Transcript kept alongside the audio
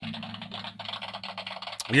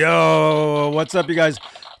Yo, what's up, you guys?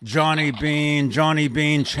 Johnny Bean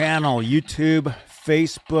channel, YouTube,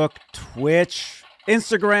 Facebook, Twitch,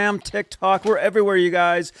 Instagram, TikTok. We're everywhere, you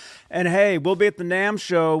guys. And hey, we'll be at the NAMM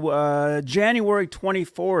show January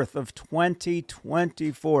 24th of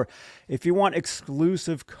 2024. If you want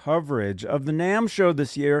exclusive coverage of the NAMM show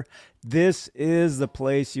this year, this is the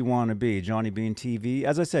place you want to be. Johnny Bean TV.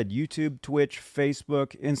 As I said, YouTube, Twitch,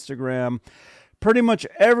 Facebook, Instagram. Pretty much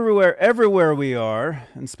everywhere we are.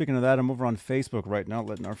 And speaking of that, I'm over on Facebook right now,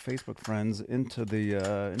 letting our Facebook friends into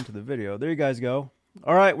the video. There you guys go.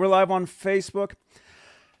 All right, we're live on Facebook.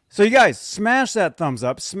 So you guys, smash that thumbs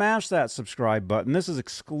up, smash that subscribe button. This is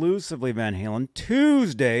exclusively Van Halen.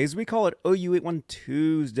 Tuesdays, we call it OU81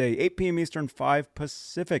 Tuesday, 8 p.m. Eastern, 5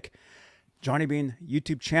 Pacific. Johnny Bean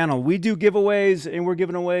YouTube channel. We do giveaways, and we're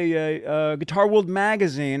giving away a Guitar World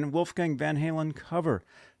magazine Wolfgang Van Halen cover.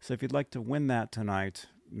 So if you'd like to win that tonight,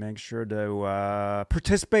 make sure to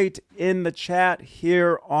participate in the chat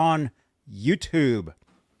here on YouTube.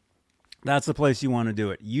 That's the place you want to do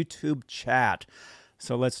it, YouTube chat.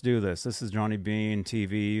 So let's do this. This is Johnny Bean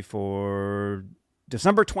TV for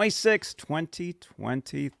December 26,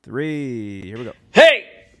 2023. Here we go. Hey,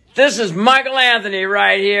 this is Michael Anthony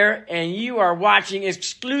right here, and you are watching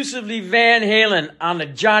exclusively Van Halen on the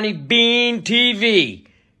Johnny Bean TV.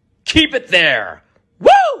 Keep it there.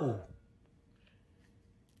 Woo!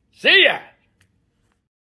 See ya!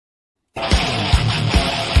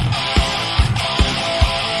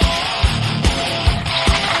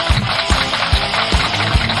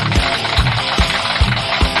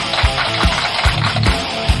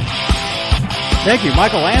 Thank you,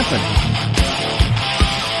 Michael Anthony.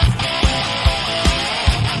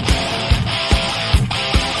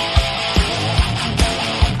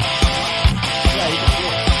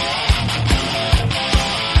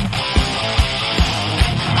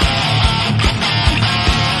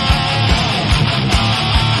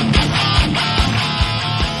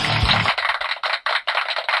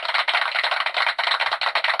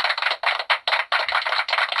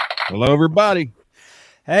 Hello, everybody.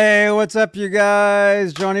 Hey, what's up, you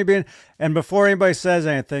guys? Johnny Bean. And before anybody says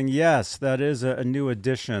anything, yes, that is a new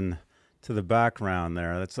addition to the background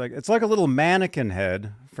there. It's like a little mannequin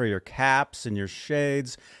head for your caps and your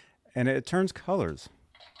shades, and it turns colors.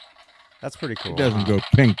 That's pretty cool. It doesn't go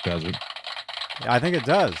pink, does it? I think it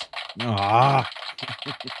does. Ah,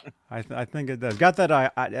 I think it does. Got that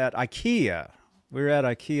at IKEA. We were at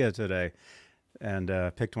IKEA today and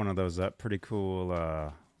picked one of those up. Pretty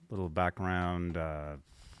cool little background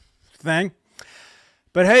thing.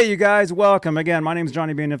 But hey, you guys, welcome again. My name is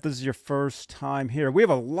Johnny Bean. If this is your first time here, we have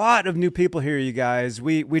a lot of new people here, you guys.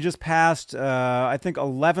 We just passed I think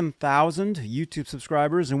 11,000 YouTube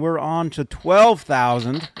subscribers, and we're on to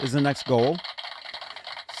 12,000 is the next goal.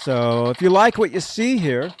 So if you like what you see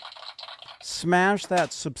here, smash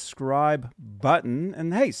that subscribe button,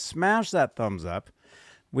 and hey, smash that thumbs up.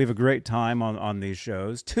 We have a great time on these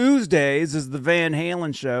shows. Tuesdays is the Van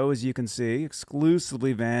Halen show, as you can see,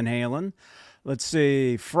 exclusively Van Halen. Let's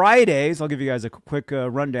see, Fridays, I'll give you guys a quick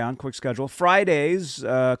rundown, quick schedule. Fridays,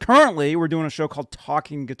 currently, we're doing a show called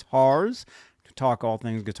Talking Guitars, to talk all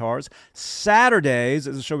things guitars. Saturdays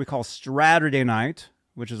is a show we call Straturday Night,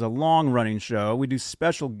 which is a long-running show. We do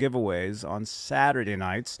special giveaways on Saturday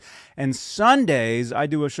nights. And Sundays, I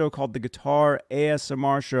do a show called the Guitar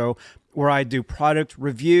ASMR Show, where I do product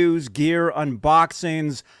reviews, gear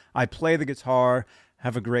unboxings. I play the guitar,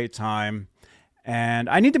 have a great time. And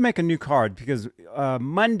I need to make a new card because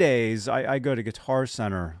Mondays, I go to Guitar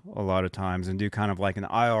Center a lot of times and do kind of like an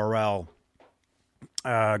IRL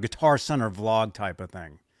Guitar Center vlog type of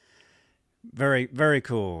thing. Very, very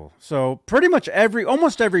cool. So pretty much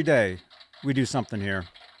almost every day, we do something here.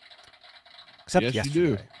 Except yes,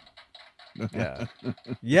 yesterday. You do. Yeah.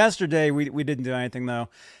 Yesterday, we didn't do anything, though.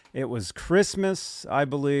 It was Christmas, I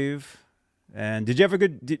believe. And did you have a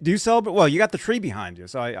good... Do you celebrate? Well, you got the tree behind you,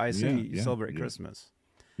 so I assume you celebrate Christmas.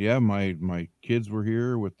 Yeah, my kids were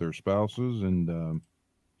here with their spouses, and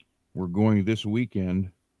we're going this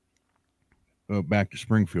weekend back to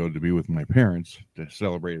Springfield to be with my parents to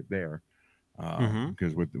celebrate it there.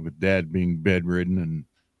 Because with Dad being bedridden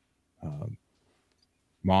and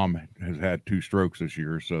Mom has had 2 strokes this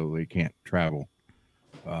year, so they can't travel.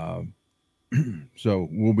 So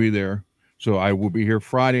we'll be there. So I will be here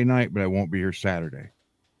Friday night, but I won't be here Saturday.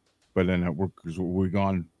 But then we're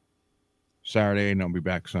gone Saturday, and I'll be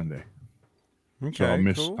back Sunday.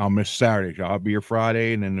 Okay, so I'll miss Saturday. So I'll be here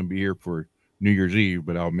Friday, and then I'll be here for New Year's Eve,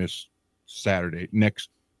 but I'll miss next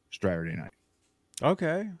Saturday night.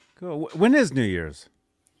 Okay, cool. When is New Year's?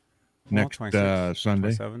 Next Sunday.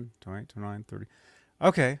 27, 28, 29, 30.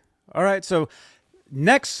 Okay. All right. So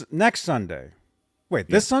next Sunday. Wait,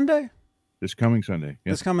 this Sunday? This coming Sunday.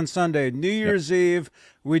 Yes. This coming Sunday, New Year's Eve,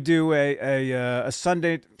 we do a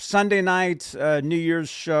Sunday night New Year's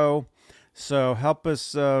show. So help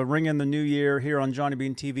us ring in the new year here on Johnny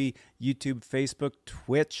Bean TV, YouTube, Facebook,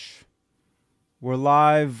 Twitch. We're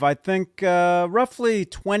live, I think, roughly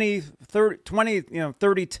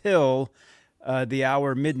 30 till the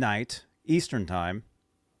hour midnight Eastern time.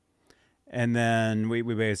 And then we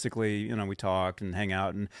basically, we talk and hang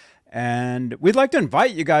out. And we'd like to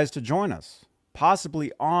invite you guys to join us,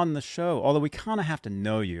 possibly on the show. Although we kind of have to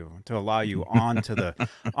know you to allow you onto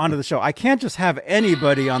the show. I can't just have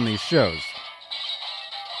anybody on these shows.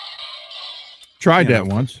 Tried that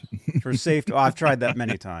once. For safety. Oh, I've tried that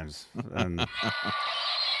many times. And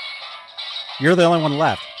you're the only one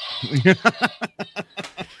left.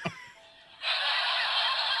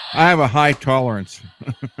 I have a high tolerance.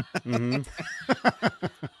 Mm-hmm.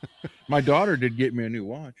 My daughter did get me a new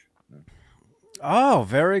watch. Oh,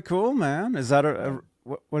 very cool, man. Is that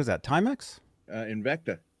what is that? Timex?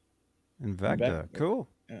 Invicta. Invicta. Cool.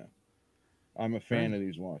 Yeah. I'm a fan of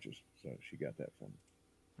these watches, so she got that for me.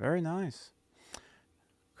 Very nice.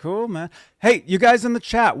 Cool, man. Hey, you guys in the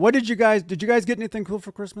chat, did you guys get anything cool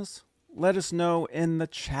for Christmas? Let us know in the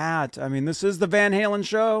chat. I mean, this is the Van Halen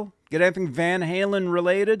show. Get anything Van Halen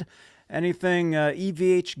related? Anything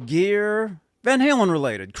EVH gear? Van Halen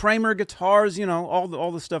related. Kramer guitars, all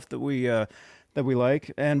the stuff that we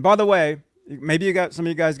like. And by the way, maybe some of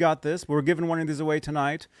you guys got this. We're giving one of these away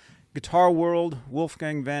tonight. Guitar World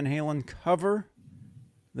Wolfgang Van Halen cover.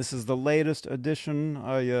 This is the latest edition,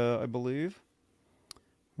 I believe.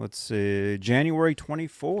 Let's see, January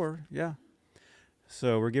 24. Yeah.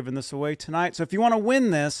 So we're giving this away tonight. So if you want to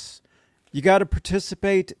win this, you got to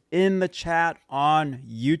participate in the chat on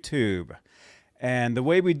YouTube. And the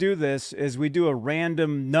way we do this is we do a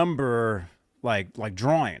random number like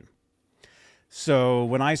drawing. So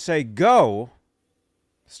when I say go,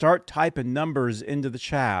 start typing numbers into the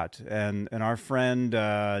chat. And our friend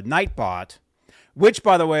Nightbot, which,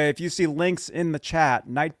 by the way, if you see links in the chat,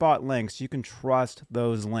 Nightbot links, you can trust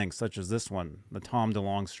those links, such as this one, the Tom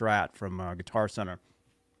DeLonge Strat from Guitar Center.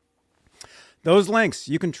 Those links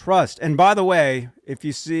you can trust. And by the way, if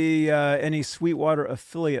you see any Sweetwater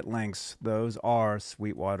affiliate links, those are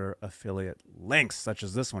Sweetwater affiliate links, such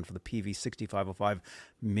as this one for the PV6505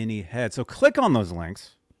 mini head. So click on those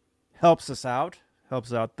links. Helps us out.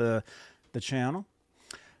 Helps out the channel.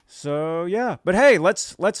 So yeah, but hey,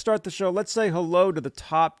 let's start the show. Let's say hello to the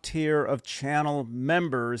top tier of channel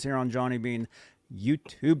members here on Johnny Bean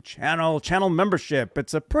YouTube channel membership.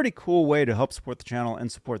 It's a pretty cool way to help support the channel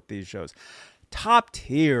and support these shows. Top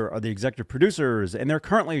tier are the executive producers, and they're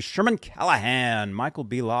currently Sherman Callahan, Michael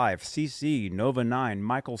B. Live, CC, Nova 9,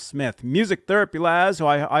 Michael Smith, Music Therapy Laz, who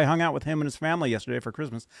I hung out with him and his family yesterday for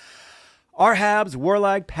Christmas. Arhabs,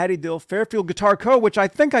 Warlag, Patty Dill, Fairfield Guitar Co., which I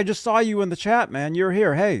think I just saw you in the chat, man. You're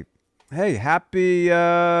here. Hey, happy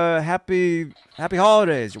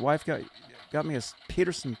holidays. Your wife got me a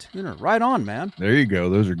Peterson tuner. Right on, man. There you go.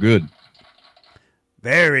 Those are good.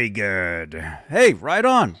 Very good. Hey, right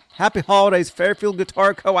on. Happy holidays, Fairfield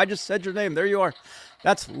Guitar Co. I just said your name. There you are.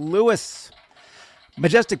 That's Lewis.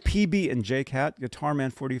 Majestic PB and J-Cat, Guitar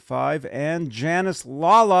Man 45, and Janice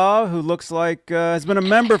Lala, who looks like has been a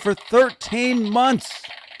member for 13 months.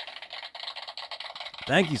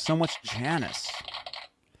 Thank you so much, Janice.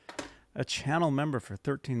 A channel member for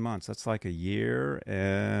 13 months. That's like a year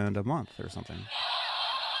and a month or something.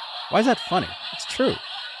 Why is that funny? It's true.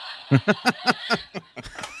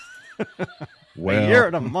 Well, a year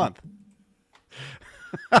and a month.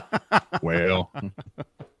 Well.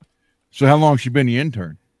 So how long has she been the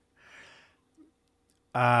intern?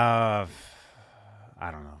 I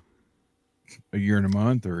don't know. A year and a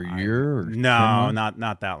month or a year? Or no,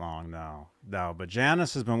 not that long. No. But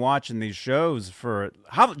Janice has been watching these shows for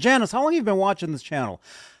Janice, how long have you been watching this channel?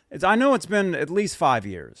 I know it's been at least 5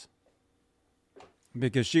 years.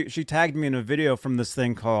 Because she tagged me in a video from this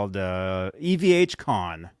thing called EVH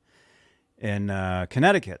Con in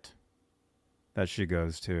Connecticut that she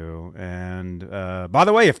goes to. And by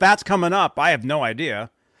the way, if that's coming up, I have no idea.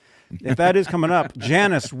 If that is coming up,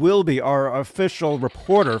 Janice will be our official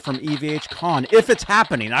reporter from EVH Con. If it's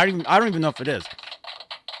happening, I don't even know if it is.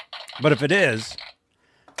 But if it is,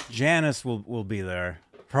 Janice will be there,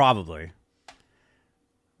 probably.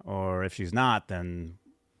 Or if she's not, then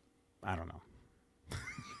I don't know.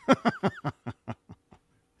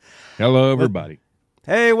 Hello, everybody.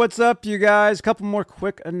 Hey, what's up, you guys? A couple more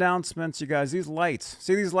quick announcements, you guys. These lights.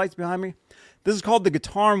 See these lights behind me? This is called the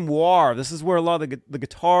Guitar Noir. This is where a lot of the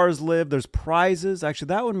guitars live. There's prizes. Actually,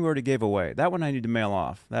 that one we already gave away. That one I need to mail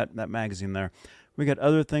off, that magazine there. We got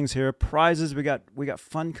other things here, prizes. We got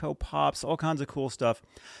Funko Pops, all kinds of cool stuff.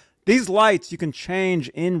 These lights you can change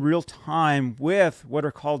in real time with what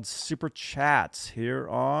are called super chats here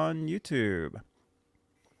on YouTube.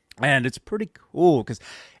 And it's pretty cool because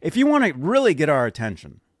if you want to really get our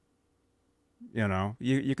attention,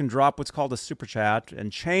 you can drop what's called a super chat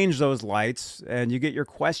and change those lights, and you get your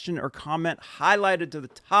question or comment highlighted to the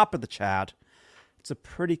top of the chat. It's a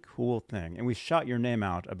pretty cool thing. And we shout your name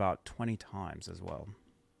out about 20 times as well.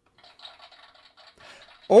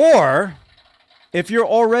 Or if you're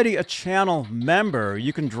already a channel member,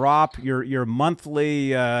 you can drop your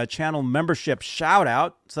monthly channel membership shout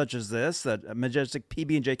out, such as this that Majestic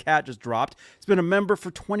PB&J Cat just dropped. It's been a member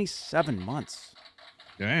for 27 months.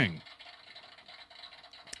 Dang.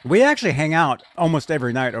 We actually hang out almost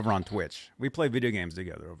every night over on Twitch. We play video games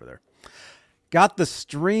together over there. Got the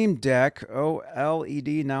Stream Deck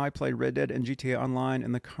OLED. Now I play Red Dead and GTA Online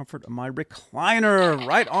in the comfort of my recliner.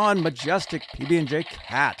 Right on, Majestic PB&J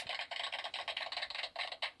Cat.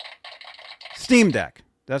 Steam Deck.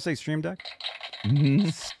 Did I say Stream Deck?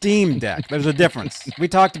 Steam Deck. There's a difference.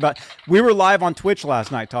 We were live on Twitch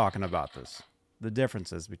last night talking about this. The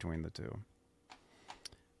differences between the two.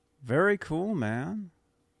 Very cool, man.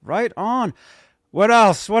 Right on. What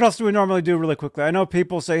else? What else do we normally do really quickly? I know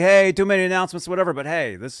people say, hey, too many announcements, whatever, but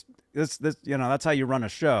hey, this, that's how you run a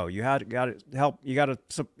show. You got to help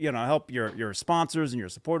help your sponsors and your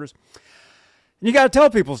supporters. And you got to tell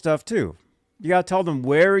people stuff too. You got to tell them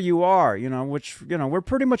where you are, we're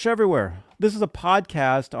pretty much everywhere. This is a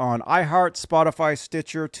podcast on iHeart, Spotify,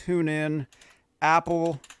 Stitcher, TuneIn,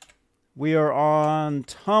 Apple. We are on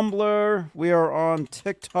Tumblr. We are on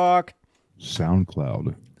TikTok.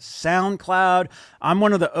 SoundCloud. I'm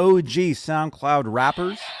one of the OG SoundCloud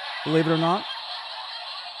rappers, believe it or not.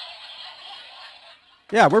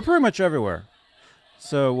 Yeah, we're pretty much everywhere.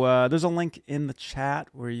 So there's a link in the chat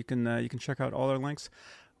where you can check out all our links.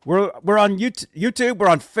 We're on YouTube. We're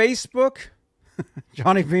on Facebook.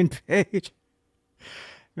 Johnny Bean page.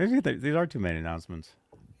 Maybe these are too many announcements.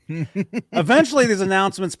 Eventually, these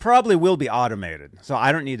announcements probably will be automated, so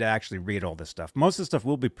I don't need to actually read all this stuff. Most of the stuff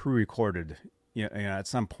will be pre-recorded, at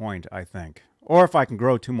some point, I think, or if I can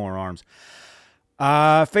grow 2 more arms.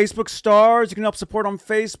 Facebook stars, you can help support on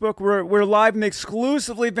Facebook. We're live in the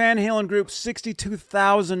exclusively Van Halen group,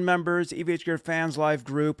 62,000 members, EVH Gear Fans Live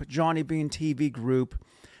group, Johnny Bean TV group,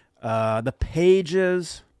 the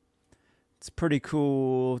pages. It's pretty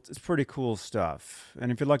cool. It's pretty cool stuff.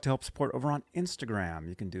 And if you'd like to help support over on Instagram,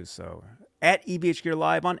 you can do so. At EVH Gear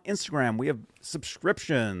Live on Instagram, we have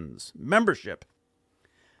subscriptions, membership.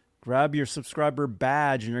 Grab your subscriber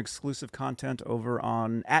badge and your exclusive content over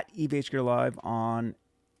on at EVH Gear Live on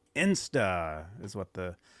Insta, is what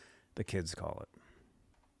the kids call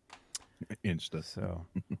it. Insta. So,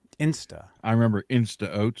 Insta. I remember Insta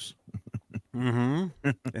Oats. Mm-hmm.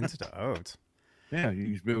 Insta Oats. Yeah, you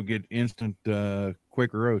used to be able to get instant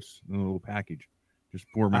Quaker Oats in a little package. Just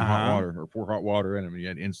pour them in hot water, or pour hot water in them, and you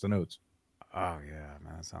had instant oats. Oh, yeah,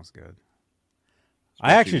 man, that sounds good.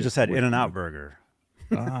 I actually just had In-N-Out Burger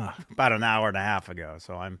about an hour and a half ago,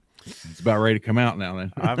 so it's about ready to come out now.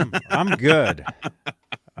 Then I'm good.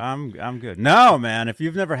 I'm good. No, man, if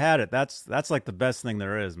you've never had it, that's like the best thing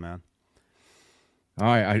there is, man. All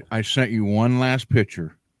right, I sent you one last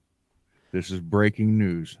picture. This is breaking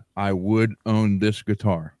news. I would own this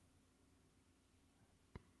guitar.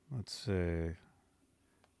 Let's see.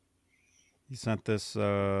 You sent this.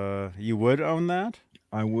 You would own that?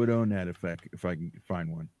 I would own that if I can find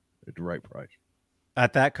one at the right price.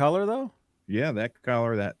 At that color, though? Yeah, that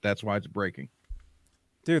color. That's why it's breaking.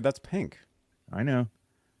 Dude, that's pink. I know.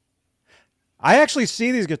 I actually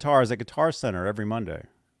see these guitars at Guitar Center every Monday.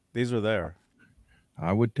 These are there.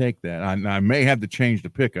 I would take that. I may have to change the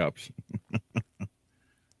pickups,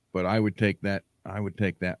 but I would take that. I would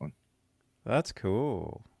take that one. That's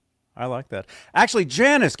cool. I like that. Actually,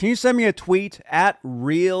 Janice, can you send me a tweet at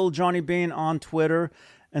Real Johnny Bean on Twitter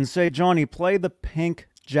and say, Johnny, play the pink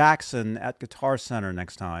Jackson at Guitar Center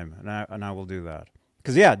next time, and I will do that.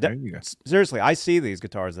 Because seriously, I see these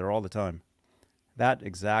guitars there all the time. That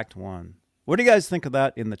exact one. What do you guys think of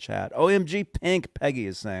that in the chat? OMG pink, Peggy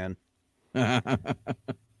is saying. It's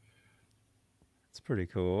pretty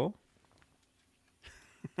cool.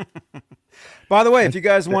 By the way, if you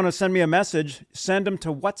guys want to send me a message, send them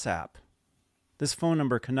to WhatsApp. This phone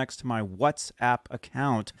number connects to my WhatsApp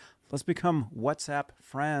account. Let's become WhatsApp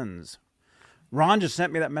friends. Ron just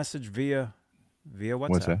sent me that message via WhatsApp.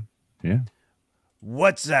 WhatsApp? Yeah.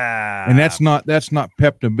 WhatsApp. And that's not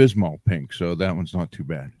Pepto-Bismol pink, so that one's not too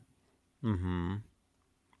bad. Mm-hmm.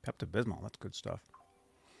 Pepto-Bismol, that's good stuff.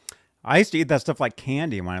 I used to eat that stuff like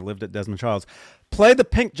candy when I lived at Desmond Child's. Play the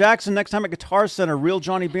Pink Jackson next time at Guitar Center. Real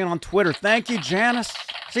Johnny Bean on Twitter. Thank you, Janice.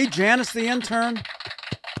 See, Janice the intern.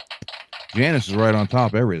 Janice is right on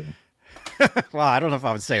top of everything. Well, I don't know if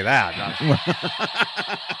I would say that.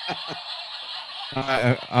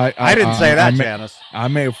 I didn't say that, Janice. I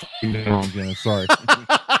may have fucking done it wrong, Janice. Sorry.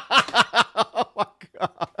 Oh, my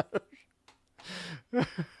God.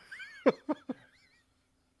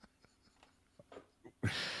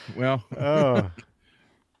 Well.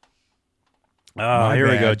 Here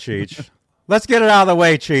we go, Cheech. Let's get it out of the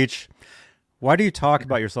way, Cheech. Why do you talk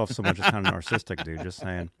about yourself so much? It's kind of narcissistic, dude. Just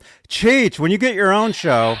saying. Cheech, when you get your own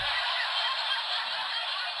show,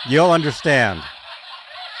 you'll understand.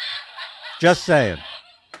 Just saying.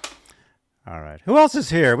 All right. Who else is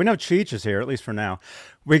here? We know Cheech is here, at least for now.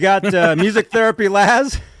 We got Music Therapy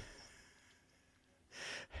Laz.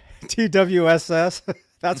 TWSS.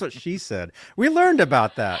 That's what she said. We learned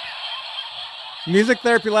about that. Music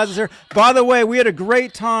Therapy Laz is here. By the way, we had a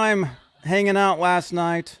great time hanging out last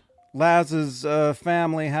night. Laz's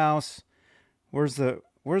family house. Where's the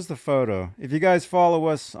photo? If you guys follow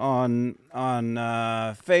us on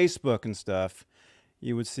Facebook and stuff,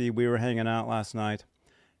 you would see we were hanging out last night.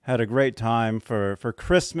 Had a great time for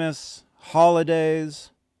Christmas,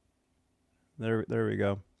 holidays. There we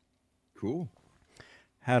go. Cool.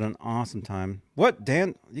 Had an awesome time. What,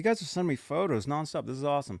 Dan? You guys are sending me photos nonstop. This is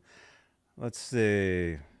awesome. Let's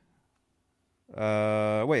see.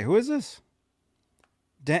 Wait, who is this?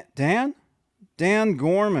 Dan? Dan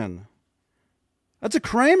Gorman. That's a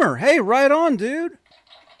Kramer. Hey, right on, dude.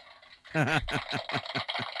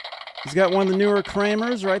 He's got one of the newer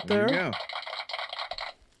Kramers right there. There you go.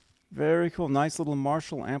 Very cool. Nice little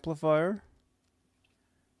Marshall amplifier.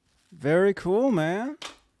 Very cool, man.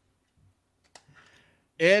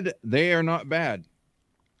 Ed, they are not bad.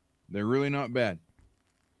 They're really not bad.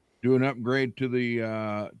 Do an upgrade to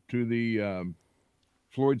the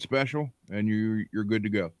Floyd Special, and you're good to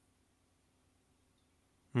go.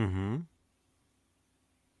 Mm-hmm.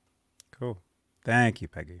 Cool. Thank you,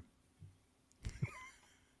 Peggy.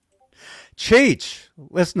 Cheech,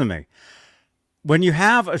 listen to me. When you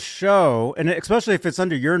have a show, and especially if it's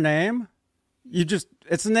under your name,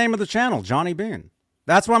 it's the name of the channel, Johnny Bean.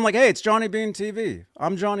 That's why I'm like, hey, it's Johnny Bean TV.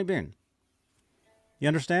 I'm Johnny Bean. You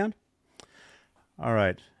understand? All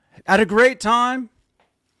right. Had a great time.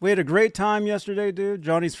 We had a great time yesterday, dude.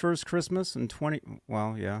 Johnny's first Christmas in 20...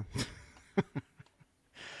 Well, yeah.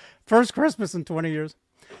 First Christmas in 20 years.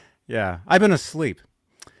 Yeah. I've been asleep.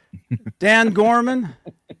 Dan Gorman,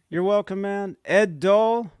 you're welcome, man. Ed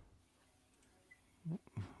Dole.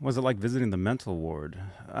 Was it like visiting the mental ward?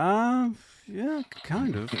 Yeah,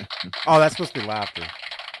 kind of. Oh, that's supposed to be laughter.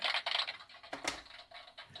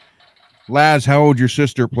 Laz, how old your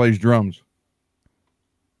sister plays drums?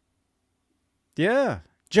 Yeah.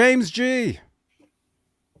 James G.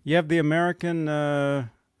 You have the American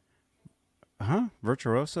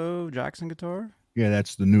Virtuoso Jackson guitar? Yeah,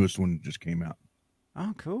 that's the newest one that just came out.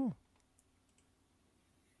 Oh, cool.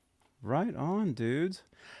 Right on, dudes.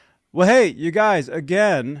 Well, hey, you guys,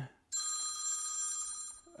 again,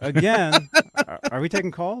 are we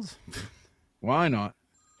taking calls? Why not?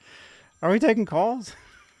 Are we taking calls?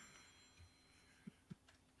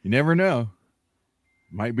 You never know.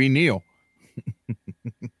 Might be Neil. To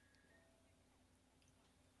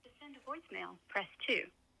send a voicemail, press 2.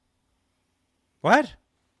 What?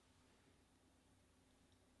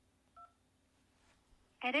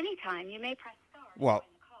 At any time, you may press star to Well, join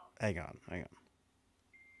the call. hang on.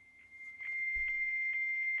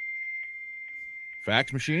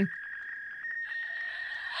 Fax machine?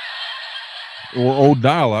 Or old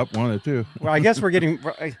dial-up, one of the two. Well, I guess we're getting...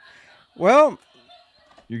 Well...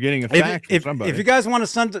 You're getting a fax from somebody. If you guys want to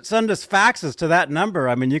send us faxes to that number,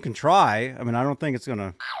 I mean, you can try. I mean, I don't think it's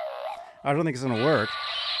gonna work.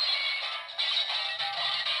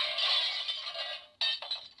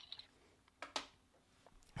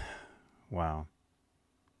 Wow.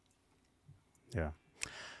 Yeah.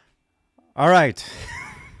 All right.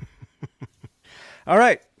 All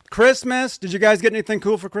right. Christmas. Did you guys get anything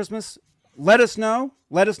cool for Christmas? Let us know.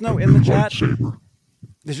 Let us know in the chat.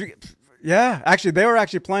 Did you? Yeah, actually, they were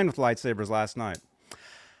actually playing with lightsabers last night.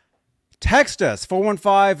 Text us,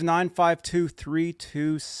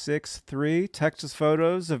 415-952-3263. Text us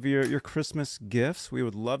photos of your Christmas gifts. We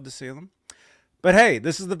would love to see them. But hey,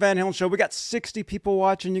 this is the Van Halen Show. We got 60 people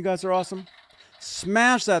watching. You guys are awesome.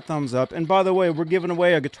 Smash that thumbs up. And by the way, we're giving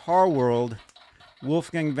away a Guitar World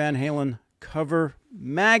Wolfgang Van Halen cover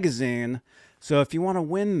magazine. So if you want to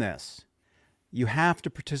win this, you have to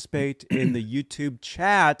participate in the YouTube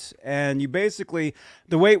chat, and you basically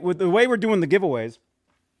the way we're doing the giveaways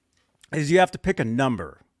is you have to pick a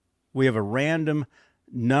number. We have a random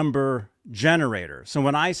number generator. So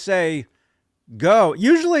when I say go,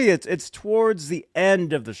 usually it's towards the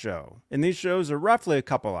end of the show. And these shows are roughly a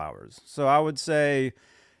couple hours. So I would say,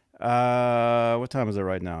 what time is it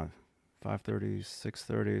right now? 5:30,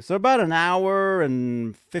 6:30. So about an hour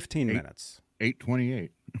and 15 minutes. 8:28.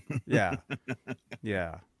 Yeah.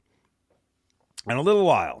 Yeah. And a little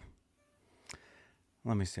while.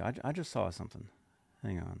 Let me see. I just saw something.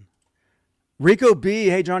 Hang on. Rico B.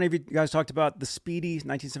 Hey, Johnny, you guys talked about the Speedy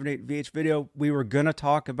 1978 VH video. We were going to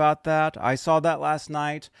talk about that. I saw that last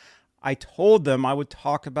night. I told them I would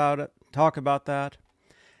talk about that.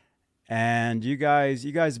 And you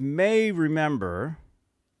guys may remember.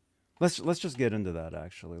 Let's just get into that,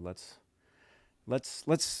 actually. Let's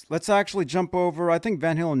actually jump over. I think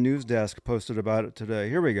Van Halen News Desk posted about it today.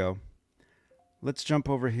 Here we go. Let's jump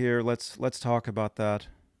over here. Let's talk about that.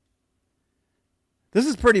 This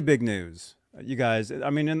is pretty big news, you guys. I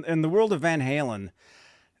mean, in the world of Van Halen,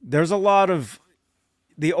 there's a lot of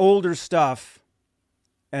the older stuff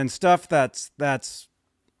and stuff that's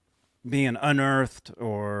being unearthed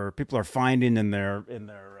or people are finding in their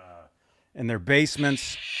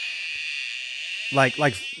basements,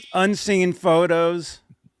 like unseen photos.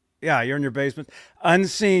 Yeah, you're in your basement.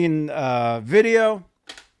 Unseen video.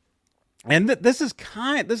 And this is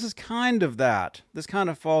kind of that. This kind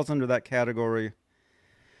of falls under that category.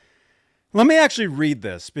 Let me actually read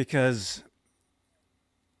this because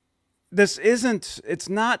it's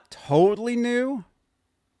not totally new.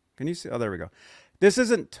 Can you see? Oh, there we go. This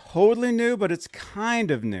isn't totally new, but it's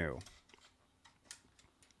kind of new.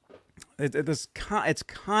 It's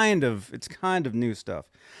kind of new stuff.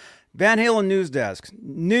 Van Halen News Desk.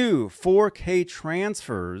 New 4K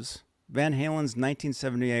transfers. Van Halen's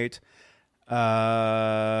 1978.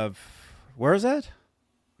 Where is that?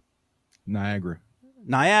 Niagara.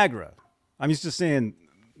 I'm used to seeing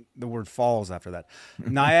the word falls after that.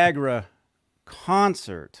 Niagara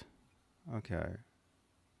concert. Okay.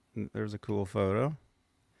 There's a cool photo.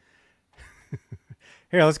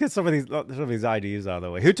 Here, let's get some of these IDs out of the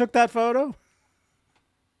way. Who took that photo?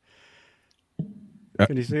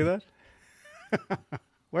 Can you see that?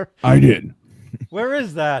 Where? I did. Where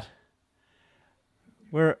is that?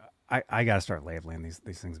 Where? I gotta start labeling these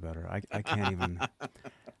things better. I can't even.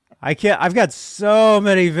 I've got so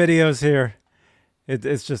many videos here.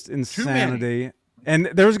 It's just insanity. And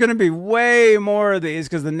there's going to be way more of these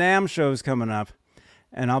because the NAMM show's coming up.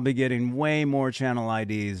 And I'll be getting way more channel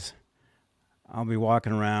IDs. I'll be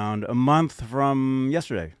walking around a month from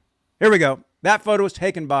yesterday. Here we go. That photo was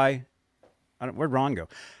taken by, where'd Ron go?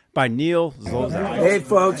 By Neil Zlozauer. Hey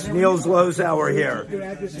folks, Neil Zlozauer here.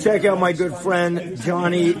 Check out my good friend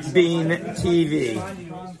Johnny Bean TV.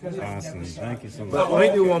 Awesome. Thank you so much. But let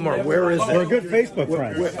me do one more. Where is it? We're good Facebook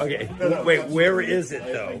friends. Okay. Wait, where is it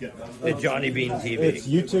though? The Johnny Bean TV. It's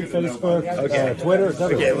YouTube, Facebook, okay. Twitter. It's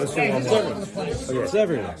everywhere. Okay, let's do one more. Okay. It's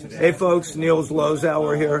everywhere. Hey folks, Neil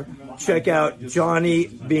Zlozauer here. Check out Johnny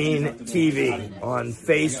Bean TV on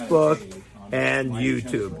Facebook and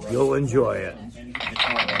YouTube. You'll enjoy it.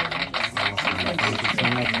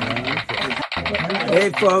 Hey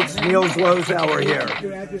folks, Neil Zlozauer here.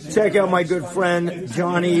 Check out my good friend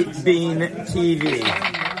Johnny Bean TV.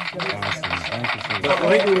 But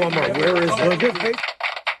let me do one more. Where is it?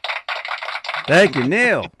 Thank you,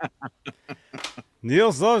 Neil.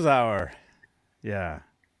 Neil Zlozauer. Yeah.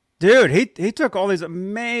 Dude, he took all these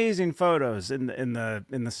amazing photos in the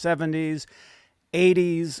 70s,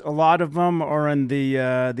 80s. A lot of them are in the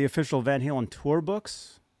official Van Halen tour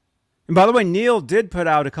books. And by the way, Neil did put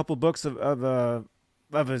out a couple books of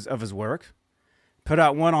his work. Put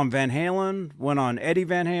out one on Van Halen, one on Eddie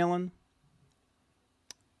Van Halen.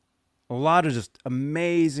 A lot of just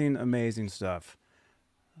amazing stuff.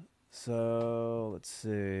 So let's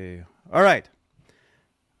see. All right.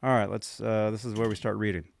 Let's. This is where we start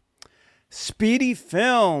reading. Speedy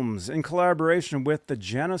Films, in collaboration with the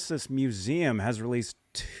Genesis Museum, has released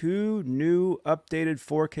 2 new updated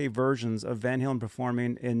 4K versions of Van Halen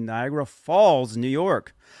performing in Niagara Falls, New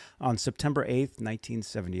York, on September 8th,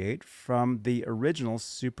 1978, from the original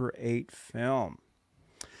Super 8 film.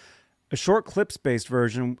 A short clips-based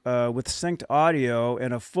version with synced audio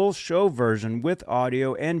and a full show version with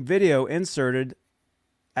audio and video inserted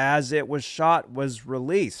as it was shot was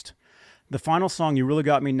released. The final song, You Really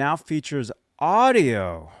Got Me Now, features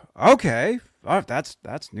audio. Okay, that's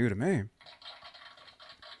new to me.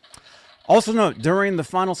 Also note, during the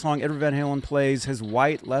final song, Edward Van Halen plays his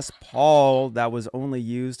white Les Paul that was only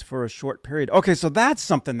used for a short period. Okay, so that's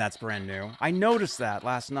something that's brand new. I noticed that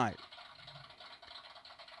last night.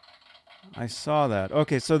 I saw that.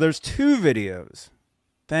 Okay, so there's 2 videos.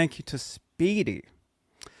 thank you to Speedy.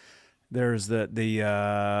 There's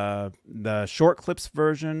the short clips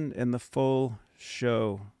version and the full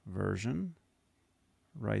show version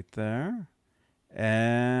right there.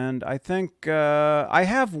 And I think I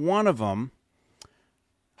have one of them.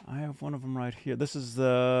 I have one of them right here. This is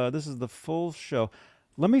the full show.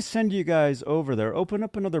 Let me send you guys over there. Open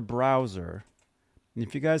up another browser. And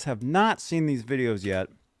if you guys have not seen these videos yet,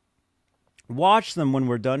 watch them when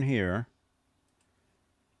we're done here.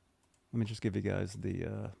 Let me just give you guys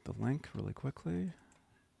the link really quickly.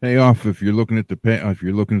 Hey, if you're looking at the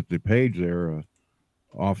page there,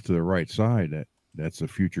 off to the right side, that's a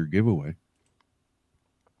future giveaway.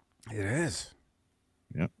 It is.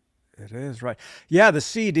 Yep. It is, right. Yeah, the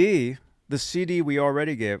CD we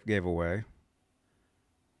already gave away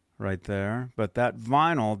right there. But that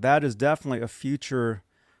vinyl, that is definitely a future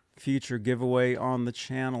giveaway on the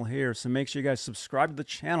channel here. So make sure you guys subscribe to the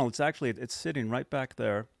channel. It's sitting right back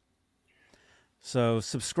there. So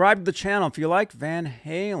subscribe to the channel if you like Van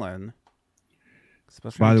Halen.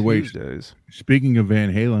 Especially By the way, Tuesdays. Speaking of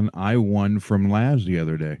Van Halen, I won from Laz the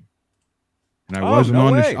other day. And I I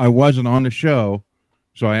wasn't on the show,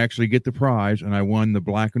 so I actually get the prize, and I won the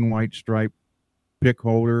black and white stripe pick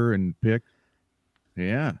holder and pick.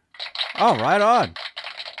 Yeah. Oh, right on.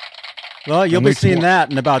 Well, you'll be seeing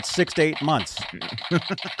that in about 6 to 8 months.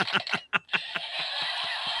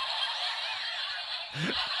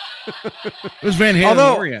 It was Van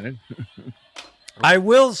Halen oriented. I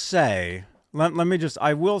will say,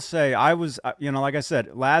 I will say, I was, like I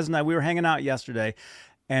said, Laz and I, we were hanging out yesterday,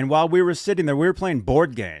 and while we were sitting there, we were playing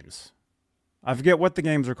board games. I forget what the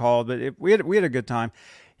games are called, but we had a good time.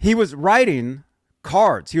 He was writing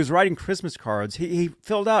cards. He was writing Christmas cards. He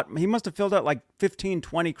must have filled out like 15,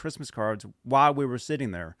 20 Christmas cards while we were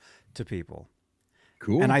sitting there to people.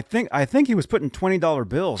 Cool. And I think he was putting $20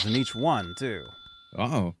 bills in each one too.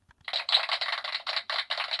 Uh-oh.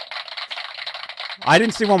 I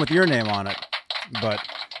didn't see one with your name on it, but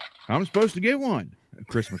I'm supposed to get one. A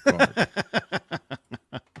Christmas card.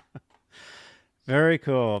 Very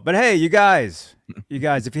cool. But hey, you guys,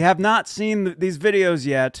 if you have not seen these videos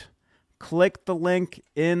yet, click the link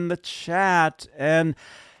in the chat and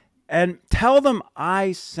tell them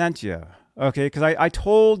I sent you. Okay, because I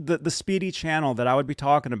told the Speedy channel that I would be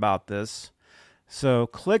talking about this. So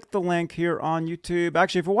click the link here on YouTube.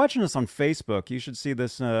 Actually, if you're watching this on Facebook, you should see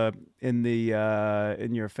this in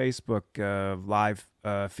your Facebook live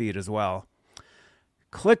feed as well.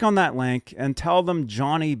 Click on that link and tell them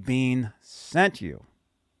Johnny Bean sent you.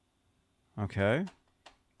 Okay?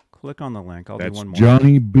 Click on the link. I'll do one more.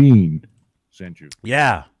 Johnny Bean sent you.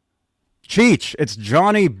 Yeah. Cheech, it's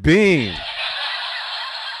Johnny Bean.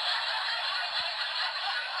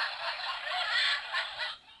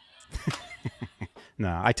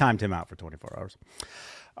 No, I timed him out for 24 hours.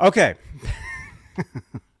 Okay.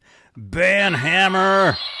 Ben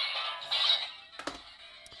Hammer.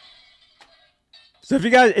 So if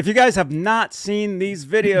you guys have not seen these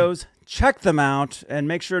videos, check them out and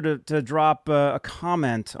make sure to drop a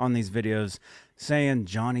comment on these videos saying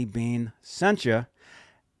Johnny Bean sent you.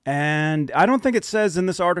 And I don't think it says in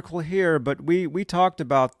this article here, but we talked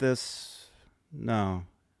about this. No,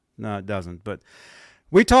 it doesn't. But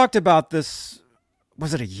we talked about this.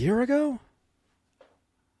 Was it a year ago?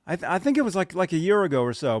 I think it was like a year ago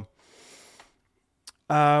or so.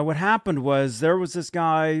 What happened was there was this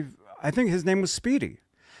guy. I think his name was Speedy,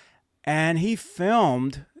 and he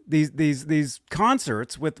filmed these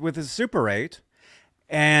concerts with his Super8,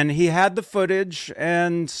 and he had the footage.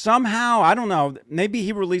 And somehow, I don't know, maybe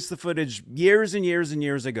he released the footage years and years and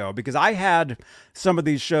years ago, because I had some of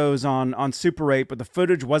these shows on Super8, but the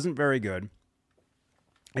footage wasn't very good.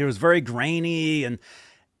 It was very grainy,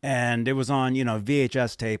 and it was on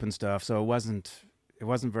VHS tape and stuff, so it wasn't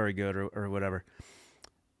very good or whatever.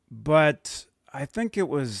 But I think it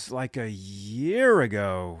was like a year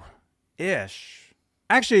ago-ish.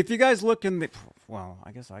 Actually, if you guys look in the, well,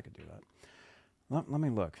 I guess I could do that. Let me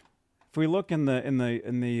look. If we look in the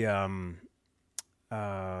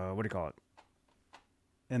what do you call it?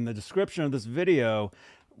 In the description of this video,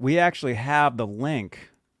 we actually have the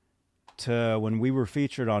link to when we were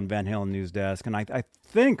featured on Van Halen News Desk, and I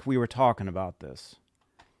think we were talking about this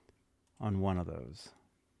on one of those.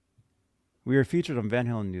 We were featured on Van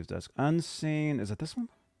Halen News Desk. Unseen, is it this one?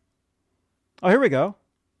 Oh, here we go.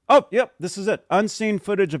 Oh, yep, this is it. Unseen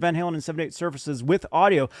footage of Van Halen and 78 Surfaces with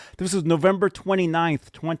audio. This was November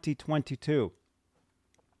 29th, 2022.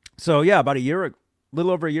 So, yeah, about a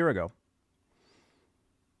little over a year ago.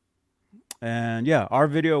 And, yeah, our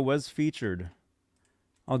video was featured.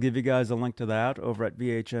 I'll give you guys a link to that over at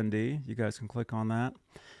VHND. You guys can click on that.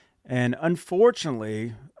 And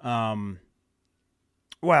unfortunately, well,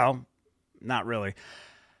 not really.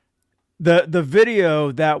 The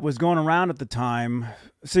video that was going around at the time,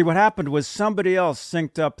 see what happened was somebody else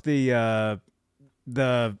synced up the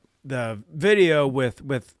video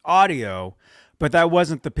with audio, but that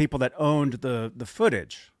wasn't the people that owned the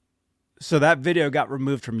footage. So that video got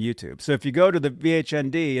removed from YouTube. So if you go to the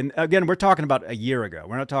VHND, and again, we're talking about a year ago.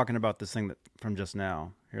 We're not talking about this thing from just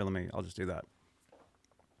now. Here, I'll just do that.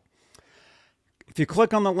 If you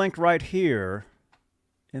click on the link right here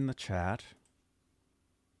in the chat,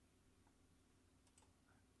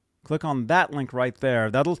 click on that link right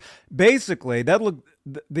there. The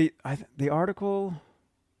article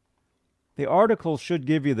should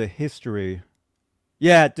give you the history.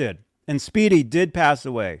 Yeah, it did. And Speedy did pass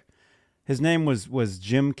away. His name was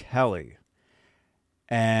Jim Kelly.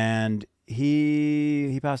 And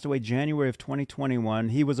he passed away January of 2021.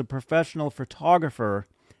 He was a professional photographer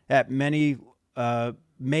at many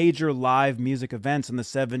major live music events in the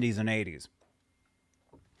 70s and 80s.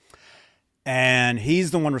 And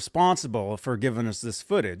he's the one responsible for giving us this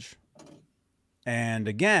footage. And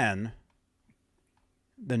again,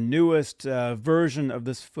 the newest version of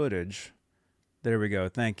this footage, there we go.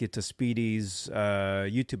 Thank you to Speedy's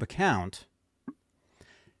YouTube account,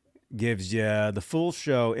 gives you the full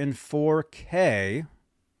show in 4K.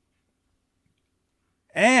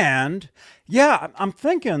 And yeah, I'm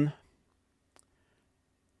thinking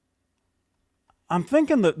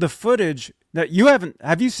the footage that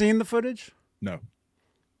have you seen the footage? No.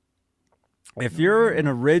 If you're an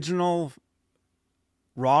original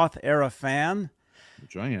Roth era fan,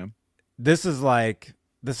 Which I am. this is like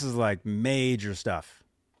major stuff.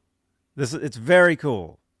 It's very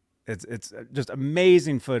cool. It's just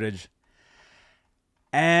amazing footage.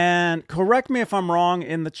 And correct me if I'm wrong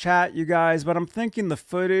in the chat, you guys, but I'm thinking the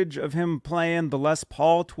footage of him playing the Les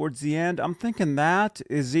Paul towards the end, I'm thinking that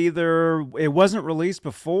is either it wasn't released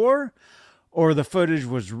before or the footage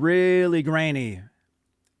was really grainy.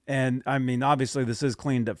 And I mean, obviously this is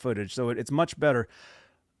cleaned up footage, so it's much better.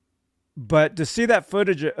 But to see that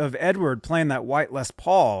footage of Edward playing that white Les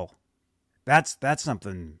Paul, that's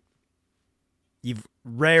something you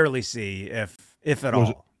rarely see, if at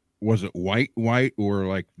all. Was it white or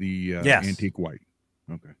like the Yes. antique white?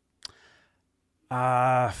 Okay.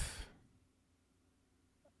 I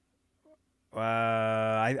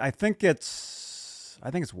think it's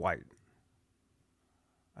white.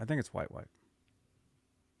 I think it's white.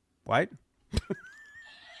 White?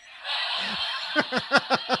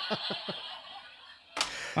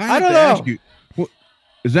 I don't have to know. ask you,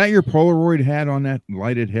 is that your Polaroid hat on that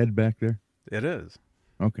lighted head back there? It is.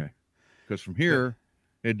 Okay. Because from here,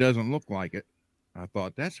 it doesn't look like it. I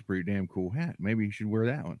thought that's a pretty damn cool hat. Maybe you should wear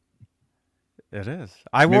that one. It is.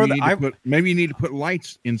 Maybe you need to put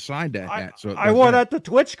lights inside that hat. So I wore that to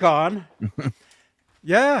TwitchCon.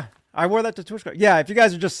 Yeah, I wore that to TwitchCon. Yeah, if you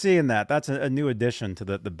guys are just seeing that, that's a new addition to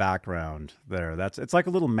the background there. It's like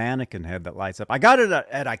a little mannequin head that lights up. I got it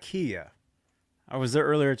at IKEA. I was there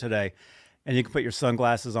earlier today, and you can put your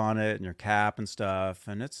sunglasses on it and your cap and stuff,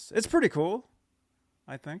 and it's pretty cool,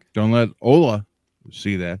 I think. Don't let Ola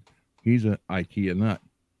see that. He's an IKEA nut.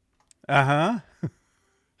 Uh-huh.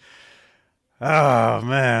 Oh,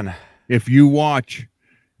 man. If you watch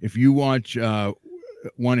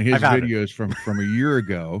one of his videos from a year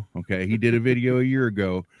ago, okay, he did a video a year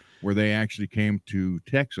ago where they actually came to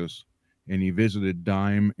Texas and he visited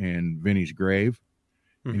Dime and Vinny's grave,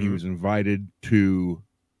 and he was invited to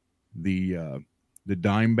the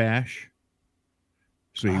Dime Bash.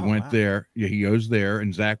 So he went there. Yeah, he goes there,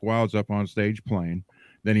 and Zach Wilde's up on stage playing.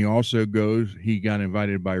 Then he got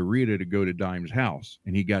invited by Rita to go to Dime's house,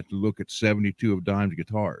 and he got to look at 72 of Dime's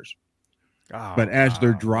guitars. But as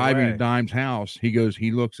they're driving to Dime's house,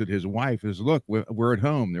 he looks at his wife and says, "Look, we're at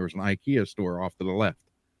home. There was an IKEA store off to the left."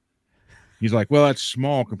 He's like, "Well, that's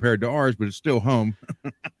small compared to ours, but it's still home."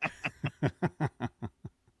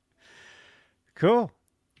 Cool.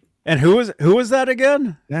 And who was that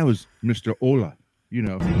again? That was Mr. Ola, you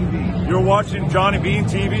know. You're watching Johnny Bean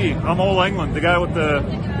TV. I'm Ole England, the guy with the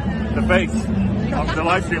face. I'm the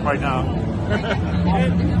live stream right now.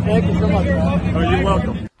 Thank you so much. Oh, you're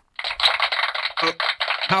welcome.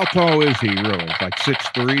 How tall is he really? Like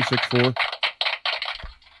 6'3", 6'4"?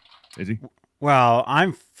 Is he? Well,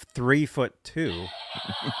 I'm 3'2".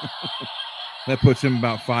 That puts him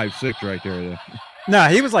about 5'6" right there. No,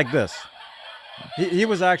 he was like this. He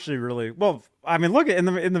was actually really well. I mean, look at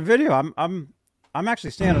in the video. I'm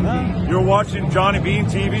actually standing up. You're watching Johnny Bean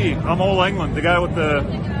TV. I'm Ole England, the guy with the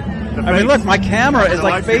face. I mean, look, my camera is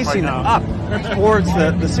like facing up towards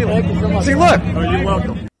the ceiling. See, look. Oh, you're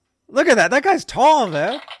welcome. Look at that. That guy's tall,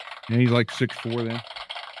 man. Yeah, he's like 6'4" then.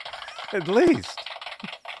 At least.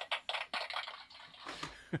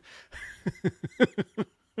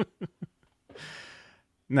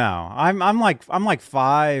 No, I'm like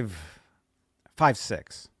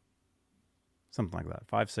 5'6", something like that.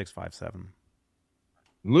 5'6", 5'7".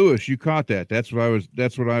 Lewis, you caught that. That's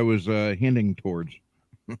what I was hinting towards.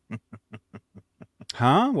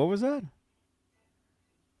 Huh? What was that?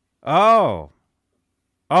 Oh,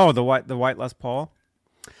 the white Les Paul.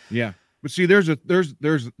 Yeah. But see, there's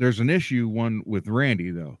an issue one with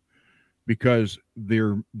Randy though, because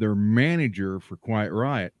their manager for Quiet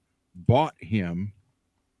Riot bought him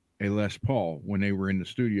a Les Paul when they were in the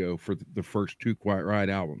studio for the first 2 Quiet Riot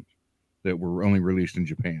albums that were only released in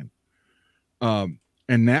Japan. And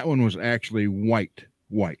that one was actually white.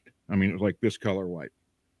 I mean, it was like this color white.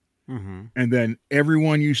 Mm-hmm. And then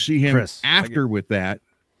everyone you see him Chris, after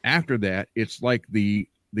that, it's like the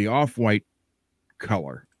off-white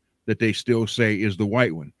color that they still say is the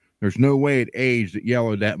white one. There's no way it aged, it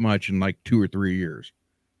yellowed that much in like 2 or 3 years.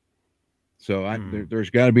 So there's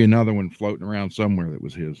got to be another one floating around somewhere that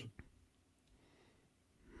was his.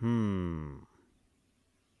 Or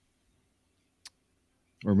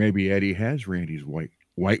maybe Eddie has Randy's white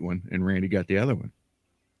one, and Randy got the other one.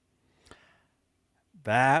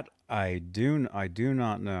 That I do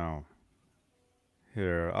not know.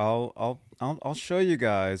 Here, I'll show you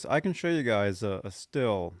guys. I can show you guys a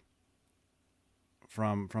still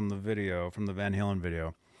from the video, from the Van Halen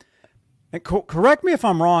video. And correct me if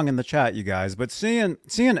I'm wrong in the chat, you guys, but seeing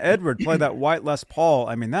Edward play that white Les Paul,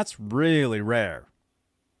 I mean, that's really rare.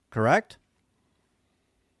 Correct?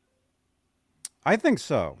 I think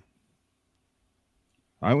so.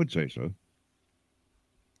 I would say so.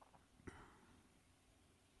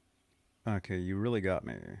 Okay, you really got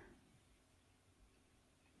me.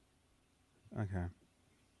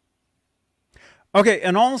 Okay,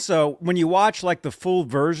 and also, when you watch like the full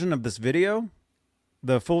version of this video,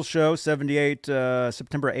 the full show, 78,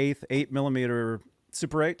 September 8th, 8mm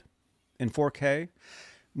Super 8 in 4K,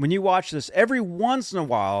 when you watch this, every once in a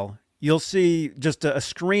while, you'll see just a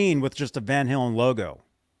screen with just a Van Halen logo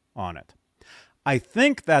on it. I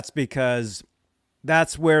think that's because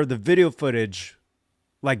that's where the video footage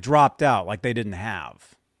like dropped out, like they didn't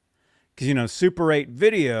have. Because, Super 8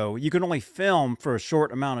 video, you can only film for a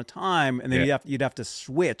short amount of time, and then you'd have to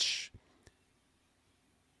switch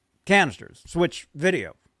canisters, switch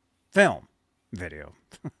video, film,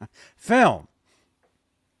 film.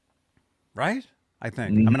 Right? I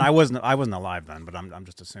think. Mm-hmm. I mean, I wasn't alive then, but I'm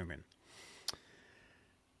just assuming.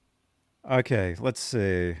 Okay, let's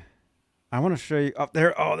see. I want to show you up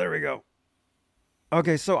there. Oh, there we go.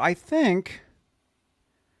 Okay, so I think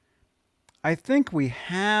we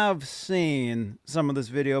have seen some of this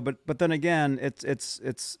video, but then again,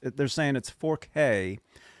 they're saying it's 4K,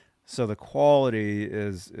 so the quality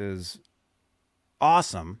is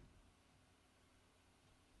awesome.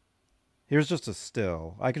 Here's just a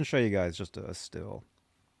still. I can show you guys just a still.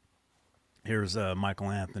 Here's Michael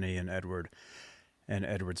Anthony and Edward, and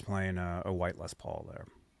Edward's playing a white Les Paul there.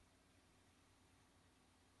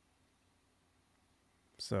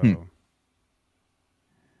 So.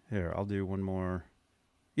 Here, I'll do one more.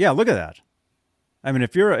 Yeah, look at that. I mean,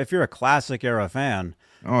 if you're a classic era fan,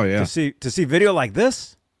 oh yeah, to see video like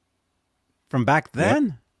this from back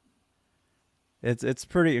then, it's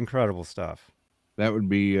pretty incredible stuff. That would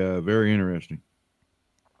be very interesting.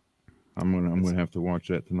 I'm gonna have to watch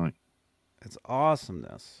that tonight. It's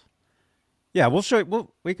awesomeness. Yeah, we'll show you.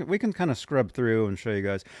 We can kind of scrub through and show you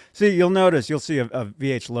guys. See, you'll see a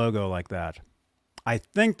VH logo like that. I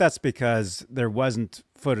think that's because there wasn't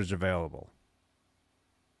footage available.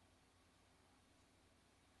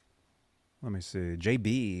 Let me see. Jay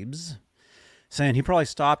Beebs saying he probably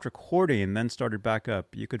stopped recording and then started back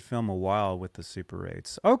up. You could film a while with the Super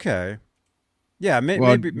 8s. Okay. Yeah,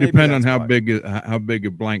 maybe depend on how big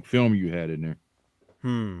a blank film you had in there.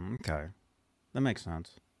 Okay. That makes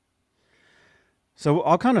sense. So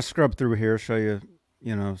I'll kind of scrub through here, show you,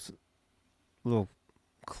 little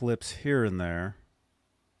clips here and there.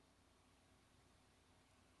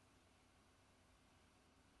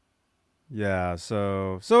 Yeah,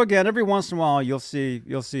 so again, every once in a while you'll see a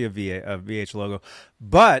VH logo,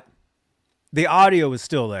 but the audio is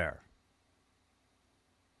still there.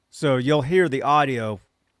 So you'll hear the audio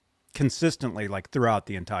consistently like throughout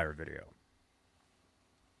the entire video.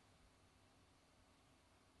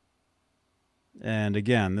 And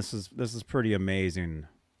again, this is pretty amazing.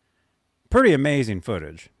 Pretty amazing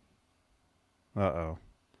footage. Uh-oh.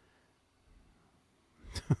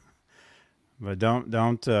 But don't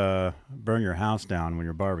burn your house down when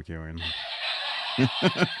you're barbecuing.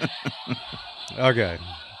 Okay.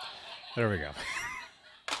 There we go.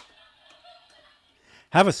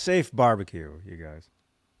 Have a safe barbecue, you guys.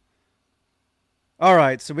 All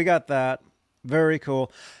right, so we got that. Very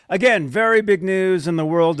cool. Again, very big news in the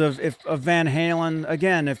world of Van Halen.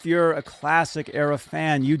 Again, if you're a classic era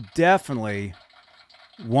fan, you definitely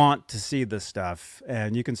want to see this stuff.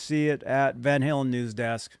 And you can see it at Van Halen News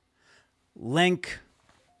Desk. Link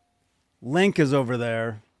is over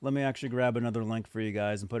there. Let me actually grab another link for you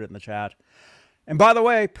guys and put it in the chat. And by the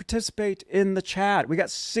way, participate in the chat. We got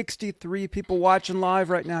 63 people watching live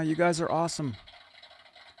right now. You guys are awesome.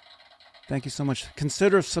 Thank you so much.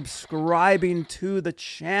 Consider subscribing to the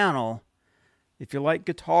channel. If you like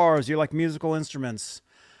guitars, you like musical instruments,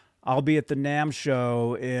 I'll be at the NAMM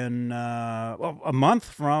show in a month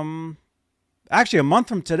from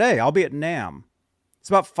today. I'll be at NAMM. It's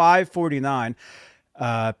about 5:49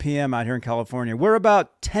 p.m. out here in California. We're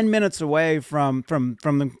about 10 minutes away from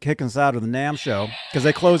them kicking us out of the NAMM show because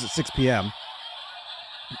they close at 6 p.m.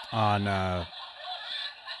 on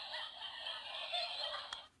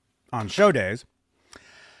show days.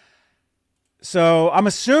 So I'm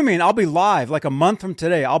assuming I'll be live like a month from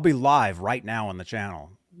today. I'll be live right now on the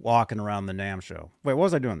channel, walking around the NAMM show. Wait, what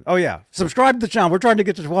was I doing? Oh yeah, subscribe to the channel. We're trying to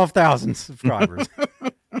get to 12,000 subscribers.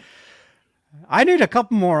 I need a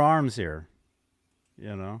couple more arms here.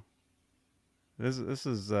 You know, this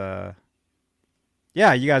is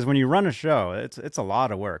yeah, you guys. When you run a show, it's a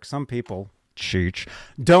lot of work. Some people, Cheech,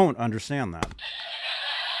 don't understand that.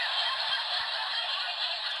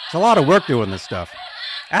 It's a lot of work doing this stuff.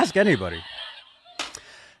 Ask anybody.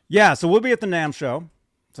 Yeah, so we'll be at the NAMM show.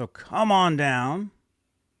 So come on down.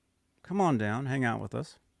 Come on down. Hang out with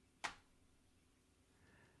us.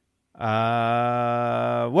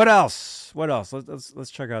 What else? What else? Let's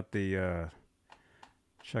check out the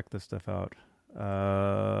check this stuff out.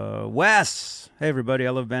 Wes. Hey everybody, I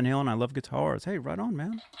love Van Halen. I love guitars. Hey, right on,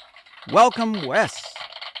 man. Welcome, Wes.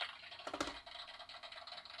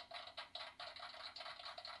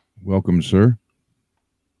 Welcome, sir.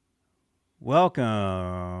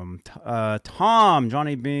 Welcome. Tom,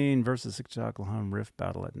 Johnny Bean versus 6 Oklahoma Riff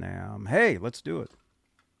Battle at NAMM. Hey, let's do it.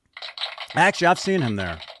 Actually, I've seen him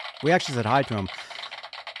there. We actually said hi to him.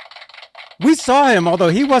 We saw him, although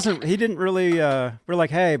he didn't really, we're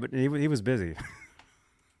like, hey, but he was busy.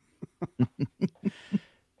 You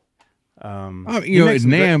know, at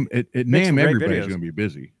NAMM, everybody's going to be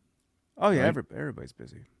busy. Oh, yeah, right? Everybody's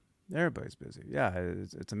busy. Everybody's busy. Yeah,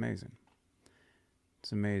 it's amazing.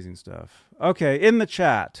 It's amazing stuff. Okay, in the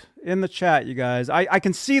chat, you guys. I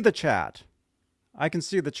can see the chat. I can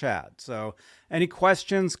see the chat. So, any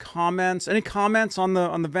questions, comments? Any comments on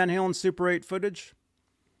the Van Halen Super 8 footage?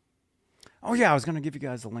 Oh yeah, I was going to give you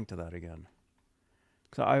guys a link to that again.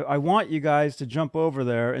 So I want you guys to jump over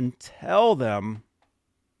there and tell them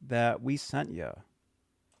that we sent you,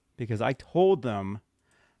 because I told them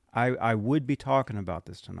I would be talking about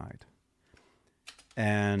this tonight.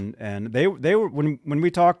 And they were when we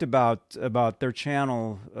talked about their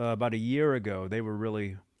channel about a year ago, they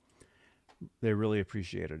really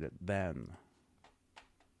appreciated it then.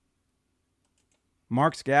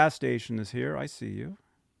 Mark's gas station is here. I see you.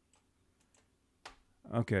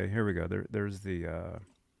 Okay, here we go. There's the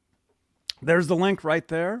link right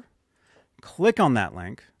there. Click on that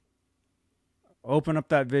link. Open up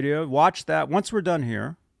that video. Watch that once we're done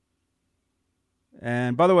here.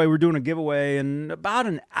 And by the way, we're doing a giveaway in about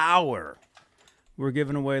an hour. We're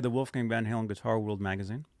giving away the Wolfgang Van Halen Guitar World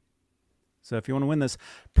magazine. So if you want to win this,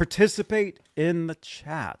 participate in the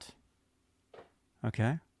chat.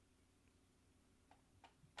 Okay?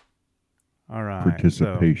 All right.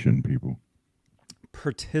 Participation, people.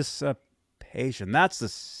 Participation. That's the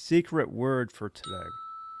secret word for today.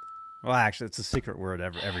 Well, actually, it's a secret word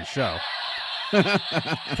every show.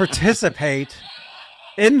 Participate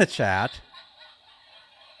in the chat.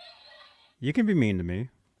 You can be mean to me,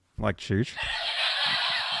 like Chooch.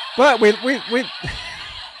 But we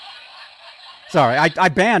sorry, I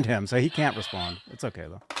banned him, so he can't respond. It's okay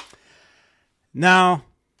though. Now,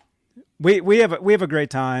 we have a great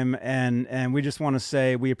time, and we just want to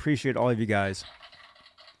say we appreciate all of you guys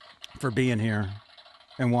for being here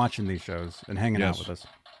and watching these shows and hanging out with us.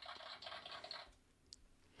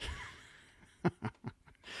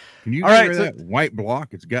 Can you hear that white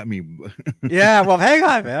block? It's got me. Yeah, well, hang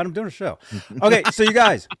on, man. I'm doing a show. Okay, so you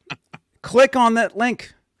guys, click on that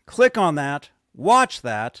link. Click on that. Watch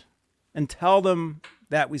that. And tell them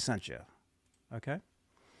that we sent you. Okay?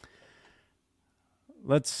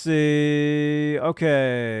 Let's see.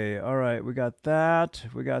 Okay. All right. We got that.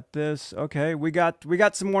 We got this. Okay. We got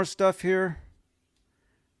some more stuff here.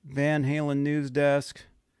 Van Halen News Desk.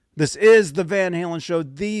 This is the Van Halen Show,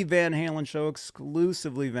 the Van Halen Show,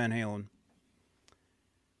 exclusively Van Halen.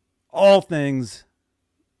 All things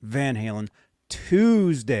Van Halen.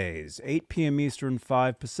 Tuesdays, 8 p.m. Eastern,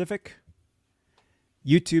 5 Pacific.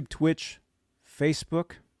 YouTube, Twitch,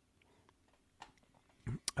 Facebook.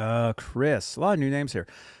 Chris, a lot of new names here.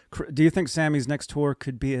 Do you think Sammy's next tour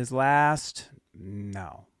could be his last?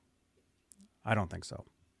 No, I don't think so.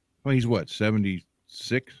 Well, he's what,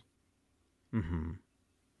 76? Mm-hmm.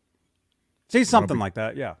 See, something like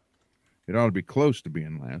that, yeah. It ought to be close to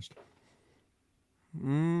being last.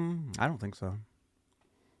 I don't think so.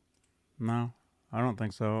 No, I don't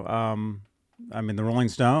think so. I mean, the Rolling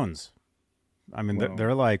Stones. I mean, they're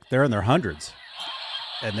in their hundreds,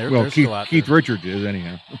 and they're still out Keith there. Richards is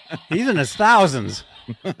anyhow. He's in his thousands.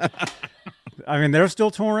 I mean, they're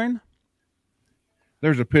still touring.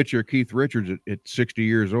 There's a picture of Keith Richards at 60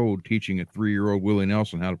 years old teaching a 3-year-old Willie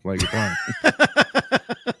Nelson how to play guitar.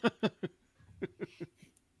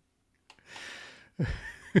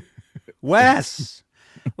 Wes.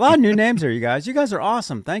 A lot of new names here, you guys. You guys are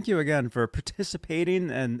awesome. Thank you again for participating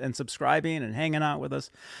and subscribing and hanging out with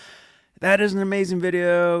us. That is an amazing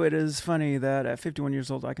video. It is funny that at 51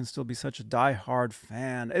 years old, I can still be such a diehard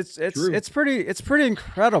fan. It's pretty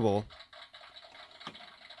incredible.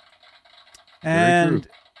 And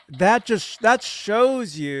that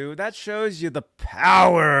shows you the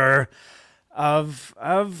power of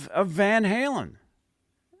Van Halen.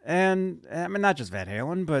 And I mean, not just Van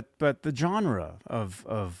Halen, but the genre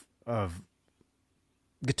of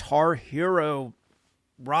guitar hero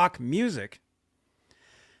rock music.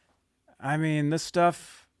 I mean, this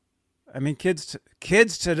stuff. I mean, kids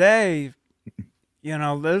today,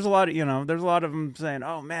 there's a lot of them saying,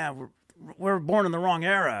 "Oh man, we're born in the wrong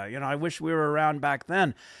era." I wish we were around back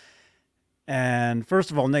then. And first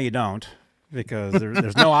of all, no, you don't, because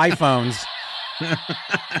there's no iPhones.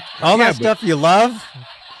 All that stuff you love.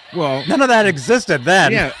 Well, none of that existed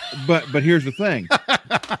then. Yeah, but here's the thing: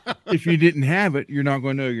 if you didn't have it, you're not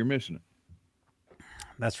going to know you're missing it.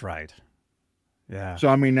 That's right. Yeah. So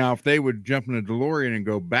I mean, now if they would jump in a DeLorean and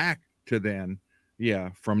go back to then, yeah,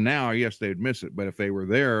 from now, yes, they'd miss it. But if they were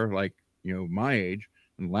there, like my age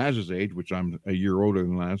and Laz's age, which I'm a year older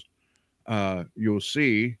than Laz, you'll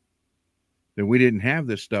see that we didn't have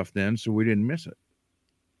this stuff then, so we didn't miss it.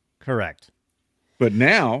 Correct. But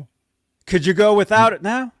now, could you go without it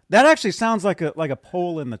now? That actually sounds like a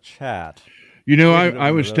poll in the chat.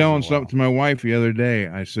 I was telling something to my wife the other day.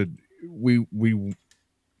 I said,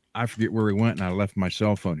 I forget where we went, and I left my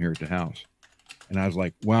cell phone here at the house. And I was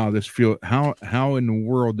like, wow, how in the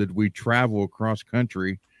world did we travel across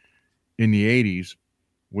country in the 80s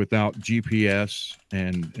without GPS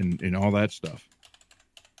and all that stuff?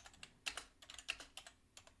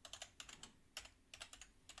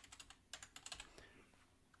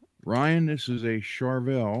 Ryan, this is a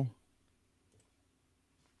Charvel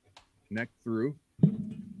neck through.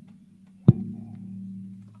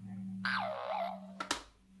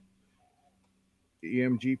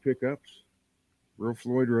 EMG pickups, real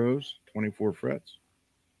Floyd Rose, 24 frets.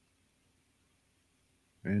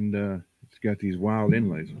 And it's got these wild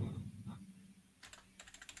inlays.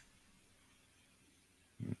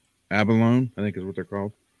 Abalone, I think is what they're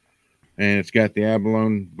called. And it's got the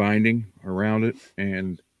abalone binding around it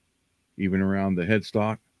and even around the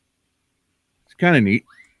headstock. It's kind of neat.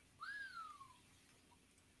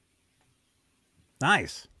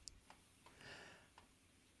 Nice.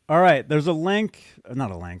 All right, there's a link,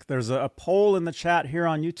 not a link, there's a poll in the chat here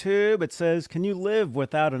on YouTube. It says, can you live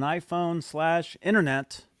without an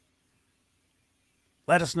iPhone/internet?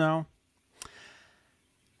 Let us know.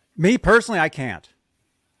 Me personally, I can't.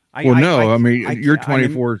 You're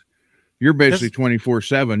 24. You're basically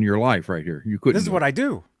 24/7 your life right here. You couldn't. This is what I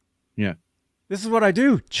do. Yeah. This is what I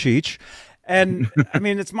do, Cheech. And I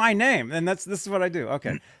mean, it's my name, and this is what I do.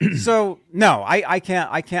 Okay. So no, I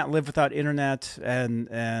can't live without internet and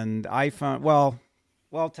iPhone. Well,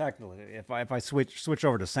 technically, if I switch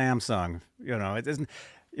over to Samsung, it isn't,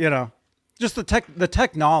 just the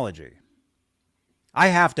technology. I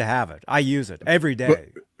have to have it. I use it every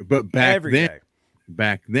day. But back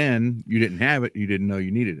then you didn't have it. You didn't know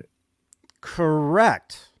you needed it.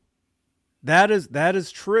 Correct. That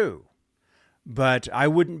is true. But I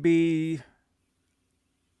wouldn't be.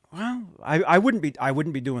 Well, I wouldn't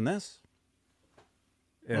be doing this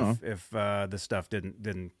if this stuff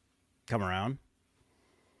didn't come around.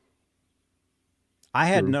 I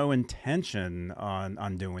had no intention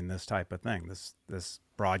on doing this type of thing. This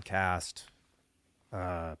broadcast,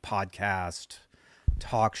 podcast,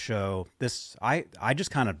 talk show. I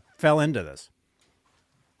just kind of fell into this.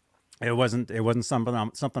 It wasn't something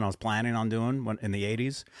I was planning on doing in the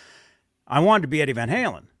 80s. I wanted to be Eddie Van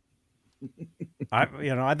Halen.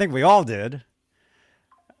 I think we all did.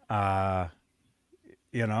 Wanted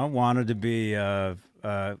to be a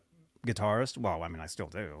guitarist. Well, I mean, I still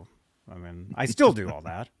do. I still do all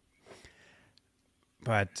that.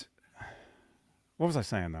 But what was I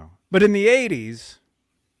saying though? But in the 80s,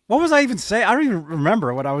 what was I even saying? I don't even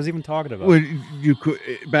remember what I was even talking about. Well, you could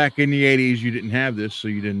back in the 80s, you didn't have this, so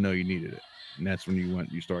you didn't know you needed it, and that's when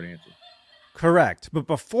you start answering. Correct, but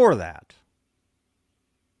before that.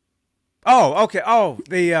 Oh, okay. Oh,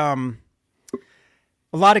 a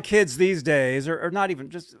lot of kids these days, or not even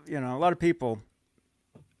just a lot of people,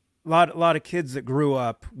 a lot of kids that grew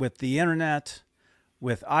up with the internet,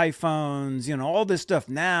 with iPhones, all this stuff.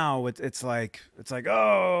 Now it's like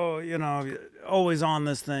oh, always on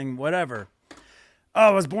this thing, whatever. Oh, I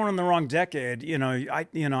was born in the wrong decade. I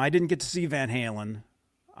didn't get to see Van Halen.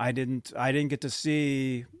 I didn't get to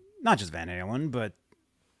see not just Van Halen, but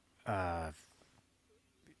all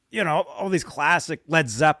these classic Led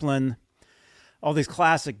Zeppelin, all these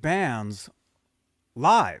classic bands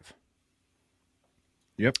live.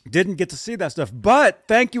 Yep. Didn't get to see that stuff. But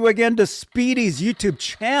thank you again to Speedy's YouTube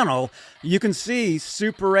channel. You can see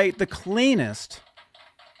Super 8, the cleanest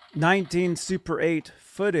 19 Super 8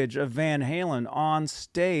 footage of Van Halen on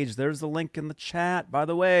stage. There's the link in the chat. By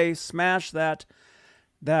the way, smash that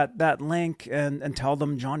link and tell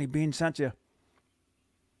them Johnny Bean sent you.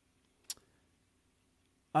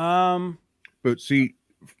 But see,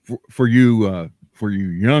 for you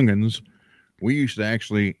youngins, we used to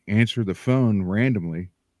actually answer the phone randomly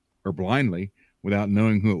or blindly without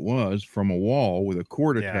knowing who it was from a wall with a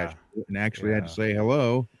cord attached to it, and actually had to say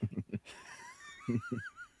hello.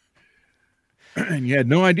 And you had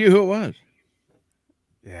no idea who it was.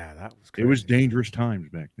 Yeah, that was crazy. It was dangerous times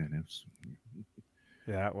back then.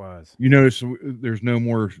 Yeah, it was. You notice there's no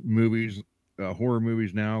more movies, horror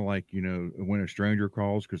movies now, like, When a Stranger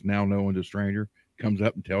Calls, because now no one's a stranger. Comes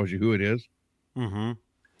up and tells you who it is. Mm-hmm.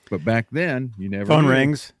 But back then, you never phone knew.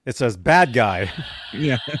 rings. It says bad guy.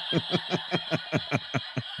 Yeah.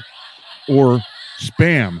 Or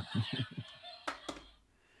spam.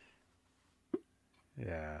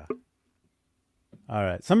 Yeah. All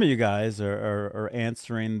right. Some of you guys are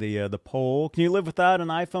answering the poll. Can you live without an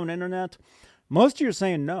iPhone internet? Most of you are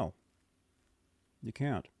saying no. You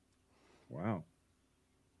can't. Wow.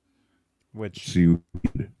 Which See.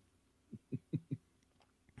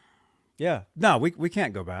 Yeah. No, we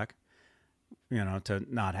can't go back. To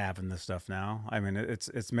not having this stuff now. I mean,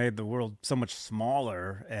 it's made the world so much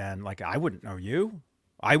smaller, and like I wouldn't know you.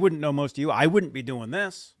 I wouldn't know most of you. I wouldn't be doing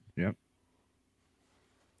this. Yep.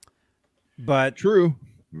 But true.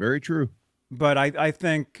 Very true. But I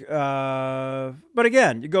think but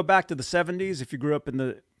again, you go back to the 70s, if you grew up in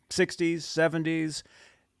the 60s, 70s,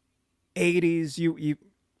 80s, you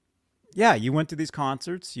went to these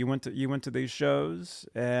concerts, you went to these shows,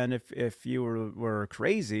 and if you were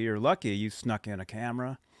crazy or lucky, you snuck in a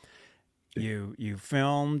camera, you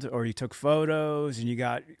filmed or you took photos, and you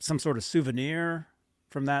got some sort of souvenir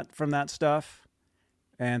from that stuff.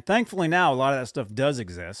 And thankfully now a lot of that stuff does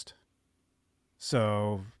exist.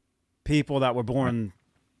 So people that were born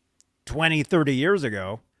 20, 30 years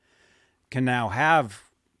ago can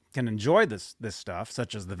enjoy this stuff,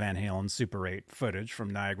 such as the Van Halen Super 8 footage from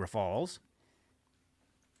Niagara Falls.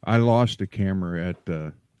 I lost a camera at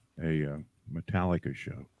a Metallica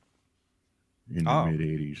show in the mid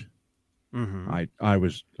 80s. Mm-hmm.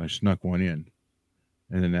 I snuck one in,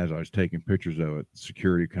 and then as I was taking pictures of it,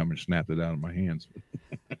 security come and snapped it out of my hands.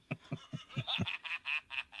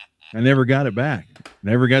 I never got it back.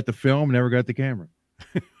 Never got the film. Never got the camera.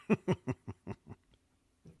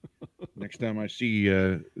 Next time I see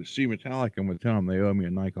Metallica, I'm going to tell them they owe me a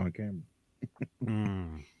Nikon camera.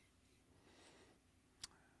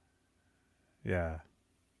 Yeah.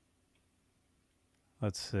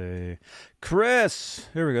 Let's see. Chris,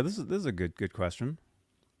 here we go. This is a good question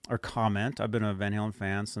or comment. I've been a Van Halen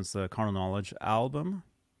fan since the Carnal Knowledge album.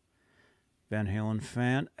 Van Halen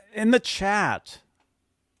fan. In the chat,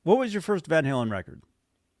 what was your first Van Halen record?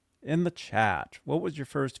 In the chat, what was your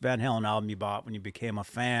first Van Halen album you bought when you became a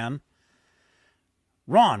fan?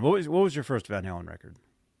 Ron, what was your first Van Halen record?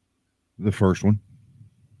 The first one.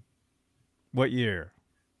 What year?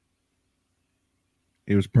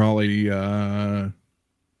 It was probably, I'm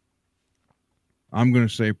going to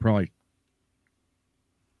say probably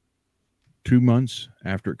 2 months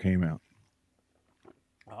after it came out.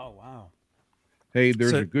 Oh, wow. Hey,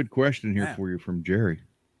 there's a good question here for you from Jerry.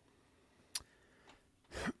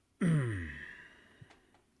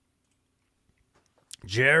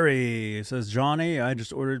 Jerry says, Johnny, I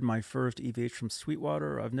just ordered my first EVH from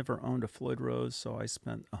Sweetwater. I've never owned a Floyd Rose, so I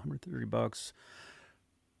spent $130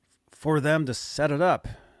 for them to set it up.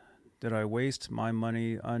 Did I waste my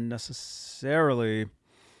money unnecessarily?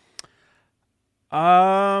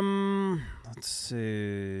 Let's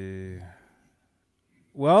see.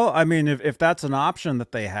 Well, I mean, if that's an option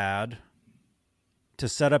that they had to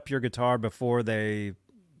set up your guitar before they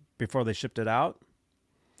shipped it out,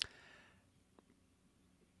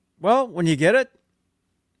 well, when you get it,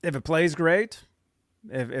 if it plays great,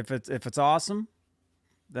 if it's awesome,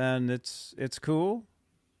 then it's cool.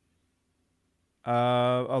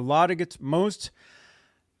 A lot of most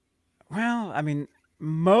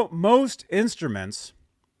instruments,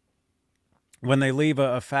 when they leave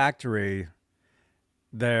a factory,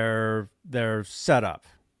 they're set up,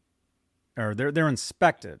 or they're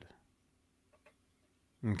inspected.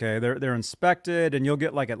 Okay, they're inspected, and you'll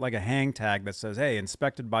get like a hang tag that says, "Hey,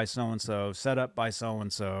 inspected by so and so, set up by so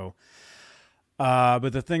and so." But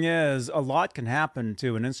the thing is, a lot can happen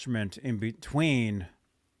to an instrument in between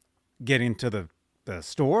getting to the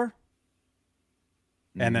store,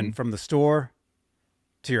 and then from the store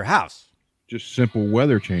to your house. Just simple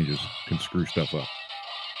weather changes can screw stuff up.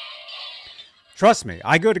 Trust me,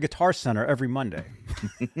 I go to Guitar Center every Monday,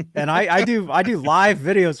 and I do live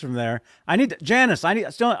videos from there. Janice. I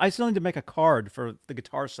still need to make a card for the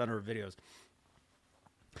Guitar Center videos.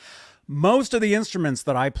 Most of the instruments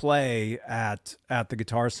that I play at the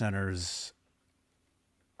Guitar Centers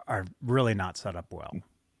are really not set up well.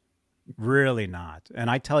 Really not. And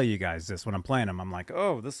I tell you guys this when I'm playing them. I'm like,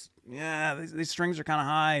 oh, these strings are kind of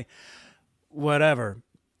high, whatever.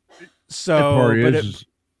 So, the part is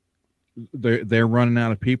they're running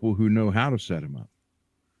out of people who know how to set them up.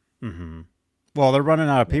 Mm-hmm. Well, they're running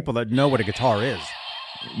out of people that know what a guitar is.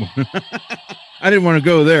 I didn't want to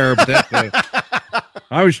go there, but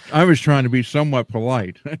I was trying to be somewhat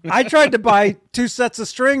polite. I tried to buy 2 sets of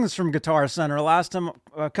strings from Guitar Center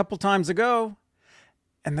a couple times ago,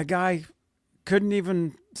 and the guy couldn't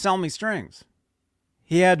even sell me strings.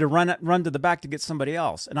 He had to run to the back to get somebody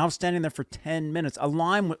else, and I was standing there for 10 minutes. A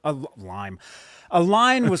line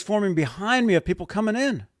was forming behind me of people coming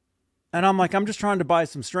in, and I'm like, I'm just trying to buy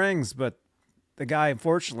some strings, but the guy,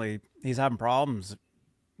 unfortunately, he's having problems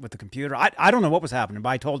with the computer. I don't know what was happening, but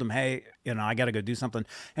I told him, hey, I got to go do something,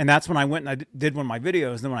 and that's when I went and I did one of my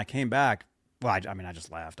videos. And then when I came back, well, I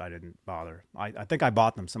just left. I didn't bother. I think I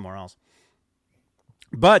bought them somewhere else.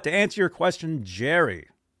 But to answer your question, Jerry,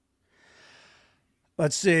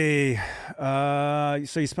 let's see. So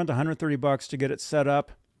you spent $130 to get it set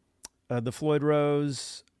up. The Floyd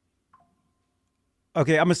Rose.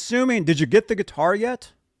 Okay, I'm assuming, did you get the guitar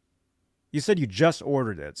yet? You said you just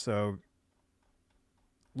ordered it, so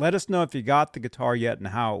let us know if you got the guitar yet and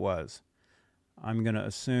how it was. I'm going to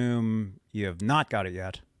assume you have not got it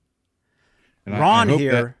yet. And Ron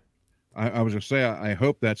here. I was going to say, I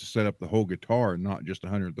hope that's to set up the whole guitar, not just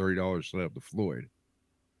 $130 to set up the Floyd.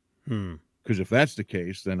 Because if that's the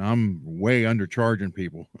case, then I'm way undercharging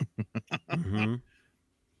people. Mm-hmm.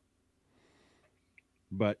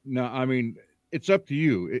 But no, I mean, it's up to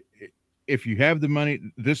you. If you have the money,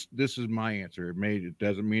 this is my answer. It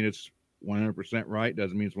doesn't mean it's 100% right.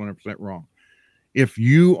 Doesn't mean it's 100% wrong. If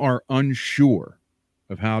you are unsure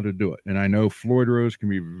of how to do it, and I know Floyd Rose can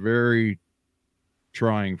be very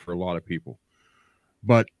trying for a lot of people,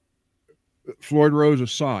 but Floyd Rose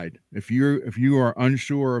aside, if you are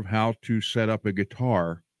unsure of how to set up a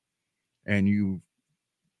guitar and you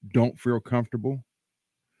don't feel comfortable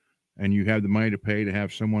and you have the money to pay to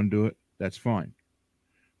have someone do it, that's fine.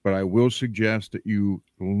 But I will suggest that you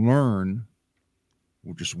learn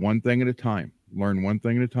just one thing at a time. Learn one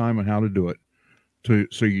thing at a time on how to do it,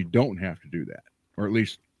 so you don't have to do that, or at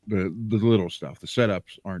least the little stuff. The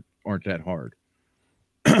setups aren't that hard.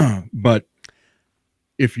 But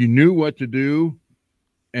if you knew what to do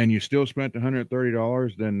and you still spent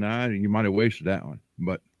 $130, then you might have wasted that one.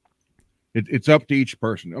 But it's up to each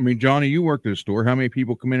person. I mean, Johnny, you worked at a store. How many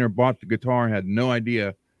people come in there, bought the guitar, and had no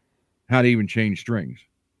idea how to even change strings?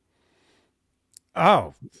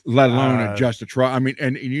 Oh, let alone adjust the try. I mean,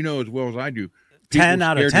 and you know as well as I do, 10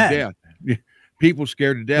 out of 10. People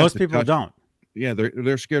scared to death. Most people don't. Yeah,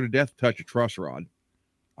 they're scared to death to touch a truss rod.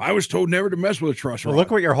 I was told never to mess with a truss rod. Look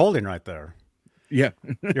what you're holding right there. Yeah,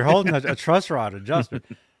 you're holding a truss rod adjusted.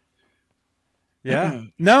 Yeah.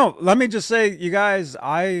 No, let me just say, you guys,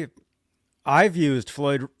 I've used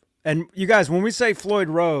Floyd, and you guys, when we say Floyd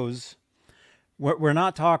Rose, we're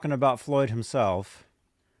not talking about Floyd himself.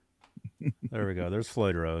 There we go. There's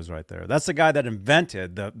Floyd Rose right there. That's the guy that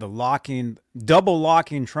invented the double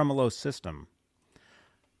locking tremolo system.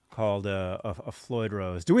 called a Floyd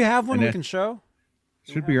Rose. Do we have one And we that- can show?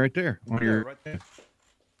 Should be right there on your. right there.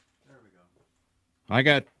 I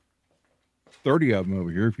got 30 of them over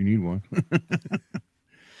here if you need one.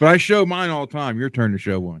 But I show mine all the time. Your turn to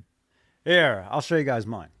show one. Here, I'll show you guys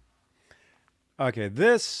mine. Okay,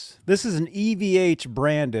 this is an EVH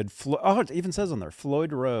branded. Oh, it even says on there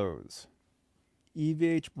Floyd Rose.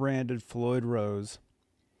 EVH branded Floyd Rose.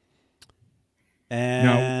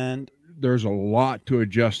 And There's a lot to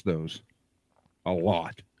adjust those. A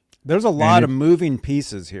lot. there's a lot of moving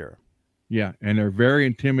pieces here. Yeah, and they're very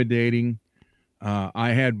intimidating.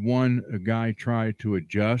 I had a guy try to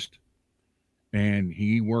adjust, and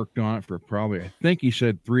he worked on it for probably, I think he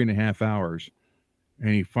said 3.5 hours. And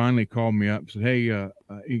he finally called me up and said, hey,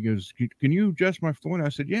 he goes, can you adjust my Floyd? I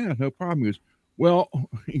said, yeah, no problem. He goes, well,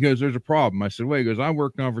 he goes, there's a problem. I said, well, he goes, I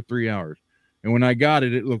worked on it for 3 hours. And when I got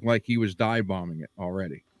it, it looked like he was dive bombing it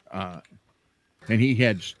already. And he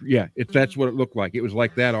had, that's what it looked like. It was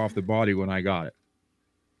like that off the body when I got it.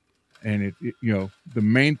 And the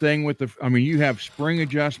main thing with you have spring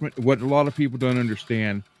adjustment. What a lot of people don't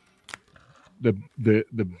understand,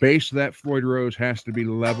 the base of that Floyd Rose has to be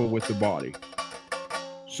level with the body.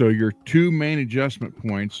 So your two main adjustment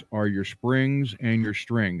points are your springs and your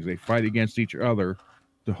strings. They fight against each other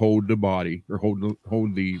to hold the body or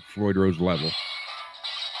hold the Floyd Rose level.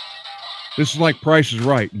 This is like Price is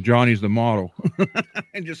Right, and Johnny's the model,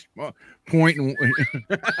 and just pointing.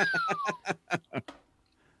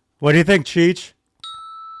 What do you think, Cheech?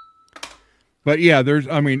 But yeah,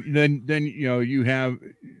 then you have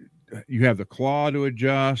the claw to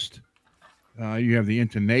adjust. You have the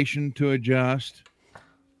intonation to adjust,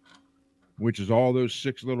 which is all those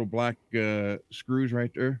 6 little black screws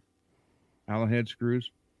right there, Allen head screws.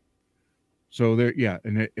 So there,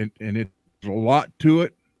 and it's a lot to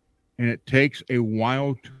it, and it takes a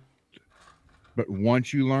while but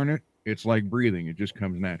once you learn it, it's like breathing; it just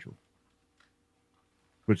comes natural.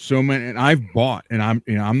 But so many, and I've bought, and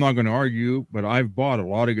I'm not going to argue, but I've bought a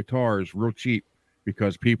lot of guitars real cheap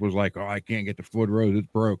because people's like, oh, I can't get the Floyd Rose, it's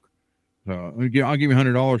broke. So I'll give you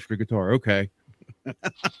 $100 for the guitar, okay?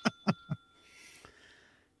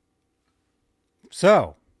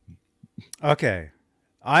 So, okay,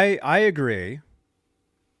 I agree,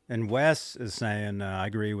 and Wes is saying I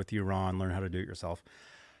agree with you, Ron. Learn how to do it yourself.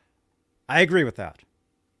 I agree with that.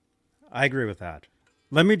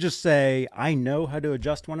 Let me just say, I know how to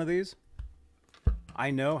adjust one of these.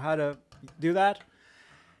 I know how to do that.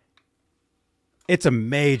 It's a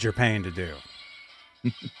major pain to do.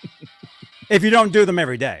 If you don't do them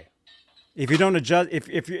every day. If you don't adjust,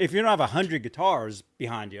 if you don't have 100 guitars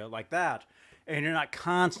behind you like that, and you're not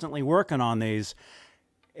constantly working on these,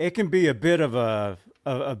 it can be a bit of a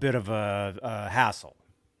hassle.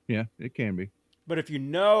 Yeah, it can be. But if you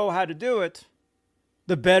know how to do it,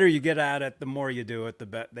 the better you get at it, the more you do it,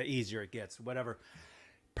 the easier it gets. Whatever.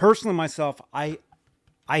 Personally, myself, I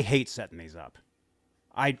hate setting these up.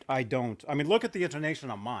 I don't. I mean, look at the intonation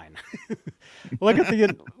on mine. look at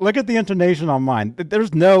the intonation on mine.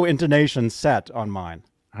 There's no intonation set on mine.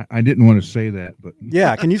 I didn't want to say that, but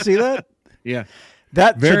yeah, can you see that? Yeah,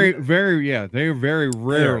 that very yeah. They're very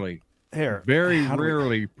rarely very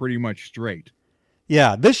rarely pretty much straight.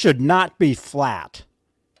 Yeah, this should not be flat.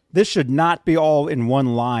 This should not be all in one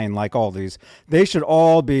line like all these. They should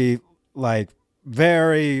all be like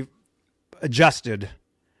very adjusted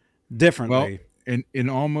differently. Well, in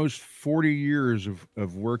almost 40 years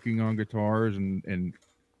of working on guitars and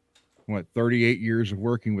 38 years of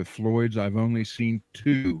working with Floyds, I've only seen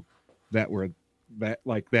 2 that were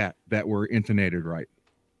that were intonated right.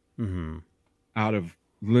 Mm-hmm. Out of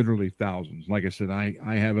literally thousands. Like I said, I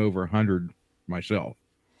have over 100 myself,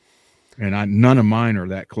 and none of mine are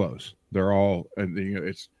that close. They're all,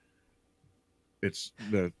 it's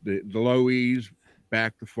the low E's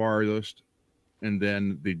back the farthest, and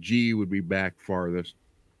then the G would be back farthest.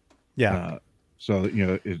 Yeah. So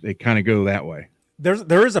they kind of go that way.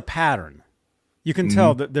 There is a pattern. You can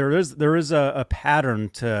tell that there is a pattern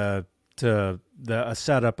to a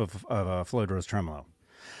setup of a Floyd Rose tremolo.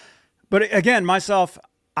 But again, myself,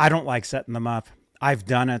 I don't like setting them up. I've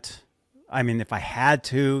done it. I mean, if I had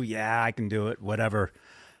to, yeah, I can do it, whatever.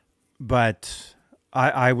 But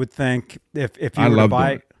I would think if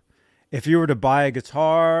you were to buy a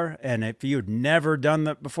guitar, and if you'd never done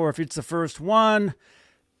that before, if it's the first one,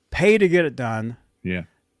 pay to get it done. Yeah.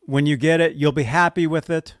 When you get it, you'll be happy with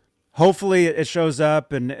it. Hopefully it shows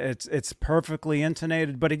up and it's perfectly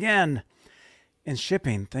intonated. But again, in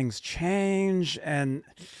shipping, things change. And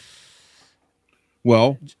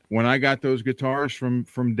well, when I got those guitars from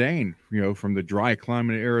Dane, from the dry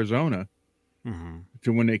climate of Arizona,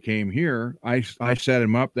 So when they came here, I set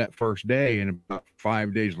them up that first day, and about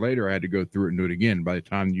 5 days later, I had to go through it and do it again. By the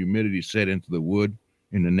time the humidity set into the wood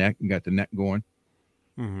in the neck and got the neck going.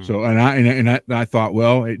 So I thought,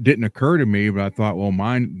 well, it didn't occur to me, but I thought, well,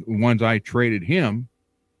 mine, the ones I traded him,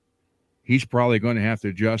 he's probably going to have to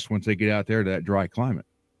adjust once they get out there to that dry climate,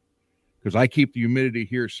 because I keep the humidity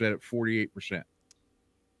here set at 48%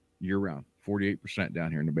 year round, 48%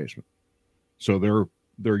 down here in the basement. So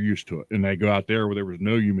they're used to it, and they go out there where there was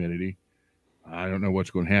no humidity. I don't know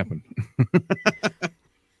what's going to happen.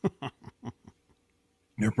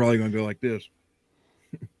 They're probably going to go like this.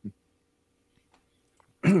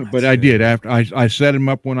 But I did after I set him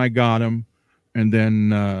up when I got him, and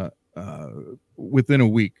then within a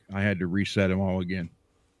week I had to reset them all again.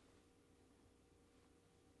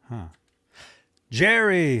 Huh.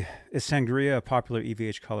 Jerry, is Sangria a popular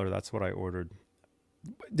EVH color? That's what I ordered.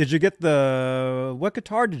 Did you get what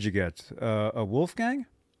guitar did you get? A Wolfgang?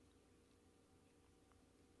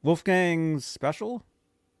 Wolfgang's special?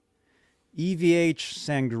 EVH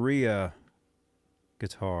Sangria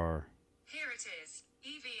guitar. Here it is,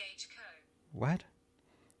 EVH Co. What?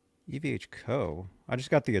 EVH Co. I just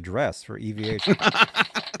got the address for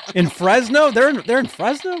EVH. In Fresno? They're in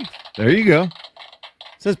Fresno? There you go. It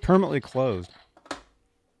says permanently closed.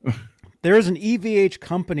 There is an EVH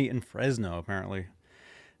company in Fresno, apparently.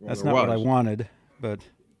 That's not what I wanted, but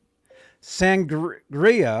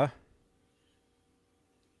Sangria.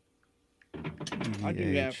 I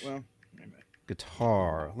do have, well,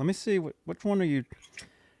 guitar. Let me see. Which one are you?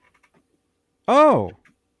 Oh,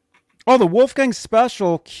 the Wolfgang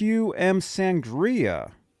Special QM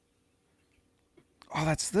Sangria. Oh,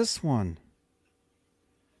 that's this one.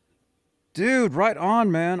 Dude, right on,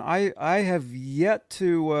 man. I have yet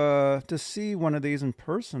to see one of these in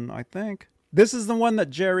person, I think. This is the one that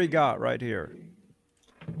Jerry got right here.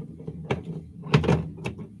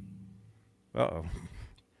 Uh-oh.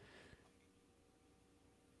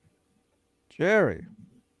 Jerry.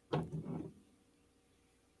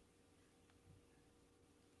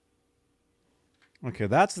 Okay,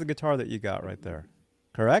 that's the guitar that you got right there.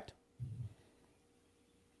 Correct?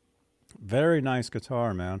 Very nice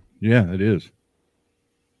guitar, man. Yeah, it is.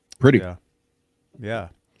 Pretty. Yeah. Yeah.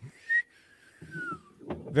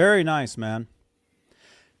 Very nice, man.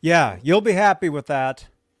 Yeah, you'll be happy with that.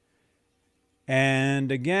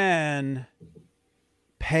 And again,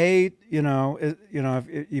 if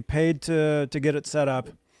you paid to get it set up,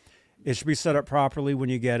 it should be set up properly when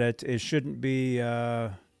you get it. It shouldn't be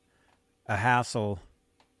a hassle.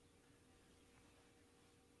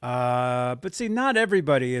 But see, not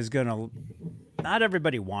everybody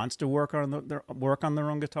wants to work on their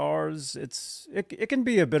own guitars. It can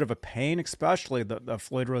be a bit of a pain, especially the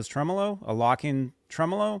Floyd Rose tremolo, a locking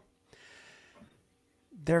tremolo.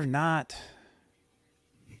 They're not.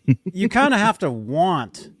 You kind of have to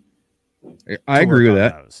want. I agree with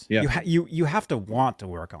that. Those. Yeah. You have to want to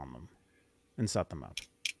work on them and set them up.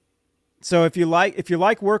 So if you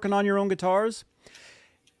like working on your own guitars,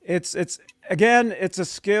 it's a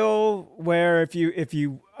skill where if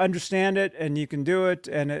you understand it and you can do it,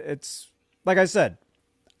 and it's like I said,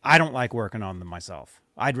 I don't like working on them myself.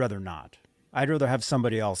 I'd rather not. I'd rather have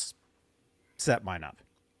somebody else set mine up.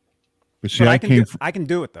 But see, I can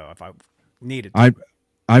do it though if I needed to.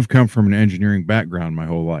 I've come from an engineering background my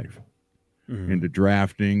whole life, into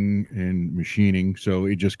drafting and machining, so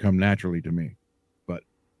it just come naturally to me. But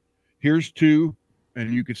here's two,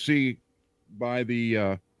 and you can see by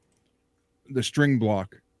the string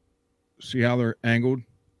block. See how they're angled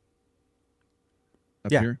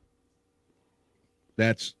up here?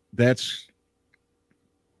 That's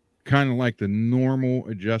kind of like the normal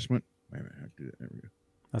adjustment. Wait a minute, I have to do that. There we go.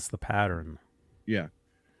 That's the pattern. Yeah.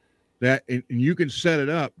 That, and you can set it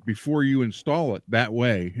up before you install it that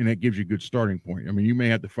way, and that gives you a good starting point. I mean, you may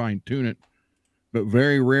have to fine tune it, but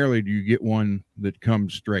very rarely do you get one that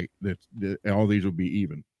comes straight. That all these will be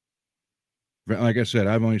even. Like I said,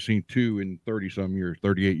 I've only seen two in 30-some years,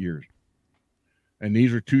 38 years. And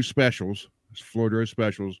these are two specials, Floyd Rose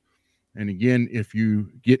specials. And again, if you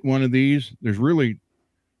get one of these, there's really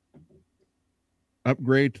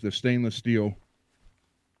upgrade to the stainless steel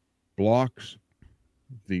blocks,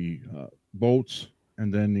 the bolts,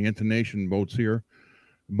 and then the intonation bolts here.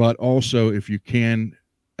 But also, if you can,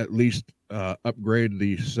 at least upgrade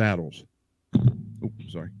the saddles.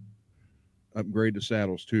 Oops, sorry. Upgrade the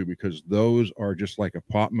saddles too, because those are just like a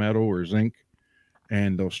pot metal or zinc,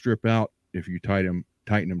 and they'll strip out if you tighten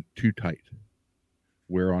them too tight.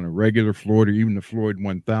 Where on a regular Floyd or even the Floyd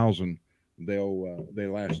 1000, they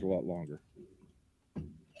last a lot longer.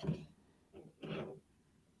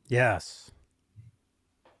 Yes.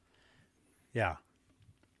 Yeah.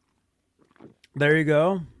 There you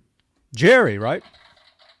go. Jerry, right?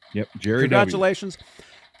 Yep, Jerry W. Congratulations.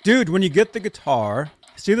 Dude, when you get the guitar,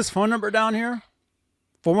 see this phone number down here?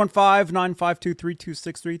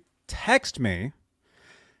 415-952-3263. Text me.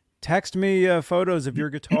 Text me photos of your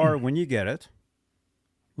guitar when you get it.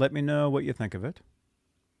 Let me know what you think of it.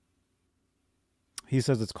 He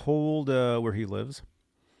says it's cold where he lives.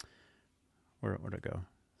 Where'd it go?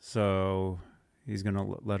 So he's going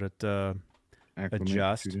to let it Acclimate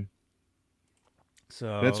adjust. to the-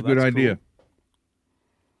 So That's a good idea. cool.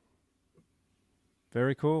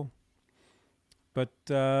 Very cool. But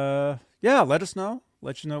yeah, let us know.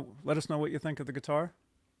 Let us know what you think of the guitar.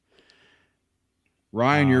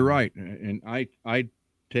 Ryan, you're right. And I'd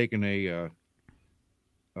taken a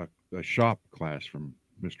shop class from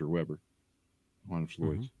Mr. Weber on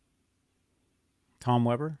Floyd's. Tom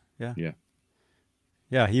Weber? Yeah. Yeah.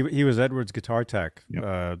 Yeah, he was Edward's guitar tech,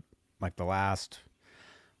 Yep. like the last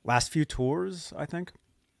few tours, I think.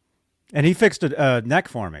 And he fixed a neck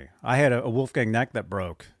for me. I had a Wolfgang neck that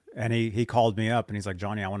broke, and he called me up, and he's like,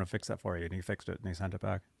 Johnny, I want to fix that for you. And he fixed it, and he sent it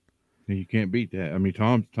back. You can't beat that. I mean,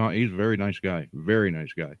 Tom, he's a very nice guy. Very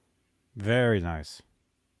nice guy. Very nice.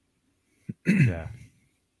 Yeah.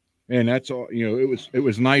 And that's all, it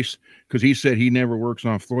was nice because he said he never works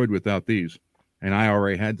on Floyd without these. And I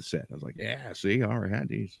already had the set. I was like, yeah, see, I already had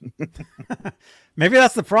these. Maybe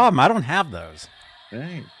that's the problem. I don't have those.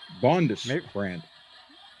 Hey, Bondus brand.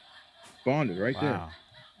 Bonded right Wow.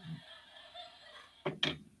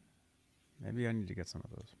 Maybe I need to get some of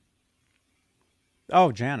those.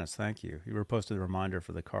 Oh, Janice, thank you. You were posted a reminder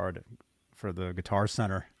for the card for the Guitar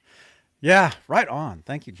Center. Yeah, right on.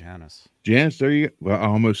 Thank you, Janice. there. Janice, there you go. Well, I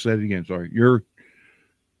almost said it again. Sorry.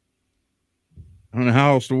 I don't know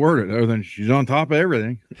how else to word it other than she's on top of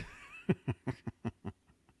everything.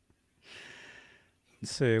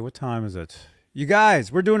 Let's see, what time is it? You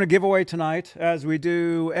guys, we're doing a giveaway tonight, as we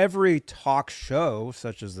do every talk show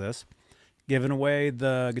such as this, giving away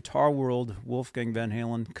the Guitar World Wolfgang Van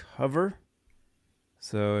Halen cover.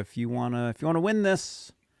 So if you wanna win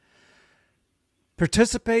this,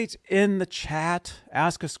 participate in the chat,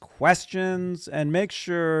 ask us questions, and make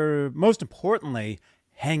sure, most importantly,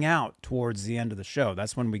 hang out towards the end of the show.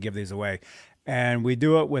 That's when we give these away. And we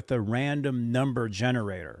do it with a random number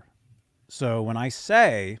generator. So when I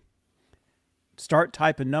say, start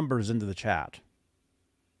typing numbers into the chat.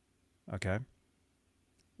 Okay?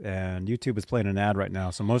 And YouTube is playing an ad right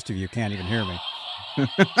now, so most of you can't even hear me.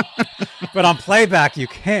 But on playback, you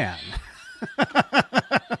can.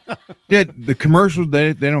 Did the commercials,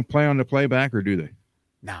 they don't play on the playback, or do they?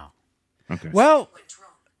 No. Okay. Well, Went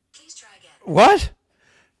wrong. Please try again. what?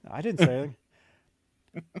 I didn't say anything.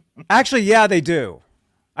 Actually, yeah, they do.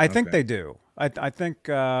 I think Okay. they do. I think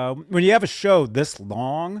when you have a show this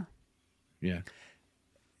long, Yeah.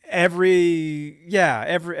 every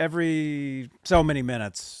so many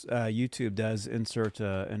minutes, YouTube does insert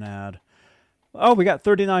an ad. Oh, we got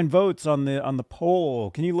 39 votes on the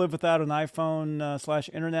poll. Can you live without an iPhone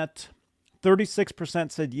 / internet?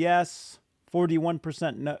 36% said yes,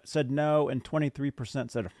 41% said no, and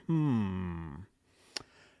 23% said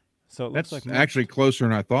So it looks That's like actually closer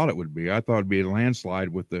than I thought it would be. I thought it'd be a landslide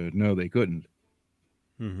with the no, they couldn't.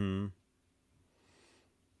 Mm-hmm.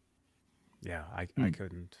 Yeah, I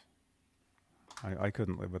couldn't. I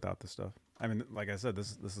couldn't live without this stuff. I mean, like I said,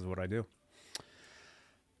 this is what I do.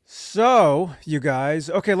 So, you guys,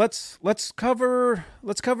 okay, let's cover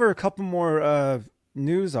a couple more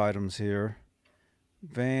news items here.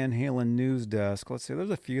 Van Halen news desk. Let's see. There's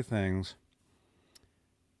a few things.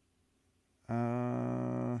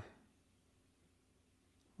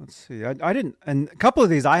 Let's see. I didn't, and a couple of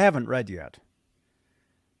these I haven't read yet,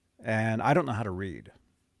 and I don't know how to read.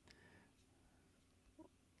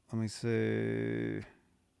 Let me see.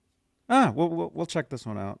 We'll check this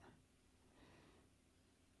one out.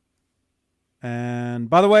 And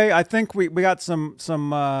by the way, I think we got some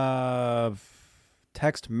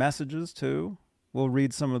text messages too. We'll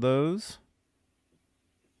read some of those.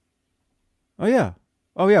 Oh yeah,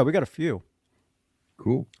 we got a few.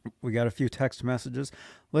 Cool. We got a few text messages.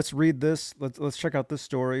 Let's read this. Let's check out this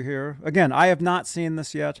story here. Again, I have not seen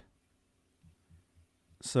this yet,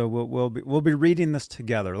 so we'll be reading this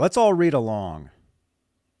together. Let's all read along.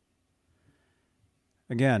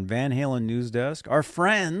 Again, Van Halen News Desk. Our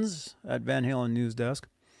friends at Van Halen News Desk.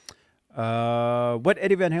 What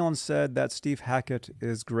Eddie Van Halen said that Steve Hackett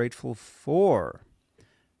is grateful for.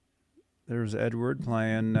 There's Edward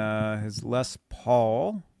playing his Les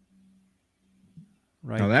Paul.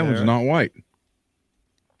 Right Now that there. one's not white.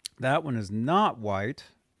 That one is not white.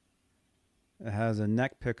 It has a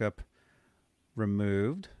neck pickup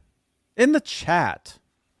removed. In the chat,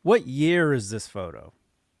 what year is this photo?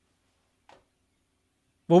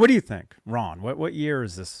 Well, what do you think, Ron? What year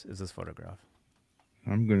is this photograph?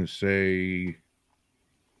 I'm going to say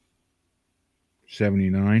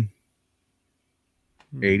 79,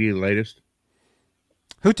 80, the latest.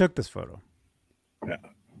 Who took this photo?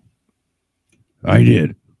 I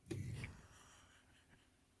did.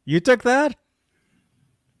 You took that?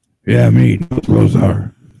 Yeah, me.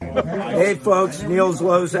 Rosar. Hey folks, Neil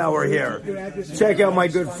Zlozauer here. Check out my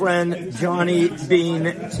good friend Johnny Bean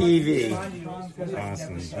TV.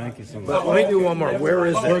 Awesome. Thank you so much. But let me do one more. Where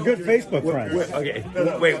is it? We're good Facebook friends. Okay,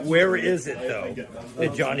 wait, where is it though? The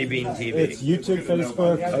Johnny Bean TV. It's YouTube,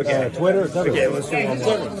 Facebook, Okay. Twitter. It's everywhere. Okay, let's do one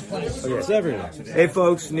more. Okay, it's everywhere. Hey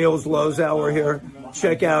folks, Neil Zlozauer here.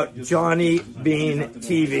 Check out Johnny Bean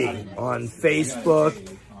TV on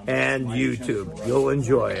Facebook and YouTube. You'll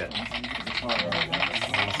enjoy it.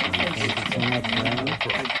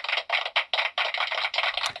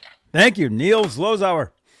 Thank you, Neil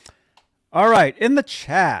Zlozauer. All right, in the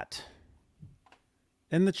chat,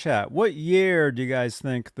 what year do you guys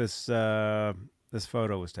think this this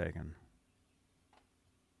photo was taken?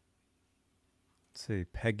 Let's see.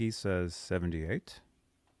 Peggy says 78.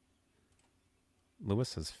 Lewis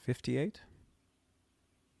says 58.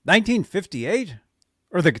 1958,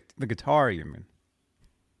 or the guitar, you mean?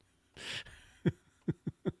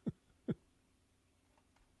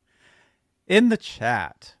 In the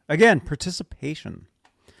chat. Again, participation.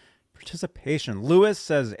 Lewis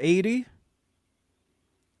says 80.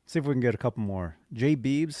 See if we can get a couple more. Jay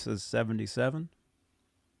Beebs says 77.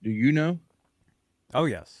 Do you know? Oh,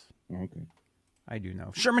 yes. Okay. I do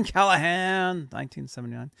know. Sherman Callahan,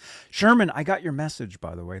 1979. Sherman, I got your message,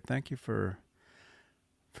 by the way. Thank you for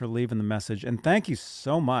leaving the message. And thank you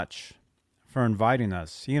so much for inviting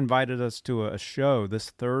us. He invited us to a show this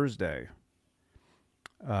Thursday.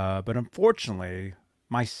 But unfortunately,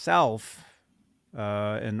 myself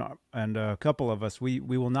and a couple of us, we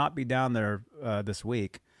will not be down there this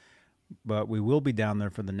week, but we will be down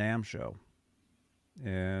there for the NAMM show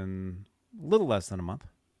in a little less than a month.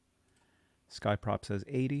 Skyprop says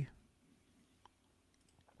 80.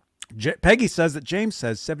 Peggy says that James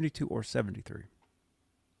says 72 or 73.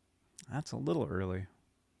 That's a little early.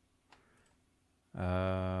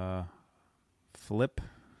 Flip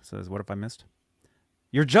says, what if I missed?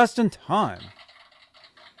 You're just in time.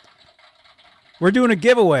 We're doing a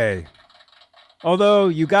giveaway. Although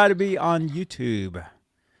you got to be on YouTube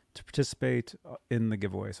to participate in the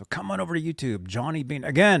giveaway. So come on over to YouTube. Johnny Bean.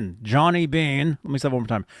 Again, Johnny Bean. Let me say it one more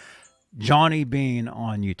time. Johnny Bean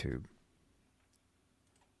on YouTube.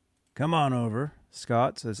 Come on over.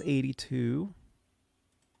 Scott says 82.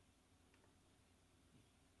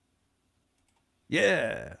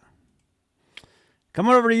 Yeah. Come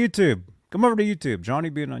on over to YouTube. Come over to YouTube. Johnny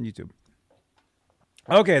Bean on YouTube.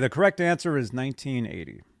 Okay, the correct answer is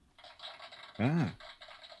 1980. Ah.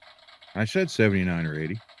 I said 79 or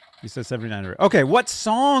 80. You said 79 or 80. Okay, what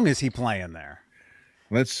song is he playing there?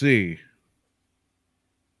 Let's see.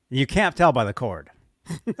 You can't tell by the chord.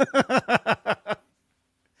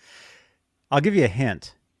 I'll give you a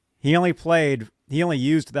hint. He only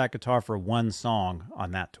used that guitar for one song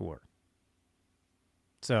on that tour.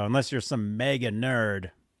 So unless you're some mega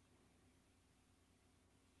nerd.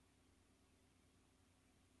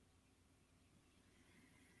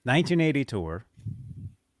 ...1980 tour.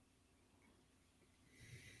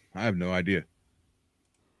 I have no idea.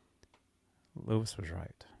 Lewis was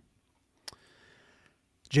right.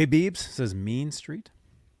 Jay Beebs says Mean Street.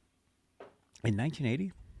 In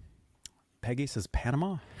 1980. Peggy says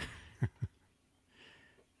Panama.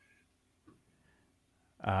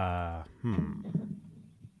 I'll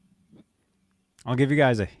give you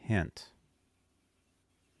guys a hint.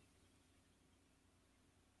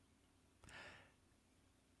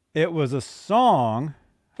 It was a song.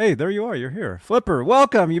 Hey, there you are. You're here. Flipper,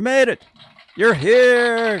 welcome. You made it. You're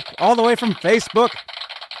here all the way from Facebook.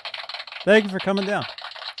 Thank you for coming down.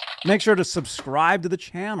 Make sure to subscribe to the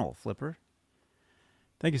channel, Flipper.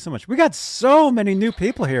 Thank you so much. We got so many new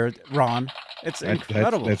people here, Ron. It's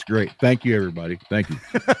incredible. That's great. Thank you, everybody. Thank you.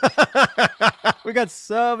 We got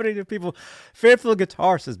so many new people. Fairfield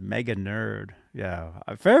Guitar says mega nerd. Yeah,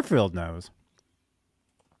 Fairfield knows.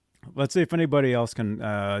 Let's see if anybody else can.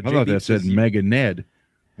 I thought that said Mega Ned.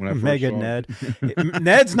 When I first Mega saw Ned.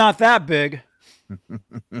 Ned's not that big.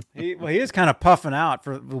 He is kind of puffing out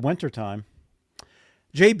for the wintertime.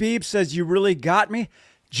 Jay Beebs says, you really got me.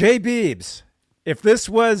 Jay Beebs, if this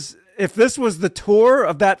was the tour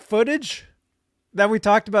of that footage that we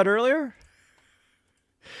talked about earlier,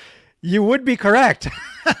 you would be correct.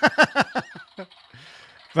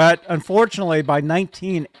 But unfortunately, by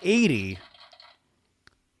 1980,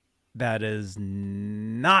 that is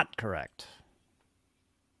not correct.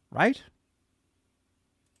 Right?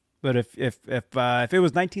 But if it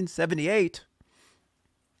was 1978,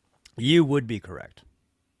 you would be correct.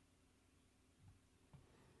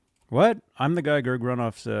 What? I'm the guy Greg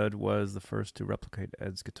Runoff said was the first to replicate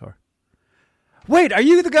Ed's guitar. Wait, are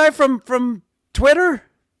you the guy from Twitter?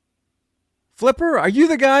 Flipper? Are you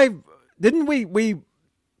the guy? Didn't we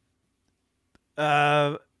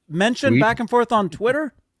mention back and forth on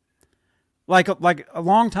Twitter? Like a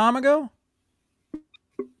long time ago?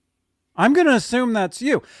 I'm going to assume that's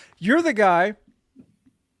you. You're the guy.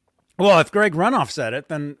 Well, if Greg Runoff said it,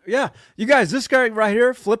 then yeah. You guys, this guy right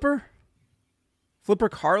here, Flipper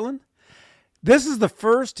Carlin, this is the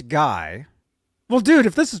first guy. Well,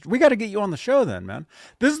 dude, we got to get you on the show then, man.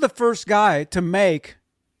 This is the first guy to make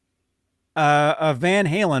a Van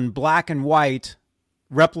Halen black and white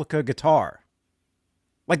replica guitar.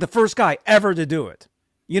 Like the first guy ever to do it.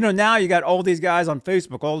 You know, now you got all these guys on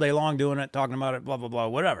Facebook all day long doing it, talking about it, blah, blah, blah,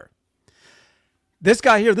 whatever. This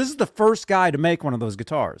guy here, this is the first guy to make one of those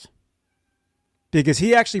guitars. Because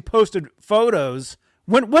he actually posted photos.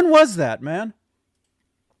 When was that, man?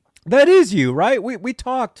 That is you, right? We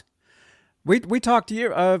talked. We talked to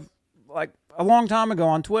you like a long time ago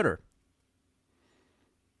on Twitter.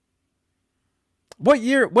 What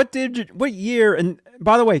year? And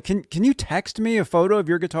by the way, can you text me a photo of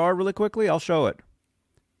your guitar really quickly? I'll show it.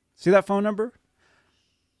 See that phone number?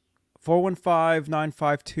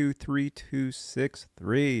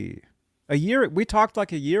 415-952-3263. We talked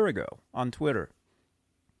like a year ago on Twitter.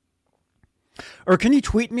 Or can you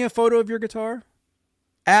tweet me a photo of your guitar?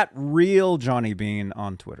 At Real Johnny Bean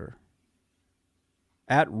on Twitter.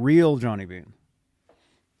 At Real Johnny Bean.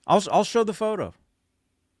 I'll show the photo.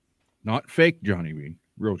 Not fake Johnny Bean.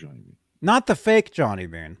 Real Johnny Bean. Not the fake Johnny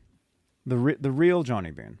Bean. The real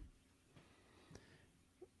Johnny Bean.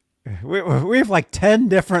 We have like 10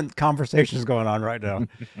 different conversations going on right now.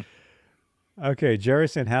 Okay, Jerry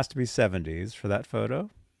saying has to be 70s for that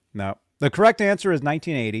photo. No. The correct answer is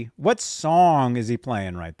 1980. What song is he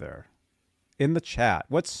playing right there? In the chat.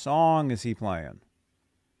 What song is he playing?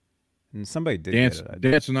 And somebody did Dance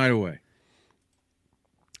the Night Away.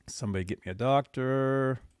 Somebody get me a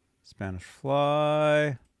doctor. Spanish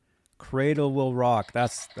Fly. Cradle Will Rock.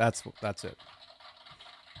 That's it.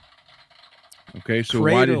 Okay, so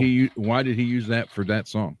Cradle. why did he use that for that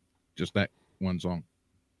song? Just that one song.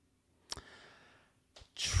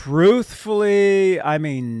 Truthfully, I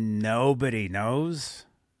mean, nobody knows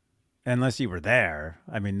unless you were there.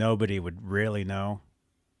 I mean, nobody would really know.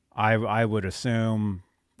 I would assume,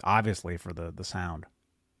 obviously, for the sound.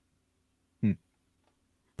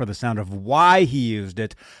 For the sound of why he used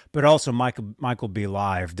it, but also Michael B.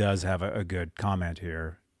 Live does have a good comment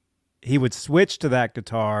here. He would switch to that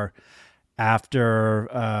guitar after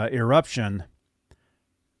Eruption,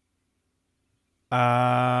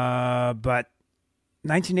 but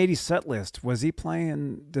 1980 set list, was he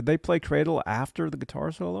playing? Did they play Cradle after the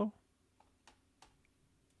guitar solo?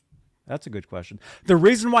 That's a good question. The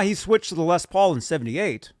reason why he switched to the Les Paul in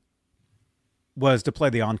 78 was to play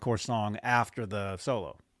the encore song after the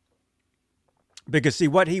solo. Because, see,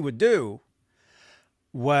 what he would do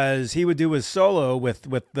was he would do his solo with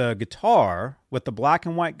the guitar, with the black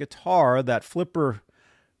and white guitar that Flipper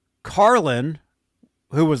Carlin,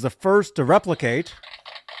 who was the first to replicate.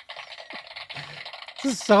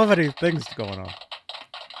 There's so many things going on.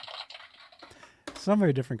 So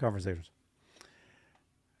many different conversations.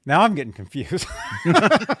 Now I'm getting confused.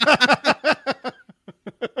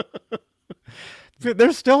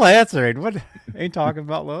 They're still answering. What? Ain't talking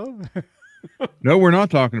about love? No, we're not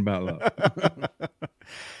talking about love.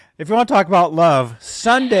 If you want to talk about love,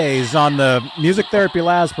 Sundays on the Music Therapy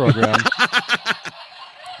Labs program,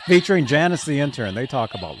 featuring Janice the intern, they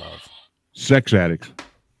talk about love. Sex addicts.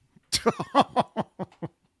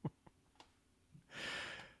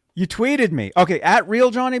 You tweeted me. Okay, at Real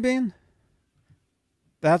Johnny Bean?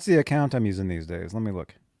 That's the account I'm using these days. Let me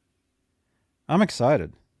look. I'm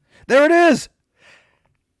excited. There it is!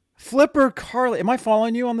 Flipper Carly. Am I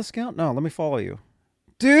following you on this account? No, let me follow you.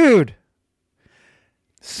 Dude!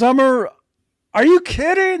 Summer, are you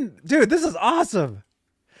kidding? Dude, this is awesome.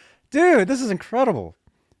 Dude, this is incredible.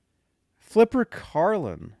 Flipper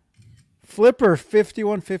Carlin. Flipper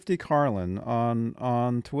 5150 Carlin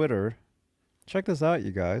on Twitter. Check this out,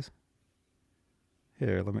 you guys.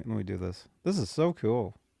 Here, let me do this. This is so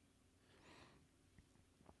cool.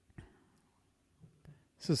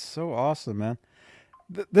 This is so awesome, man.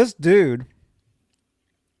 This dude,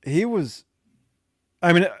 he was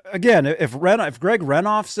I mean, again, if Greg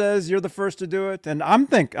Renoff says you're the first to do it, and I'm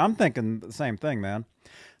thinking the same thing, man.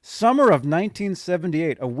 Summer of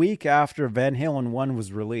 1978, a week after Van Halen 1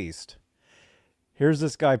 was released. Here's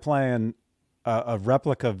this guy playing a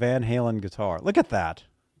replica Van Halen guitar. Look at that.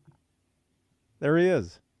 There he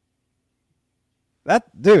is.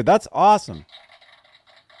 Dude, that's awesome.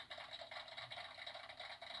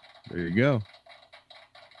 There you go.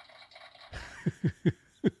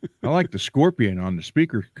 I like the scorpion on the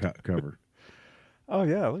speaker cover. Oh,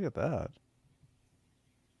 yeah, look at that.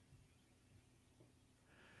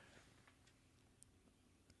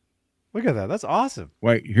 Look at that. That's awesome.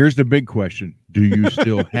 Wait, here's the big question. Do you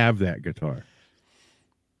still have that guitar?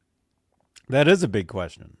 That is a big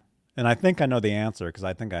question. And I think I know the answer because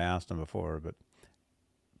I think I asked him before. But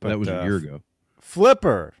That was a year ago.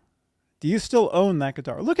 Flipper, do you still own that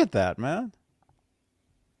guitar? Look at that, man.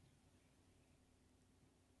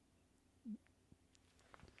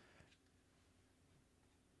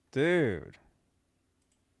 Dude.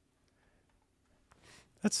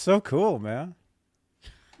 That's so cool, man.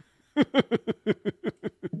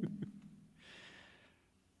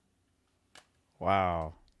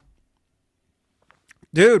 Wow.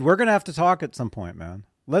 Dude, we're going to have to talk at some point, man.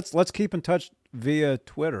 Let's keep in touch via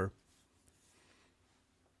Twitter.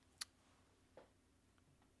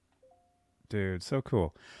 Dude, so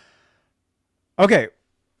cool. Okay,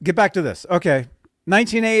 get back to this. Okay,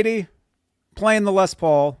 1980, playing the Les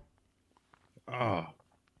Paul. Oh,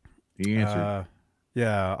 the answer.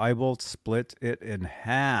 Yeah, I will split it in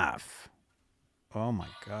half. Oh my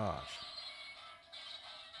gosh.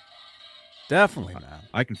 Definitely, man.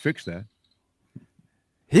 I can fix that.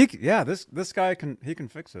 This guy can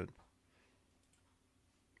fix it.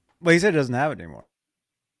 Well, he said he doesn't have it anymore.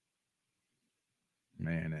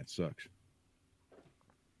 Man, that sucks.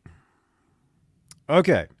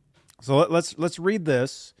 Okay, so let's read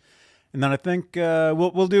this, and then I think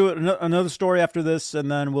we'll do another story after this, and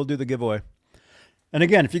then we'll do the giveaway. And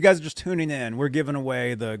again, if you guys are just tuning in, we're giving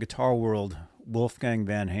away the Guitar World Wolfgang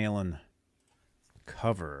Van Halen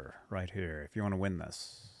cover right here. If you want to win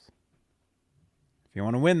this, in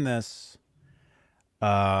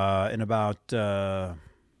about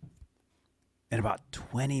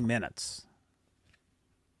 20 minutes,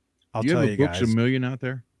 I'll tell you guys. Books A Million out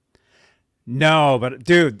there? No, but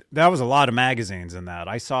dude, that was a lot of magazines in that.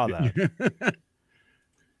 I saw that.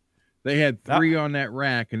 They had 3 on that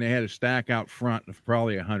rack, and they had a stack out front of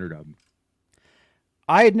probably 100 of them.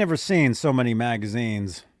 I had never seen so many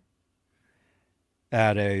magazines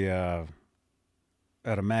at a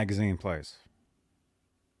magazine place.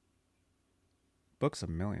 Books A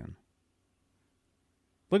Million.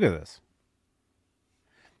 Look at this.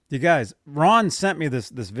 You guys, Ron sent me this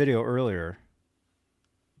video earlier.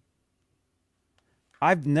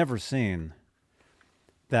 I've never seen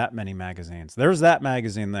that many magazines. There's that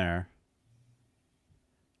magazine there.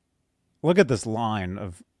 Look at this line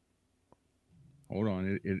of... Hold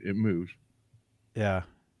on, it moves. Yeah.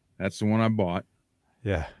 That's the one I bought.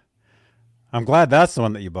 Yeah. I'm glad that's the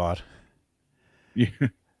one that you bought. Yeah.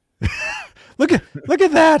 Look at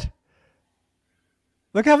that.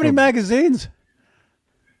 Look how many magazines.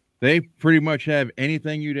 They pretty much have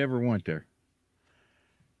anything you'd ever want there.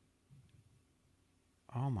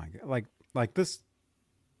 Oh my God. Like this.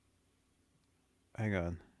 Hang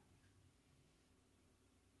on.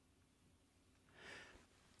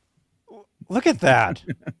 Look at that.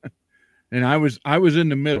 And I was in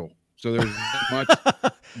the middle. So there's much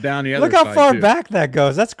down the other side. Look how far too. Back that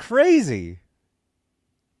goes. That's crazy.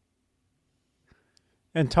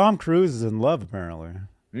 And Tom Cruise is in love, apparently.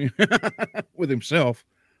 With himself.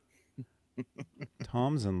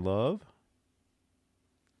 Tom's in love?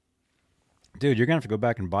 Dude, you're going to have to go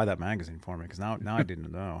back and buy that magazine for me, because now I need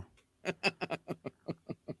to know.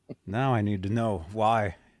 Now I need to know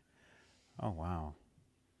why. Oh, wow.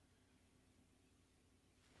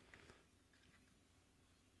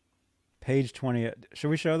 Page 20. Should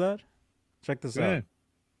we show that? Check this out.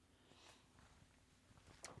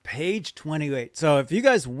 Page 28. So if you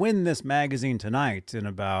guys win this magazine tonight in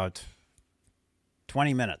about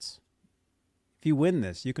 20 minutes, if you win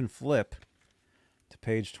this, you can flip to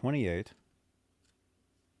page 28.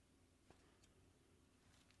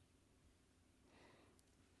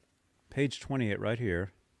 Page 28 right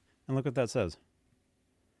here. And look what that says.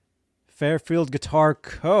 Fairfield Guitar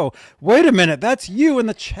Co. Wait a minute. That's you in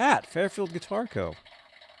the chat. Fairfield Guitar Co.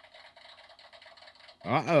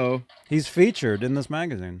 Uh-oh. He's featured in this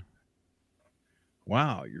magazine.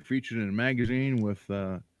 Wow. You're featured in a magazine with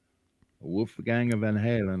Wolfgang Van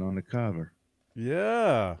Halen on the cover.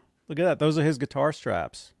 Yeah. Look at that. Those are his guitar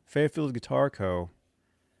straps. Fairfield Guitar Co.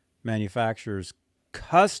 manufactures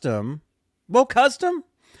custom. Well, custom?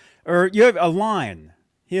 Or you have a line.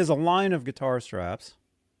 He has a line of guitar straps.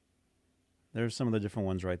 There's some of the different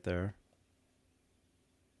ones right there.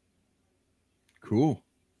 Cool.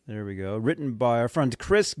 There we go. Written by our friend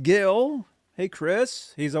Chris Gill. Hey,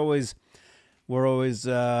 Chris. We're always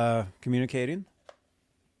communicating.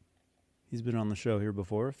 He's been on the show here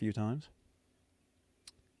before a few times.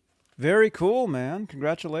 Very cool, man.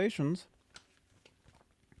 Congratulations.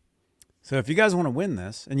 So if you guys want to win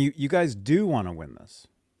this, and you guys do want to win this.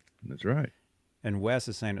 That's right. And Wes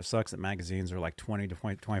is saying it sucks that magazines are like 20 to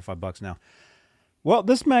 25 bucks now. Well,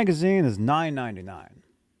 this magazine is $9.99.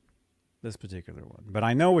 This particular one. But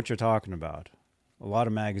I know what you're talking about. A lot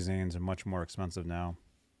of magazines are much more expensive now.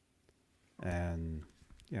 And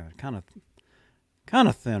yeah, kind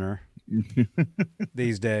of thinner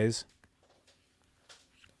these days.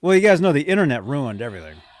 Well, you guys know the internet ruined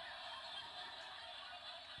everything.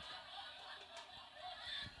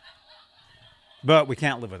 But we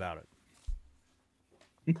can't live without it.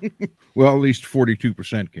 Well, at least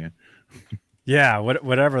 42% can. Yeah,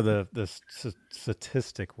 whatever the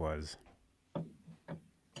statistic was.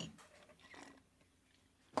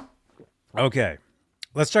 Okay,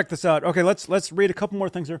 let's check this out. Okay, let's read a couple more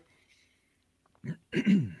things here.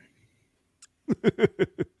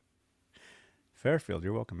 Fairfield,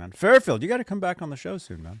 you're welcome, man. Fairfield, you got to come back on the show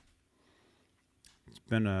soon, man. It's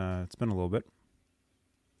been a little bit.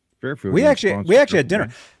 Fairfield. We actually had dinner.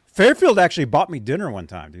 Fairfield actually bought me dinner one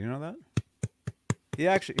time. Do you know that? He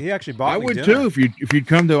actually bought me dinner. I would too if you'd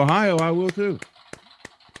come to Ohio. I will too.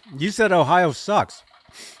 You said Ohio sucks.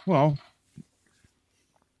 Well,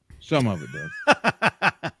 some of it does.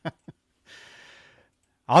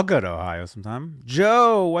 I'll go to Ohio sometime.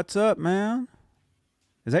 Joe, what's up, man?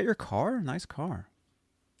 Is that your car? Nice car.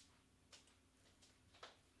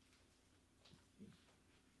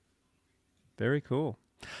 Very cool.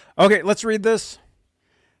 Okay, let's read this.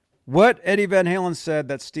 What Eddie Van Halen said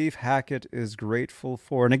that Steve Hackett is grateful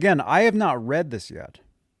for. And again, I have not read this yet.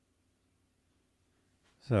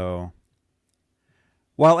 So,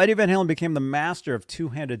 while Eddie Van Halen became the master of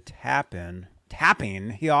two-handed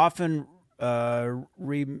tapping, he often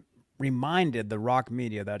reminded the rock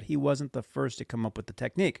media that he wasn't the first to come up with the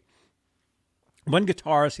technique. One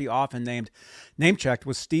guitarist he often name-checked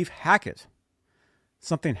was Steve Hackett,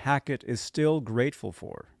 something Hackett is still grateful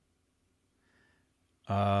for.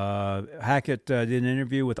 Hackett did an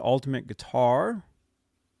interview with Ultimate Guitar.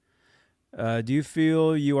 Do you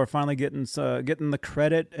feel you are finally getting the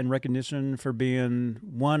credit and recognition for being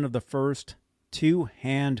one of the first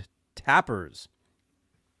two-hand tappers?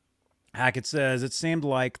 Hackett says it seems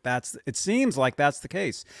like that's the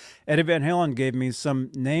case. Eddie Van Halen gave me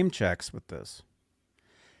some name checks with this,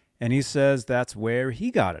 and he says that's where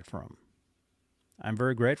he got it from. I'm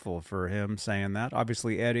very grateful for him saying that.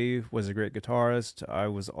 Obviously, Eddie was a great guitarist. I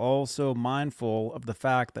was also mindful of the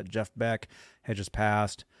fact that Jeff Beck had just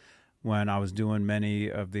passed when I was doing many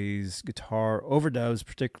of these guitar overdubs,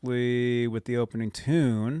 particularly with the opening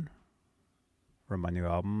tune from my new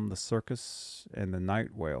album, The Circus and the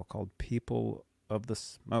Night Whale, called People of the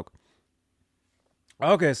Smoke.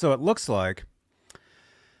 Okay, so it looks like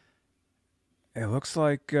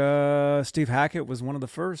Steve Hackett was one of the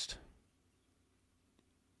first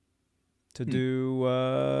to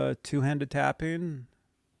do two-handed tapping.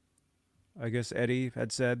 I guess Eddie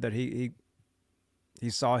had said that he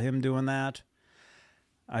saw him doing that.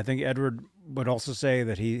 I think Edward would also say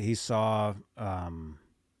that he saw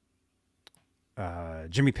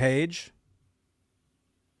Jimmy Page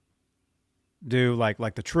do like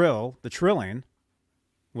the trilling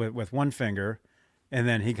with one finger, and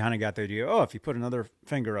then he kind of got the idea, if you put another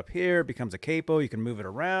finger up here, it becomes a capo, you can move it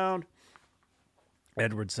around.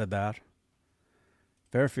 Edward said that.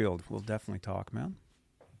 Fairfield, we'll definitely talk, man.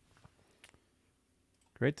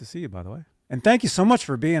 Great to see you, by the way. And thank you so much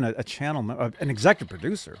for being a channel, an executive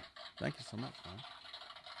producer. Thank you so much, man.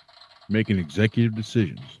 Making executive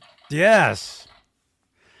decisions. Yes.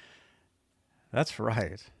 That's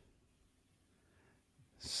right.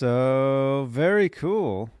 So, very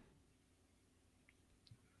cool.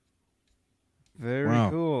 Very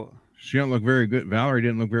cool. She don't look very good. Valerie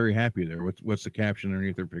didn't look very happy there. What's the caption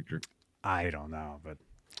underneath her picture? I don't know, but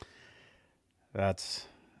that's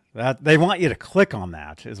that. They want you to click on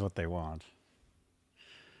that, is what they want.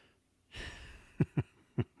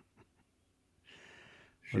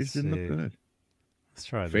 She didn't look good. Let's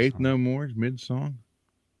try this. Faith No More is mid-song.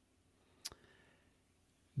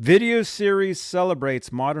 Video series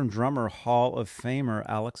celebrates modern drummer Hall of Famer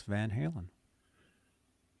Alex Van Halen.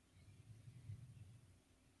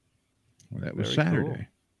 Well, that was Very Saturday. Cool.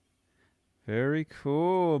 Very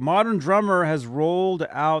cool. Modern Drummer has rolled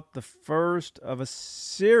out the first of a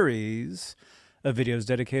series of videos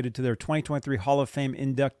dedicated to their 2023 Hall of Fame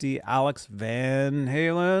inductee, Alex Van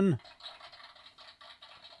Halen.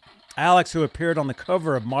 Alex, who appeared on the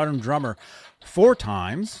cover of Modern Drummer 4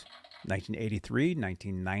 times, 1983,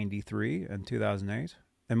 1993, and 2008,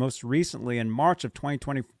 and most recently in March of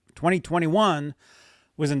 2021,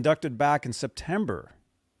 was inducted back in September.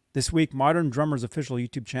 This week, Modern Drummer's official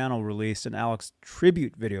YouTube channel released an Alex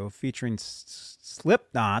tribute video featuring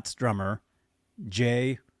Slipknot's drummer,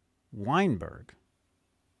 Jay Weinberg.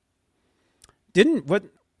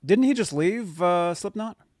 Didn't he just leave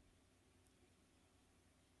Slipknot?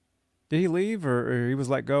 Did he leave, or he was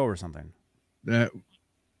let go or something?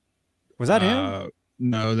 Was that him?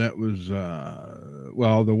 No, that was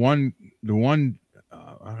well, the one I don't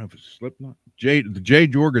know if it's Slipknot. Jay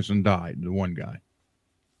Jorgensen died. The one guy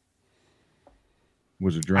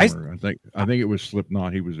was a drummer. I think it was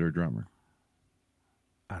Slipknot. He was their drummer.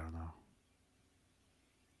 I don't know.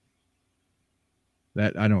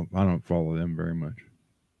 That I don't follow them very much.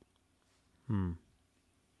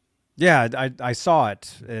 Yeah, I saw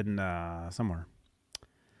it in somewhere.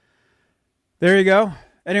 There you go.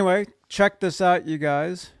 Anyway, check this out, you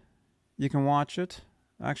guys. You can watch it.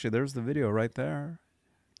 Actually, there's the video right there.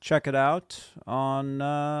 Check it out on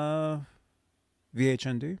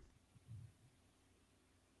VHND.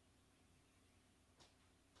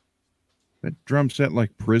 That drum set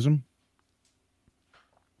like Prism.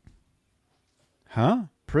 Huh?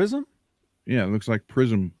 Prism? Yeah, it looks like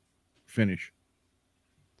Prism finish.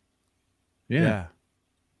 Yeah.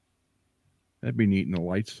 That'd be neat in the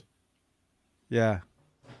lights. Yeah.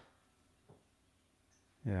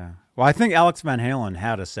 Yeah. Well, I think Alex Van Halen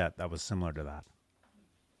had a set that was similar to that.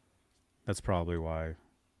 That's probably why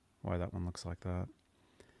that one looks like that.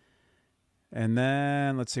 And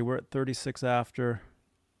then, let's see, we're at 36 after.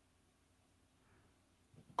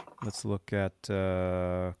 Let's look at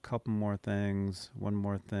a couple more things. One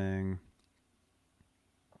more thing.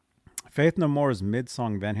 Faith No More's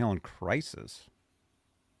mid-song Van Halen Crisis.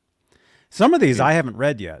 Some of these I haven't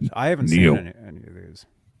read yet. I haven't seen any of these.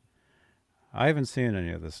 I haven't seen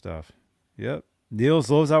any of this stuff. Yep. Niels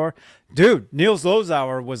Lozauer. Dude, Niels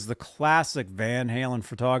Lozauer was the classic Van Halen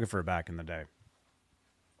photographer back in the day.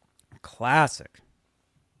 Classic.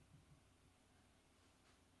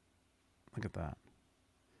 Look at that.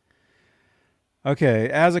 Okay,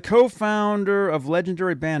 as a co-founder of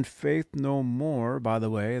legendary band Faith No More, by the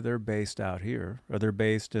way, they're based out here, or they're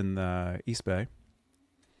based in the East Bay.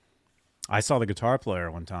 I saw the guitar player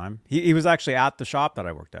one time. He was actually at the shop that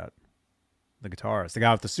I worked at. The guitarist, the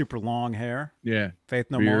guy with the super long hair. Yeah. Faith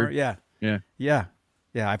No Beard. More. Yeah. Yeah. Yeah.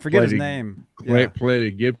 Yeah. I forget his name. Played a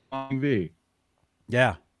Gibson V.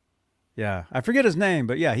 Yeah. Yeah. I forget his name,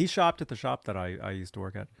 but yeah, he shopped at the shop that I used to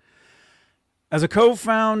work at. As a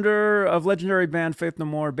co-founder of legendary band Faith No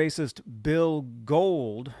More, bassist Bill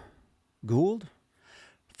Gould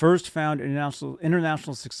first found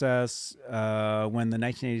international success when the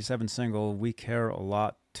 1987 single We Care a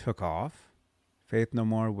Lot took off. Faith No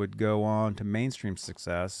More would go on to mainstream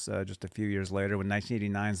success just a few years later when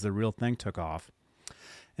 1989's The Real Thing took off,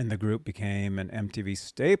 and the group became an MTV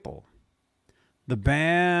staple. The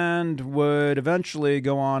band would eventually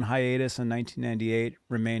go on hiatus in 1998,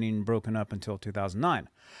 remaining broken up until 2009.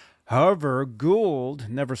 However, Gould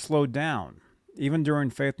never slowed down, even during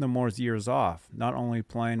Faith No More's years off, not only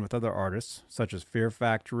playing with other artists, such as Fear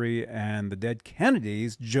Factory and the Dead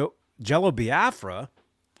Kennedys, Jello Biafra,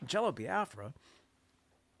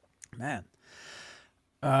 man,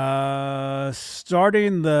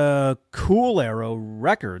 starting the Cool Arrow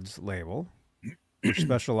Records label, which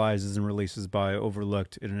specializes in releases by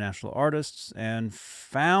overlooked international artists, and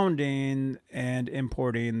founding and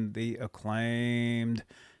importing the acclaimed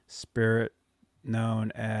spirit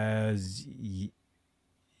known as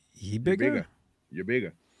Yibiga.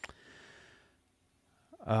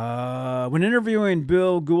 When interviewing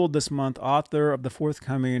Bill Gould this month, author of the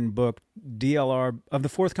forthcoming book DLR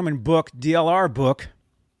book,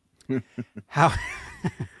 how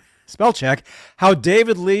spell check, How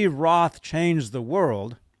David Lee Roth Changed the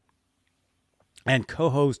World, and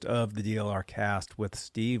co-host of the DLR cast with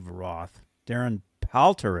Steve Roth, Darren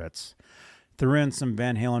Palteritz, threw in some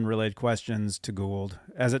Van Halen related questions to Gould.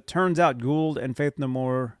 As it turns out, Gould and Faith No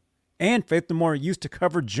More used to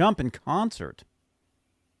cover Jump in concert.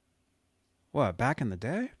 What, back in the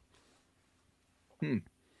day? We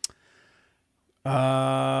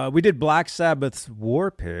did Black Sabbath's War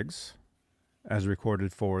Pigs, as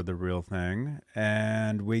recorded for The Real Thing,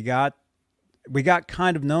 and we got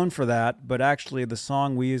kind of known for that, but actually the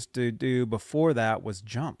song we used to do before that was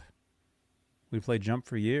Jump. We played Jump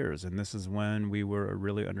for years, and this is when we were a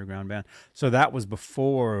really underground band. So that was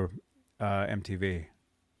before MTV,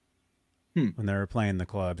 when they were playing the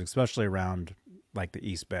clubs, especially around like the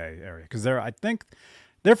East Bay area. Because I think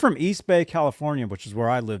they're from East Bay, California, which is where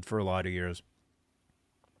I lived for a lot of years.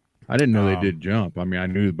 I didn't know they did Jump. I mean, I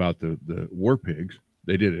knew about the War Pigs.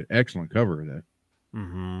 They did an excellent cover of that.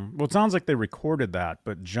 Mm-hmm. Well, it sounds like they recorded that,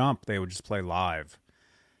 but Jump they would just play live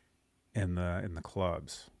in the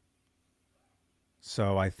clubs.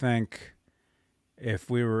 So I think if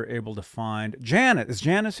we were able to find Janet, is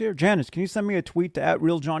Janice here? Janice, can you send me a tweet to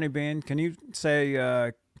 @RealJohnnyBean? Can you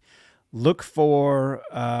say look for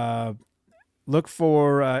a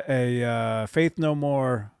Faith No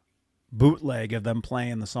More bootleg of them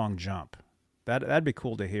playing the song Jump? That'd be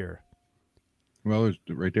cool to hear. Well, there's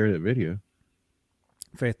right there that video.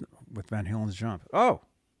 Faith with Van Halen's Jump. Oh.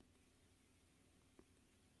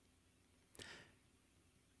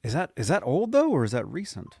 Is that old though, or is that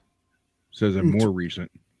recent? Says it more recent.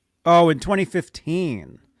 Oh, in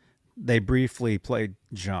 2015, they briefly played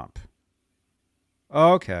Jump.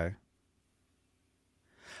 Okay.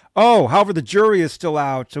 Oh, however, the jury is still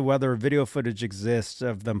out to whether video footage exists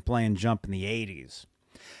of them playing Jump in the 80s.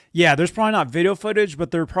 Yeah, there's probably not video footage, but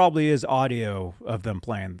there probably is audio of them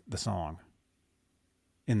playing the song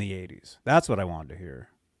in the 80s. That's what I wanted to hear.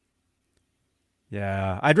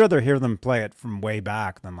 Yeah, I'd rather hear them play it from way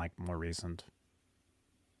back than like more recent.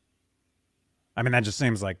 I mean, that just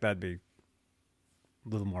seems like that'd be a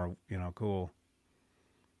little more, cool.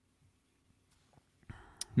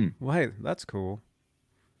 Well, hey, that's cool.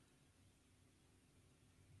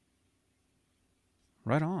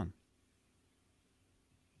 Right on.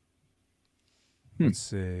 Let's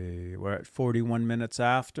see. We're at 41 minutes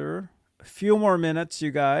after. A few more minutes,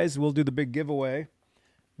 you guys. We'll do the big giveaway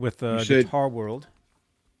with Guitar World.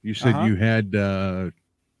 You said you had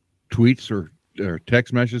tweets or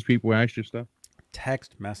text messages. People asked you stuff.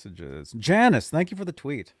 Text messages. Janice, thank you for the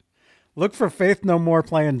tweet. Look for Faith No More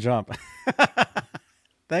playing Jump.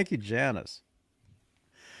 Thank you, Janice.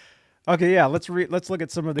 Okay, yeah, let's look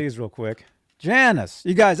at some of these real quick. Janice,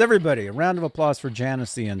 you guys, everybody, a round of applause for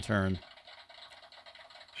Janice, the intern.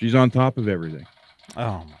 She's on top of everything.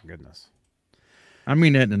 Oh, my goodness. I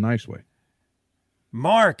mean that in a nice way.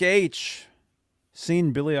 Mark H.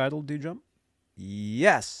 Seen Billy Idol do Jump?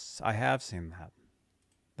 Yes, I have seen that.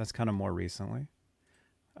 That's kind of more recently.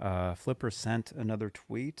 Flipper sent another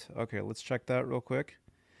tweet. Okay, let's check that real quick.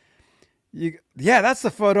 Yeah, that's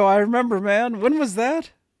the photo I remember, man. When was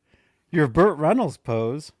that? Your Burt Reynolds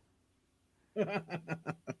pose.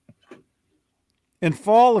 In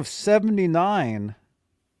fall of 79.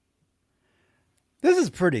 This is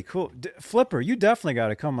pretty cool. Flipper, you definitely got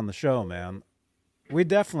to come on the show, man. We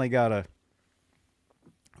definitely got to.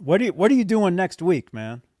 What are you doing next week,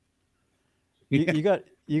 man? You got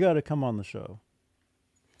to come on the show.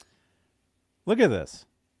 Look at this.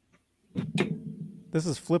 This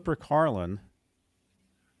is Flipper Carlin.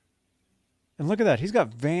 And look at that. He's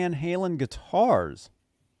got Van Halen guitars.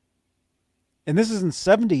 And this is in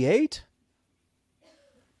 78?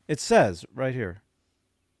 It says right here.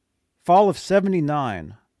 Fall of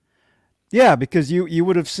 79. Yeah, because you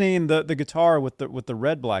would have seen the guitar with the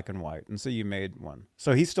red, black, and white, and so you made one.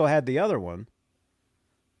 So he still had the other one.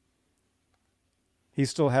 He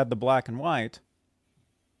still had the black and white.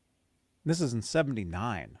 This is in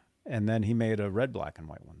 79. And then he made a red, black, and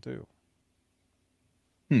white one too.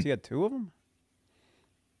 So he had two of them?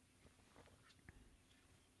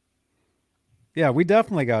 Yeah, we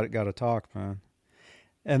definitely got to talk, man.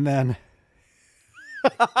 And then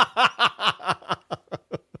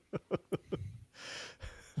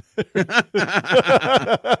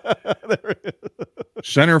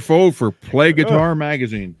Centerfold for Play Guitar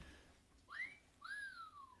Magazine.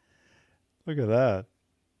 Look at that.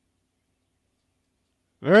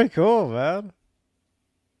 Very cool, man.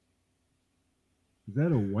 Is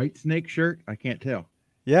that a White Snake shirt? I can't tell.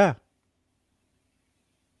 Yeah.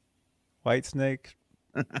 White Snake.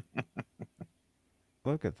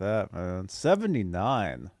 Look at that, man.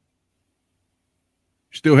 79.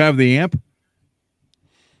 Still have the amp?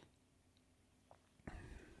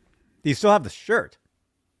 Do you still have the shirt?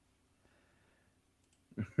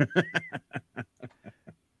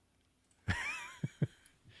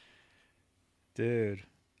 Dude.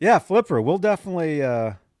 Yeah, Flipper, we'll definitely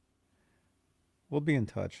we'll be in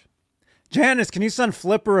touch. Janice, can you send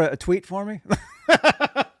Flipper a tweet for me?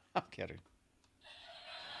 I'm kidding.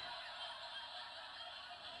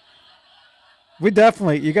 We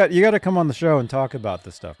definitely you got to come on the show and talk about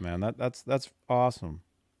this stuff, man. That's awesome.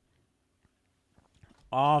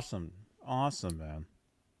 Awesome, man.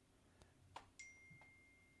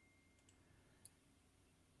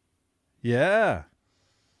 Yeah.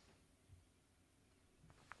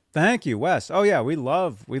 Thank you, Wes. Oh yeah, we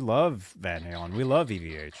love Van Halen. We love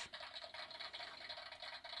EVH.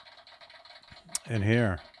 And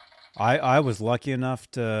here, I was lucky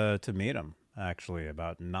enough to meet him actually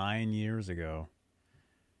about 9 years ago.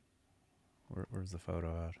 Where's the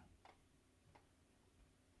photo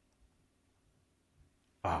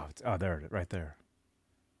at? Oh, there it is, right there.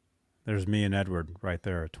 There's me and Edward right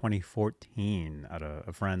there, 2014 at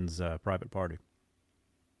a friend's private party.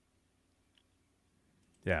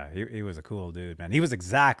 Yeah, he was a cool dude, man. He was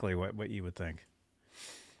exactly what you would think.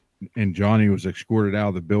 And Johnny was escorted out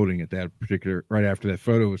of the building at that particular, right after that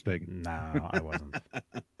photo was taken. No, I wasn't.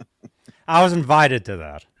 I was invited to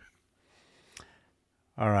that.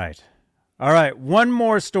 All right. One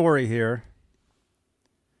more story here.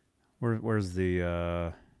 Where's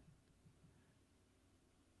the?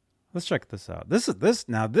 Let's check this out. This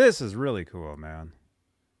is really cool, man.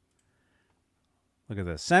 Look at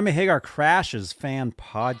this. Sammy Hagar crashes fan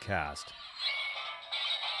podcast.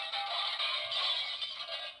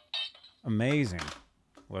 Amazing.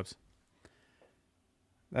 Whoops.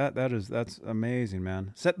 That's amazing,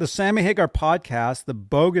 man. The Sammy Hagar podcast, the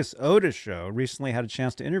Bogus Otis Show, recently had a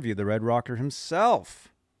chance to interview the Red Rocker himself.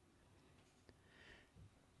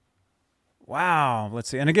 Wow. Let's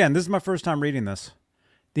see. And again, this is my first time reading this.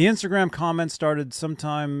 The Instagram comments started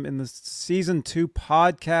sometime in the season 2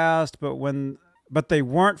 podcast, but they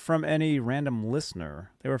weren't from any random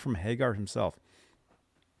listener. They were from Hagar himself.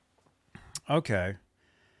 Okay.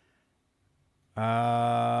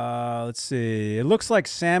 Let's see. It looks like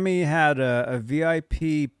Sammy had a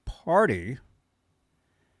VIP party,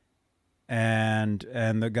 and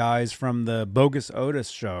the guys from the Bogus Otis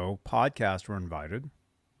Show podcast were invited,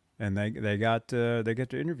 and they get to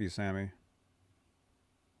interview Sammy.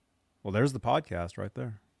 Well, there's the podcast right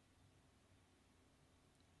there.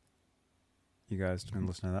 You guys can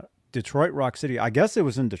listen to that. Detroit Rock City. I guess it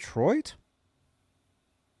was in Detroit.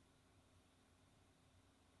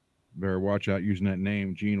 Better watch out using that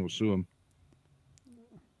name. Gene will sue him.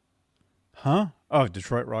 Huh? Oh,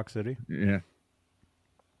 Detroit Rock City. Yeah.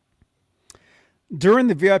 During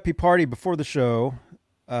the VIP party before the show,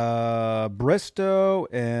 Bristow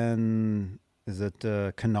and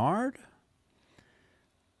Kennard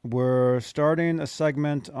were starting a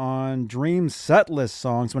segment on Dream setlist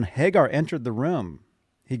songs when Hagar entered the room.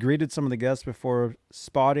 He greeted some of the guests before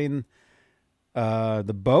spotting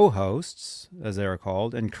the Bow hosts, as they are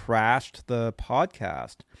called, and crashed the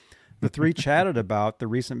podcast. The three chatted about the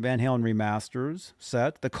recent Van Halen remasters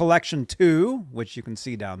set, the Collection 2, which you can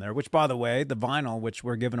see down there, which, by the way, the vinyl, which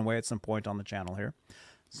we're giving away at some point on the channel here.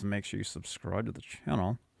 So make sure you subscribe to the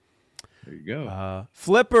channel. There you go.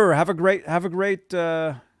 Flipper, have a great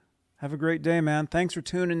day, man. Thanks for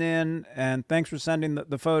tuning in, and thanks for sending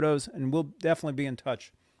the photos, and we'll definitely be in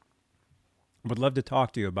touch. Would love to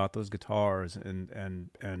talk to you about those guitars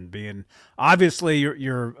and being, obviously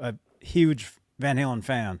you're a huge Van Halen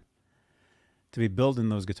fan, to be building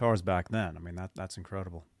those guitars back then. I mean, that's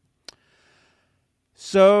incredible.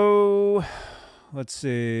 So let's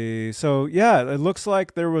see. So yeah, it looks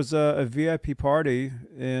like there was a VIP party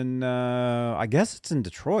in I guess it's in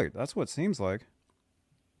Detroit. That's what it seems like.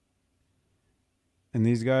 And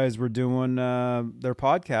these guys were doing their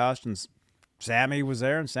podcast, and Sammy was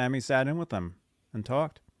there, and Sammy sat in with them and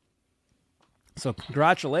talked. So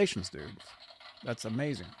congratulations, dude. That's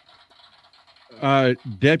amazing.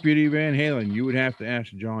 Deputy Van Halen, you would have to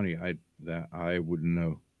ask Johnny. I wouldn't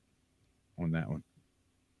know on that one.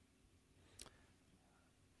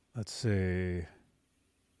 Let's see.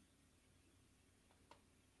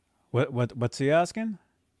 What's he asking?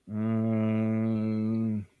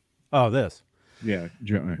 Oh, this. Yeah.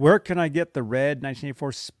 Where can I get the red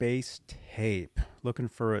 1984 space tape? Looking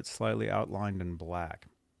for it slightly outlined in black.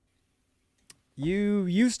 You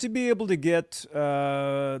used to be able to get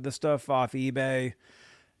the stuff off eBay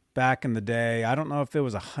back in the day. I don't know if it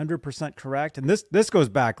was 100% correct. And this goes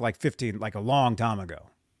back like a long time ago.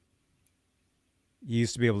 You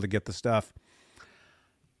used to be able to get the stuff.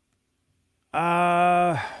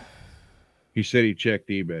 He said he checked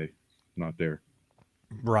eBay. Not there.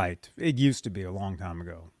 Right. It used to be a long time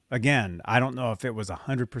ago. Again, I don't know if it was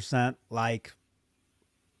 100% like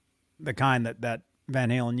the kind that Van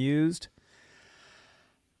Halen used.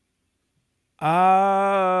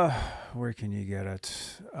 Where can you get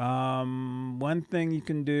it? One thing you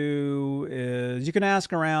can do is you can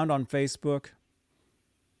ask around on Facebook.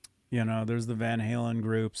 You know, there's the Van Halen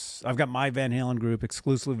groups. I've got my Van Halen group,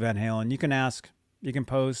 exclusively Van Halen. You can ask, you can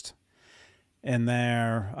post in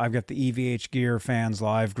there. I've got the EVH Gear Fans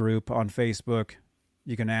Live group on Facebook.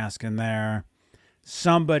 You can ask in there.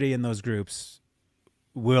 somebody in those groups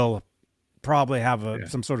will probably have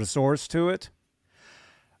some sort of source to it.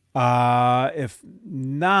 If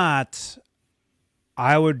not,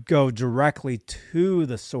 I would go directly to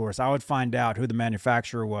the source. I would find out who the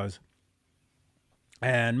manufacturer was.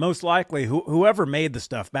 And most likely, whoever made the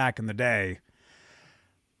stuff back in the day,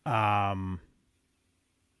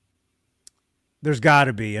 there's got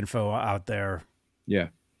to be info out there. Yeah,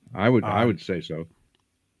 I would say so.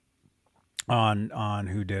 On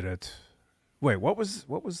who did it. Wait, what was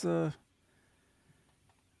the?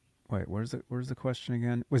 Wait, where's the question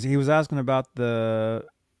again? He was asking about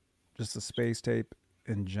just the space tape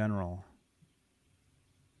in general,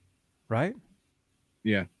 right?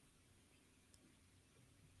 Yeah.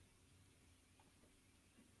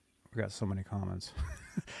 We got so many comments.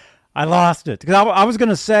 I lost it because I was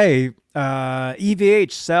gonna say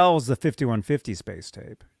EVH sells the 5150 space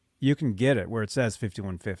tape. You can get it where it says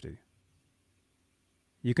 5150.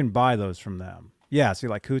 You can buy those from them. Yeah, see,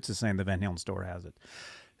 like Coots is saying, the Van Halen store has it.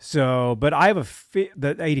 So, but I have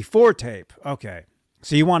the 84 tape. Okay,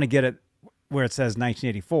 so you want to get it where it says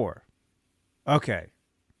 1984. Okay,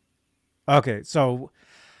 so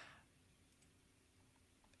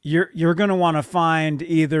you're going to want to find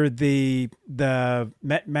either the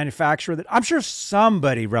manufacturer that I'm sure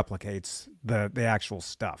somebody replicates the actual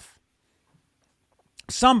stuff.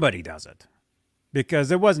 Somebody does it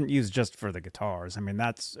because it wasn't used just for the guitars. I mean,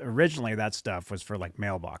 originally that stuff was for like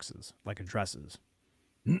mailboxes, like addresses,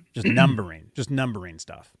 just numbering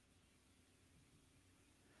stuff.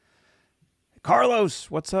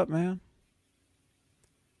 Carlos, what's up, man?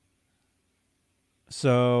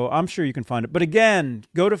 So I'm sure you can find it. But again,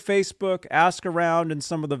 go to Facebook, ask around in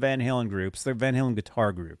some of the Van Halen groups, the Van Halen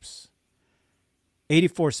guitar groups.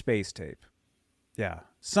 84 space tape. Yeah,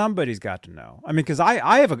 somebody's got to know. I mean, because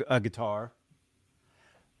I have a guitar.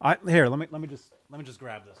 Here, let me just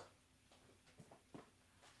grab this.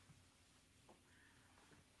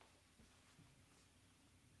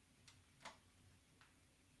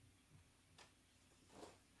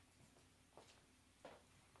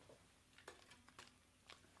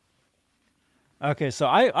 Okay, so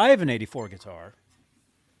I have an 84 guitar.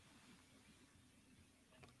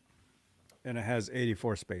 And it has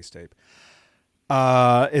 84 space tape.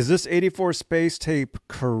 Is this 84 space tape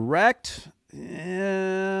correct?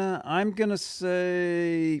 Yeah, I'm going to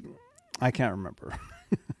say I can't remember.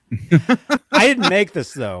 I didn't make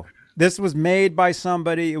this, though. This was made by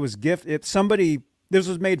somebody. It was this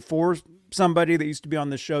was made for somebody that used to be on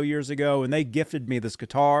the show years ago, and they gifted me this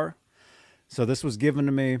guitar. So this was given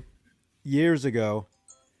to me years ago.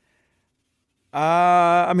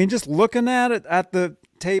 I mean, just looking at it, at the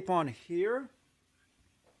tape on here,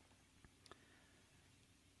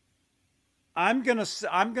 I'm gonna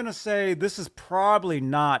say this is probably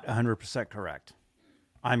not 100% correct.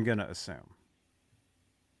 I'm gonna assume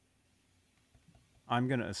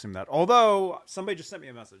that. Although somebody just sent me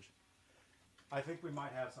a message, I think we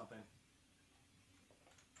might have something.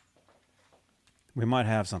 We might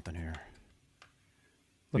have something here.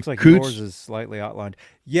 Looks like yours is slightly outlined.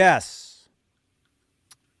 Yes.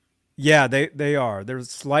 Yeah, they are. They're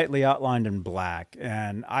slightly outlined in black.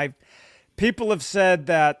 And people have said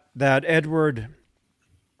that Edward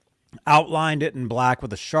outlined it in black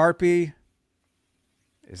with a Sharpie.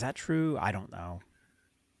 Is that true? I don't know.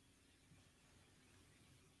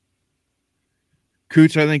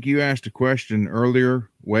 Coots, I think you asked a question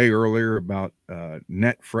way earlier about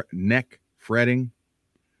neck fretting.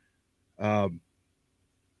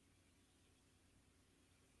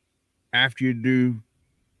 After you do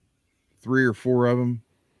 3 or 4 of them,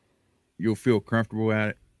 you'll feel comfortable at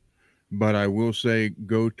it. But I will say,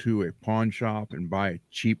 go to a pawn shop and buy a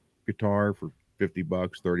cheap guitar for $50,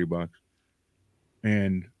 $30,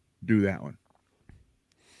 and do that one.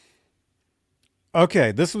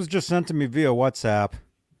 Okay, this was just sent to me via WhatsApp.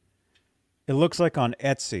 It looks like on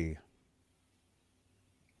Etsy.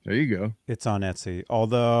 There you go. It's on Etsy.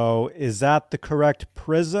 Although, is that the correct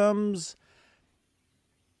prisms?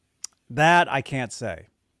 That I can't say.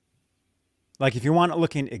 Like, if you want it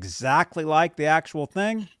looking exactly like the actual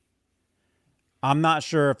thing, I'm not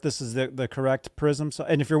sure if this is the correct prism. So,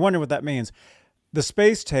 and if you're wondering what that means, the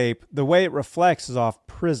space tape, the way it reflects is off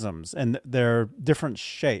prisms, and they're different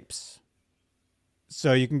shapes.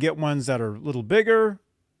 So you can get ones that are a little bigger,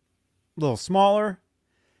 a little smaller.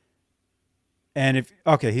 And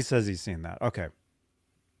he says he's seen that. Okay.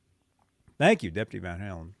 Thank you, Deputy Van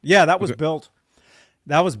Halen. Yeah, that was built.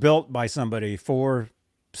 That was built by somebody for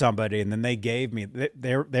somebody, and then they gave me.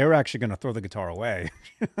 They were actually going to throw the guitar away,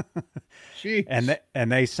 and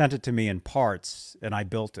they sent it to me in parts, and I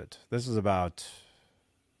built it. This is about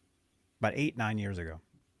about 8-9 years ago.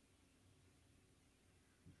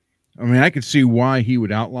 I mean, I could see why he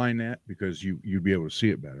would outline that because you'd be able to see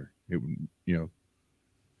it better. It would,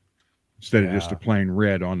 instead of just a plain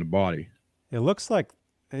red on the body. It looks like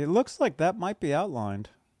that might be outlined.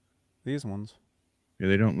 These ones. Yeah,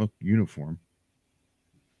 they don't look uniform.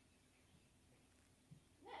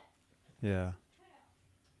 Yeah.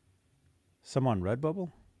 Some on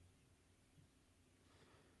Redbubble?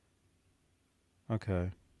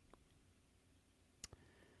 Okay.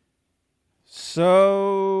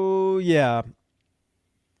 So, yeah.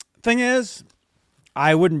 Thing is,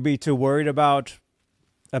 I wouldn't be too worried about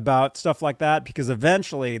stuff like that because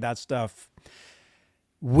eventually that stuff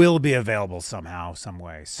will be available somehow, some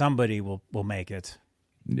way. Somebody will make it.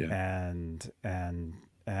 Yeah.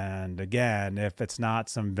 And again, if it's not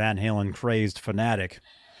some Van Halen crazed fanatic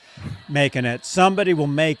making it, somebody will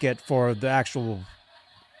make it for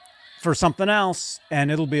something else,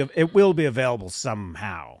 and it will be available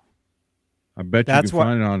somehow. I bet you can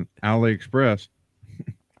find it on AliExpress.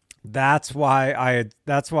 That's why I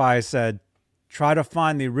said try to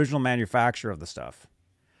find the original manufacturer of the stuff.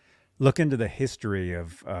 Look into the history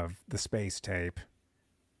of the space tape.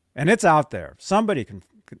 And it's out there. Somebody can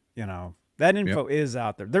that info is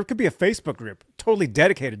out there. There could be a Facebook group totally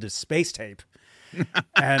dedicated to space tape.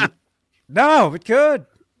 And no, it could.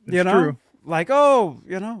 It's true. Like,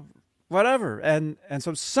 whatever. And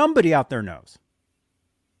so somebody out there knows.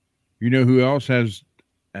 You know who else has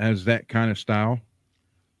that kind of style?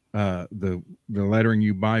 The lettering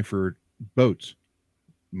you buy for boats,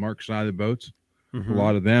 mark side of the boats. Mm-hmm. A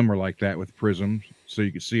lot of them are like that with prisms, so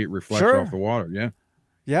you can see it reflects off the water.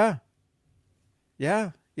 Yeah.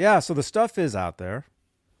 So the stuff is out there,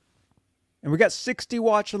 and we got 60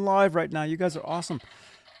 watching live right now. You guys are awesome.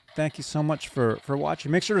 Thank you so much for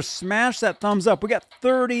watching. Make sure to smash that thumbs up. We got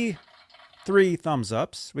 33 thumbs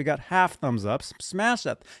ups. We got half thumbs ups. Smash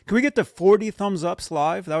that. Can we get to 40 thumbs ups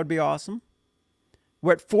live? That would be awesome.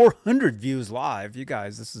 We're at 400 views live. You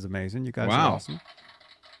guys, this is amazing. You guys are awesome.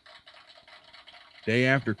 Day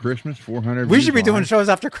after Christmas, 400 We should be doing shows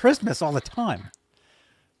after Christmas all the time.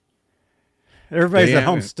 Everybody's at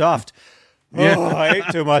home stuffed. Yeah. Oh, I ate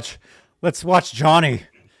too much. Let's watch Johnny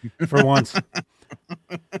for once.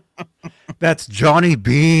 That's Johnny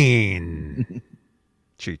Bean.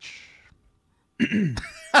 Cheech.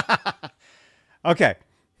 Okay.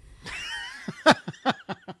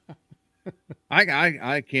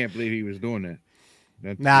 I can't believe he was doing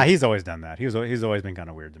that. He's always done that. He's always been kind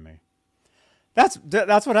of weird to me. That's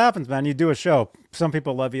what happens, man. You do a show. Some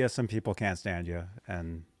people love you, some people can't stand you,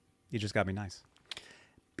 and you just gotta be nice.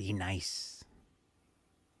 Be nice.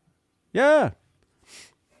 Yeah.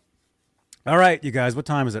 All right, you guys. What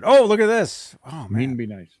time is it? Oh, look at this. Oh man, mean, be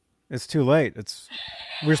nice. It's too late. We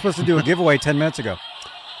were supposed to do a giveaway 10 minutes ago.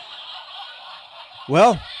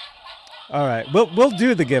 Well. All right, we'll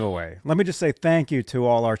do the giveaway. Let me just say thank you to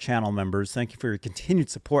all our channel members. Thank you for your continued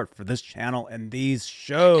support for this channel and these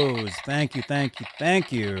shows. Thank you, thank you,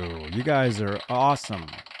 thank you. You guys are awesome.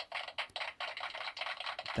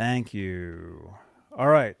 Thank you. All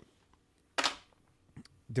right.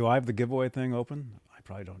 Do I have the giveaway thing open? I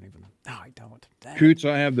probably don't even. No, I don't. Dang. Coots,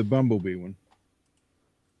 I have the Bumblebee one.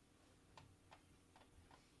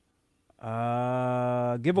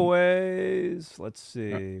 Giveaways. Let's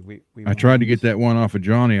see. I tried to get that one off of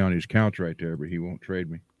Johnny on his couch right there, but he won't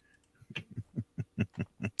trade me.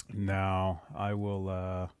 No, I will.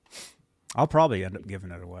 I'll probably end up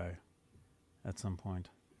giving it away at some point.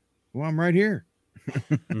 Well, I'm right here.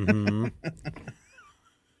 Mm-hmm.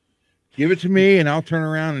 Give it to me, and I'll turn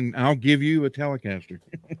around and I'll give you a Telecaster.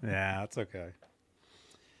 Yeah, that's okay.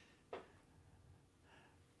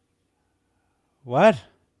 What?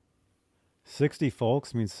 60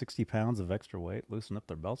 folks means 60 pounds of extra weight. Loosen up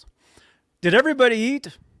their belts. Did everybody eat?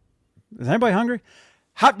 Is anybody hungry?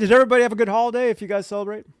 Did everybody have a good holiday if you guys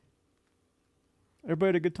celebrate? Everybody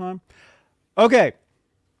had a good time? Okay.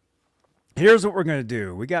 Here's what we're going to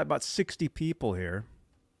do. We got about 60 people here.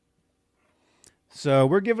 So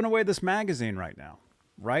we're giving away this magazine right now.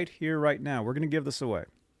 Right here, right now. We're going to give this away.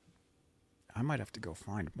 I might have to go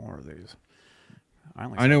find more of these.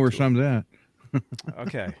 I know where some's at.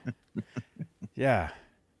 Okay. Yeah.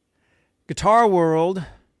 Guitar World,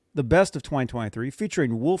 the best of 2023,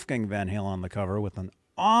 featuring Wolfgang Van Halen on the cover with an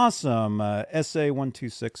awesome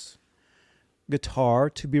SA126 guitar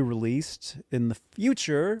to be released in the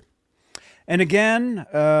future. And again,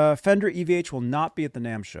 Fender EVH will not be at the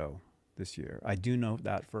NAMM show this year. I do know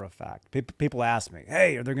that for a fact. People ask me,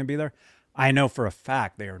 hey, are they going to be there? I know for a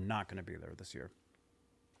fact they are not going to be there this year.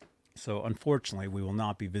 So unfortunately, we will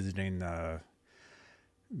not be visiting them.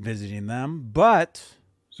 But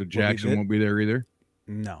so So Jackson won't be there either?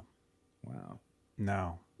 No. Wow.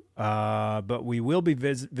 No. But we will be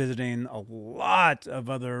visiting a lot of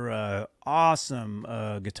other awesome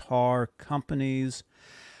guitar companies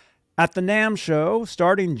at the NAMM show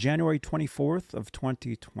starting January 24th of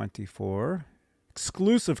 2024.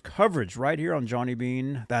 Exclusive coverage right here on Johnny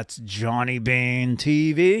Bean. That's Johnny Bean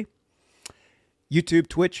TV. YouTube,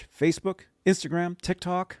 Twitch, Facebook, Instagram,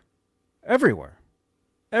 TikTok, everywhere.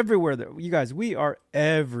 Everywhere that you guys, we are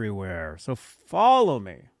everywhere. So follow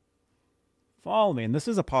me. Follow me. And this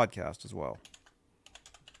is a podcast as well.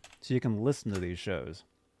 So you can listen to these shows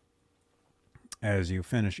as you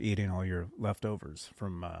finish eating all your leftovers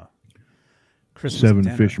from Christmas 7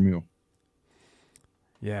 dinner. fish meal.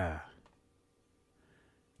 Yeah.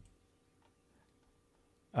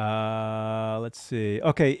 Let's see.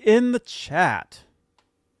 Okay, in the chat,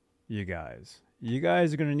 you guys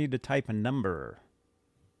are going to need to type a number.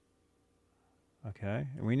 Okay?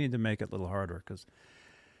 And we need to make it a little harder because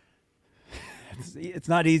it's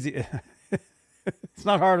not easy. It's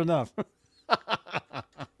not hard enough.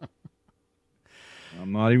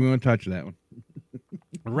 I'm not even going to touch that one.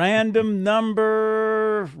 Random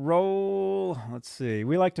number roll. Let's see.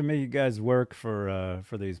 We like to make you guys work for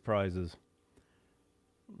these prizes.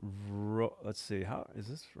 Let's see. How is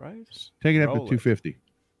this right? Take it up Roll to 250.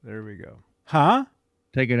 There we go. Huh?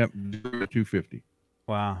 Take it up to 250.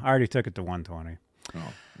 Wow. I already took it to 120.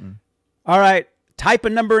 Oh. All right. Type a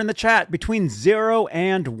number in the chat between 0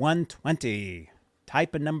 and 120.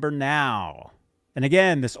 Type a number now. And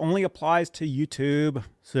again, this only applies to YouTube.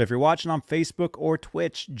 So if you're watching on Facebook or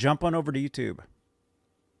Twitch, jump on over to YouTube.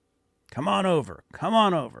 Come on over. Come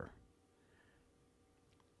on over.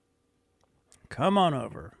 Come on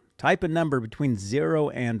over. Type a number between 0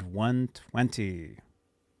 and 120.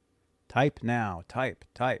 Type now. Type.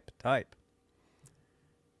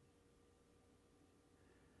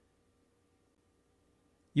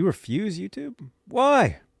 You refuse YouTube?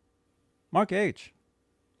 Why? Mark H.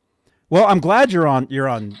 Well, I'm glad you're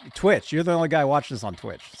on Twitch. You're the only guy watching this on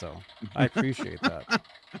Twitch, so I appreciate that.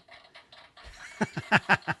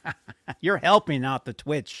 You're helping out the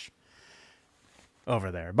Twitch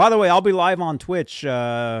over there. By the way, I'll be live on Twitch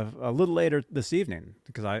a little later this evening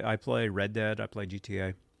because I play Red Dead, I play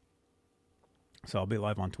GTA. So I'll be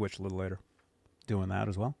live on Twitch a little later doing that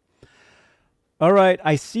as well. All right,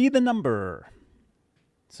 I see the number.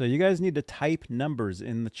 So you guys need to type numbers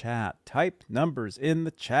in the chat. Type numbers in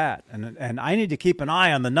the chat. And I need to keep an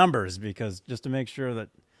eye on the numbers because just to make sure that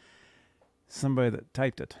somebody that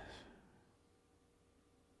typed it. I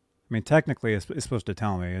mean, technically it's supposed to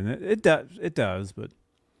tell me, and it does, but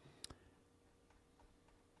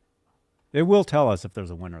it will tell us if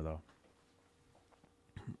there's a winner, though.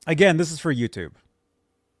 Again, this is for YouTube.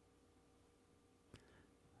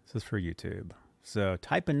 This is for YouTube. So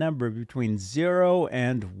type a number between 0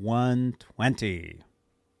 and 120.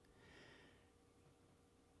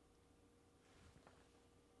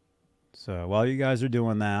 So while you guys are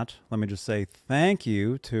doing that, let me just say thank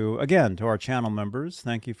you to our channel members.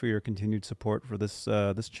 Thank you for your continued support for this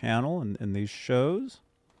this channel and these shows.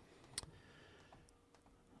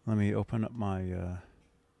 Let me open up my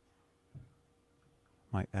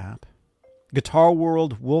my app. Guitar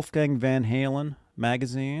World Wolfgang Van Halen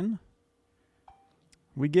magazine.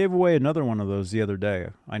 We gave away another one of those the other day.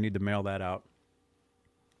 I need to mail that out.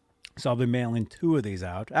 So I'll be mailing 2 of these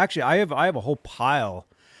out. Actually, I have a whole pile.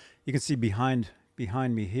 You can see behind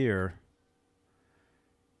me here.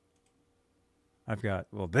 I've got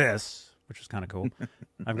this, which is kind of cool.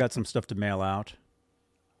 I've got some stuff to mail out.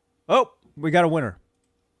 Oh, we got a winner.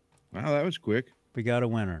 Wow, that was quick. We got a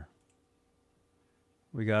winner.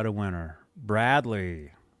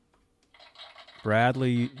 Bradley.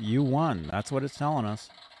 Bradley, you won. That's what it's telling us.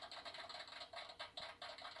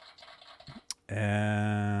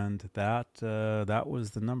 And that was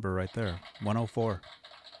the number right there, 104.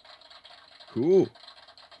 Cool.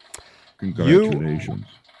 Congratulations.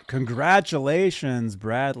 Congratulations,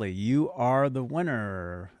 Bradley. You are the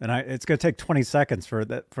winner. And it's going to take 20 seconds for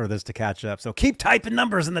this to catch up. So keep typing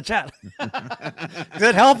numbers in the chat.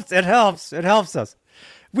 It helps us.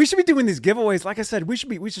 We should be doing these giveaways. Like I said, we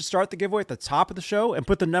should start the giveaway at the top of the show and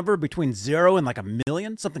put the number between 0 and like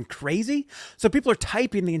 1,000,000, something crazy. So people are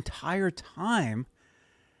typing the entire time.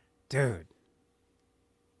 Dude.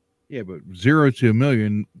 Yeah, but 0 to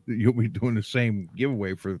 1,000,000, you'll be doing the same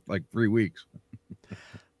giveaway for like 3 weeks.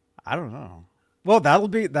 I don't know. Well, that'll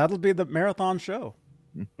be the marathon show.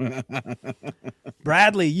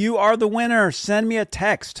 Bradley, you are the winner. Send me a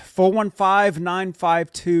text,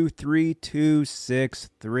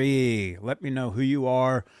 415-952-3263. Let me know who you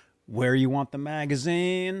are, where you want the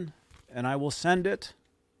magazine, and I will send it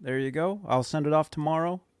There you go. I'll send it off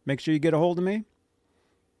tomorrow. Make sure you get a hold of me.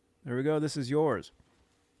 There we go. This is yours.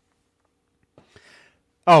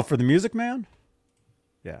 Oh, for the Music Man?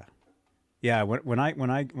 Yeah. Yeah, when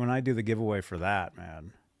I do the giveaway for that,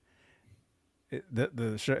 man,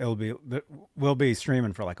 the show we'll be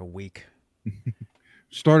streaming for like a week.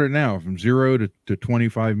 Start it now from 0 to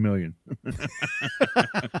 25 million.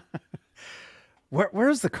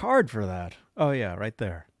 Where's the card for that? Oh yeah, right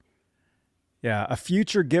there. Yeah, a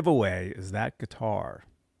future giveaway is that guitar.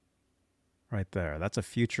 Right there. That's a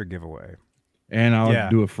future giveaway. And I'll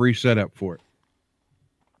do a free setup for it.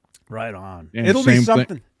 Right on. And It'll be same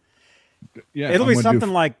something. Yeah, It'll I'm be gonna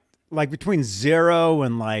something like between 0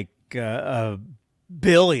 and like a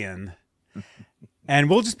billion, and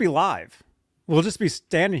we'll just be live. We'll just be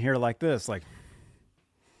standing here like this, like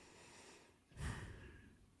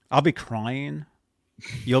I'll be crying,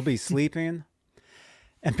 you'll be sleeping,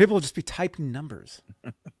 and people will just be typing numbers,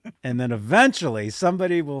 and then eventually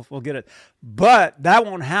somebody will get it. But that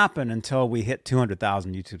won't happen until we hit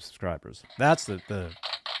 200,000 YouTube subscribers. That's the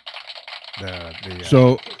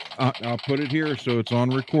So I'll put it here so it's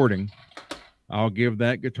on recording. I'll give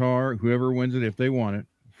that guitar, whoever wins it, if they want it,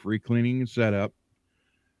 free cleaning and setup.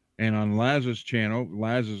 And on Laz's channel,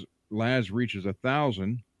 Laz reaches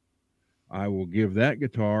 1,000. I will give that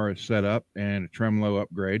guitar a setup and a tremolo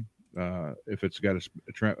upgrade. If it's got a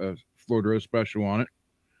Florida special on it,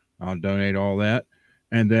 I'll donate all that.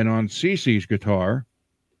 And then on Cece's guitar,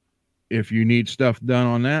 if you need stuff done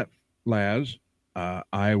on that, Laz,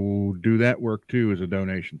 I will do that work too as a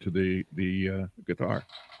donation to the guitar.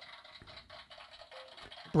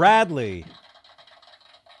 Bradley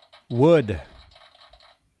Wood.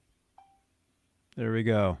 There we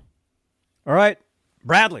go. All right,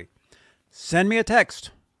 Bradley, send me a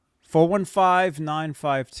text.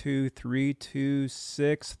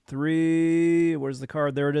 415-952-3263. Where's the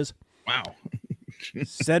card? There it is. Wow.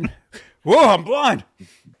 Whoa, I'm blind.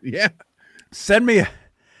 Yeah. Send me.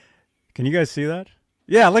 Can you guys see that?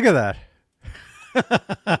 Yeah, look at that.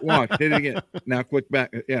 Watch, hit it again. Now click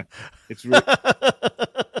back. Yeah. It's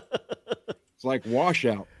like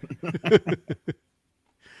washout.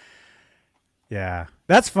 Yeah,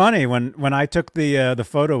 that's funny. When I took the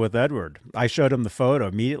photo with Edward, I showed him the photo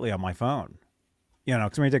immediately on my phone. You know,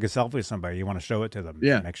 because when you take a selfie with somebody, you want to show it to them.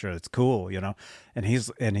 Yeah. Make sure it's cool. You know, and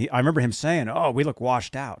I remember him saying, "Oh, we look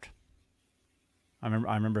washed out." I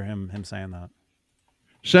remember him saying that.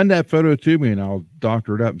 Send that photo to me, and I'll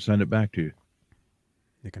doctor it up and send it back to you.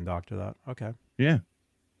 You can doctor that. Okay. Yeah.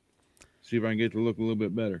 See if I can get it to look a little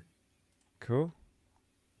bit better. Cool.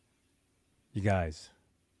 You guys.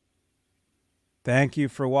 Thank you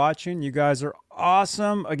for watching. You guys are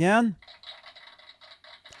awesome. Again,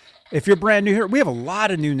 if you're brand new here, we have a lot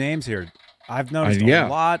of new names here. I've noticed a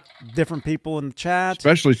lot of different people in the chat.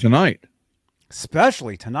 Especially tonight.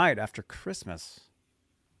 Especially tonight after Christmas.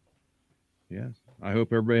 Yes. I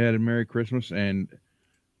hope everybody had a Merry Christmas and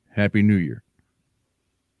Happy New Year.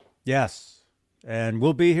 Yes. And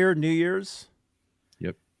we'll be here New Year's.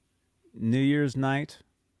 Yep. New Year's night.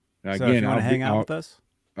 Again, so if you want to hang out with us.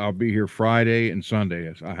 I'll be here Friday and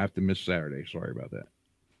Sunday. I have to miss Saturday. Sorry about that.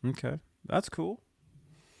 Okay. That's cool.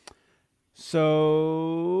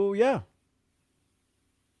 So, yeah.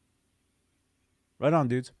 Right on,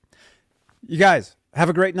 dudes. You guys, have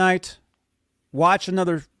a great night. Watch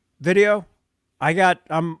another video.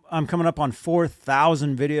 I'm coming up on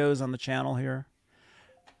 4,000 videos on the channel here.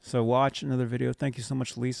 So watch another video. Thank you so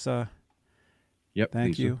much, Lisa. Yep.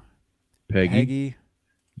 Thank Lisa. you. Peggy.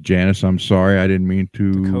 Janice, I'm sorry. I didn't mean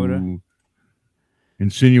to Dakota.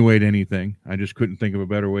 Insinuate anything. I just couldn't think of a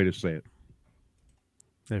better way to say it.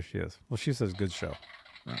 There she is. Well, she says good show.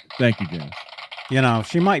 Right. Thank you, Janice. You know,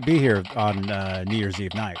 she might be here on New Year's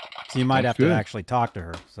Eve night. So you might have to actually talk to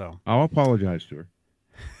her. So I'll apologize to her.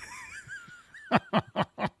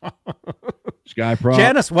 Sky Prop.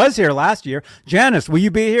 Janice was here last year. Janice, will you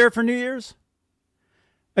be here for New Year's?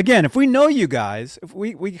 Again, if we know you guys, if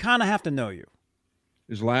we kind of have to know you.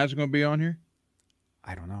 Is Laz going to be on here?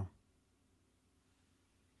 I don't know.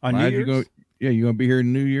 On Laz, New Year's? You going to be here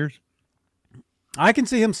in New Year's? I can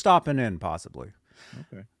see him stopping in, possibly.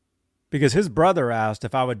 Okay. Because his brother asked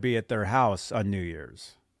if I would be at their house on New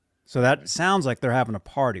Year's. So that sounds like they're having a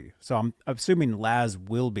party. So I'm assuming Laz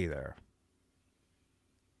will be there.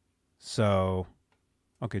 So,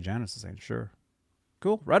 okay, Janice is saying, sure.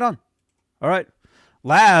 Cool, right on. All right.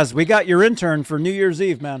 Laz, we got your intern for New Year's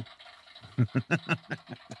Eve, man.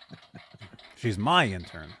 She's my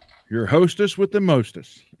intern. Your hostess with the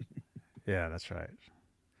mostest. Yeah, that's right.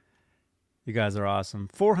 You guys are awesome.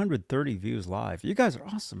 430 views live. You guys are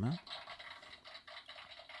awesome, man.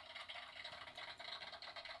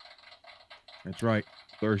 That's right.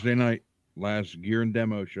 Thursday night, last gear and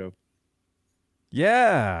demo show.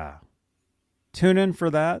 Yeah. Tune in for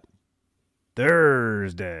that.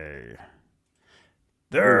 Thursday.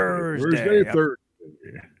 Thursday. Yep.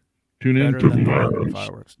 Tune in Better to than fireworks.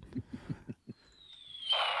 fireworks.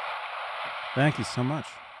 Thank you so much.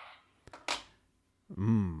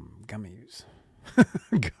 Gummies.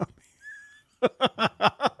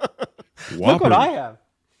 Look what I have.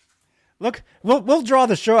 Look, we'll draw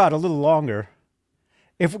the show out a little longer.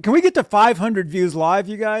 Can we get to 500 views live,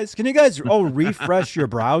 you guys? Can you guys refresh your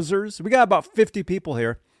browsers? We got about 50 people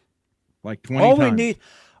here. Like 20 times.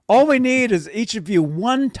 All we need is each of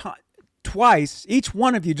you twice, each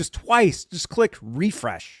one of you just click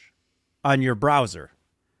refresh on your browser.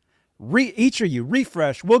 Each of you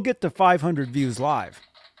refresh. We'll get to 500 views live.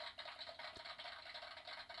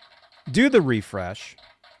 Do the refresh.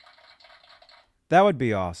 That would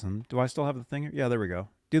be awesome. Do I still have the thing here? Yeah, there we go.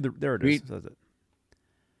 There it is. Says it.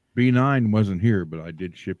 B9 wasn't here, but I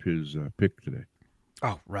did ship his pick today.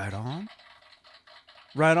 Oh, right on.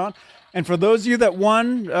 Right on. And for those of you that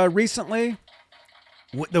won recently,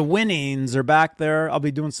 the winnings are back there. I'll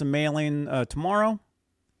be doing some mailing tomorrow.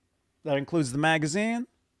 That includes the magazine.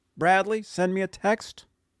 Bradley, send me a text.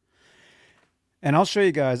 And I'll show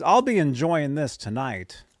you guys. I'll be enjoying this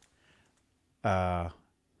tonight while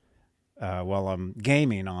I'm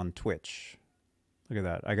gaming on Twitch. Look at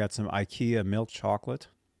that. I got some IKEA milk chocolate.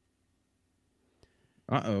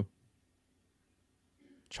 Uh-oh.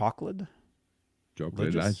 Chocolate?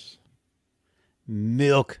 Chocolate ice.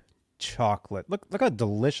 Milk chocolate. Look how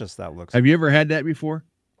delicious that looks. Have you ever had that before?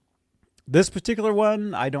 This particular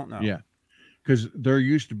one, I don't know. Yeah. Because there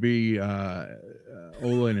used to be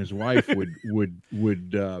Ola and his wife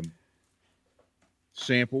would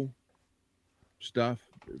sample stuff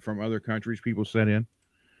from other countries people sent in,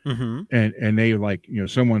 and they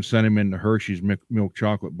someone sent him in the Hershey's milk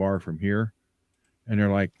chocolate bar from here, and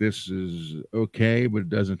they're like, this is okay, but it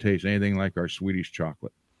doesn't taste anything like our Swedish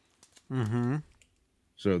chocolate.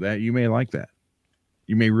 So that you may like that,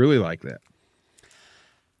 you may really like that.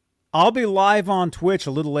 I'll be live on Twitch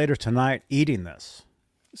a little later tonight eating this.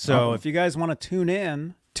 So if you guys want to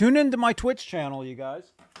tune into my Twitch channel, you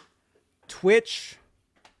guys. Twitch.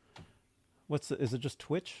 Is it just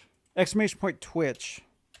Twitch? !Twitch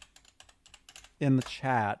in the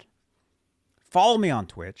chat. Follow me on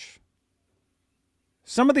Twitch.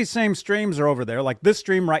 Some of these same streams are over there. Like this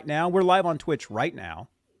stream right now, we're live on Twitch right now.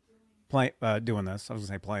 Doing this. I was gonna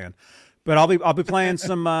say playing. But I'll be playing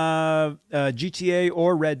some GTA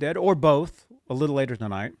or Red Dead or both a little later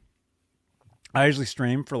tonight. I usually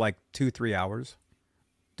stream for like 2-3 hours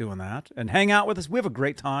doing that and hang out with us. We have a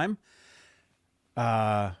great time.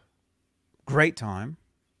 Great time.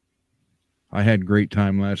 I had great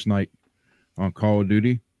time last night on Call of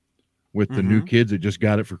Duty with the new kids that just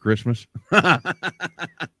got it for Christmas.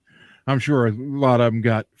 I'm sure a lot of them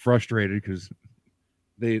got frustrated because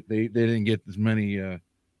they didn't get as many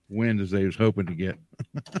wins as they was hoping to get.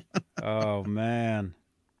 Oh man.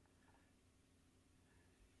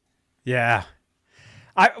 Yeah.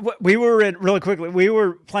 We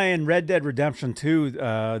were playing Red Dead Redemption 2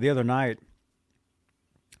 the other night,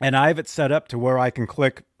 and I have it set up to where I can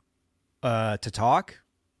click to talk.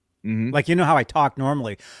 Like, you know how I talk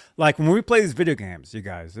normally. Like when we play these video games, you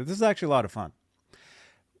guys, this is actually a lot of fun.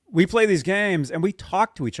 We play these games and we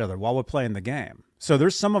talk to each other while we're playing the game. So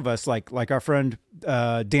there's some of us, like our friend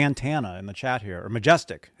Dan Tana in the chat here, or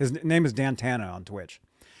Majestic. His name is Dan Tana on Twitch.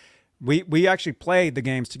 We actually play the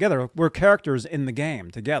games together. We're characters in the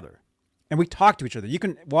game together, and we talk to each other. You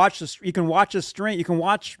can watch this. You can watch a stream. You can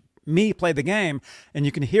watch me play the game, and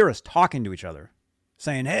you can hear us talking to each other,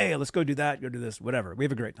 saying, "Hey, let's go do that. Go do this. Whatever." We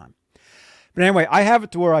have a great time. But anyway, I have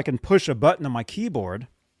it to where I can push a button on my keyboard.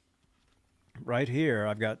 Right here,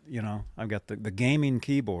 I've got the gaming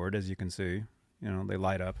keyboard, as you can see. They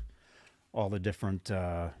light up all the different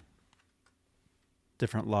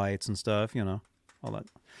lights and stuff. All that.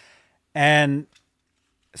 And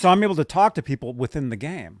so I'm able to talk to people within the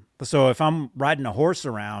game. So if I'm riding a horse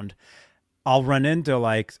around, I'll run into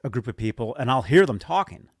like a group of people and I'll hear them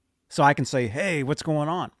talking. So I can say, "Hey, what's going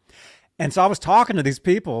on?" And so I was talking to these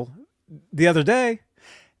people the other day,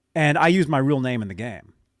 and I used my real name in the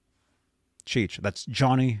game. Cheech. That's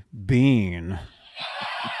Johnny Bean.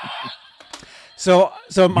 So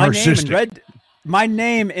my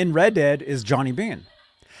name in Red Dead is Johnny Bean.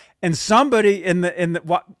 And somebody in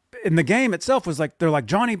the game itself was like, they're like,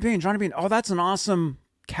 Johnny Bean. Oh, that's an awesome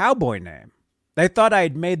cowboy name. They thought I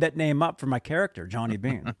had made that name up for my character, Johnny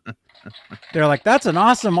Bean. They're like, that's an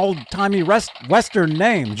awesome old-timey Western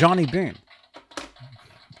name, Johnny Bean.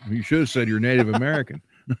 You should have said you're Native American.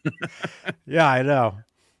 Yeah, I know.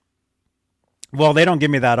 Well, they don't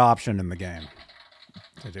give me that option in the game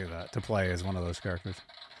to do that, to play as one of those characters.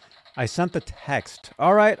 I sent the text.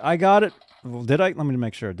 All right, I got it. Well, did I? Let me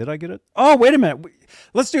make sure. Did I get it? Oh, wait a minute.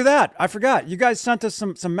 Let's do that. I forgot. You guys sent us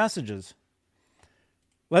some messages.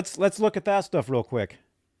 Let's look at that stuff real quick.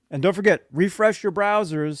 And don't forget, refresh your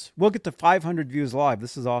browsers. We'll get to 500 views live.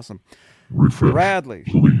 This is awesome. Refresh, Bradley.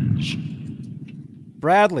 please.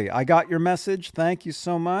 Bradley, I got your message. Thank you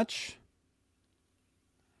so much.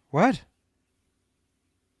 What?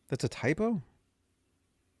 That's a typo?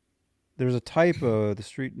 There's a typo. The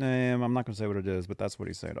street name. I'm not going to say what it is, but that's what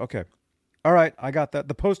he said. Okay. All right. I got that.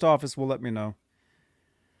 The post office will let me know.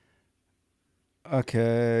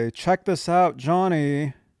 Okay. Check this out,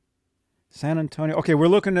 Johnny. San Antonio. Okay. We're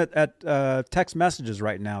looking at text messages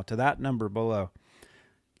right now to that number below.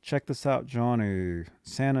 Check this out, Johnny.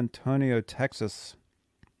 San Antonio, Texas.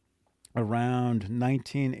 Around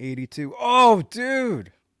 1982. Oh,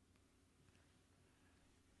 dude.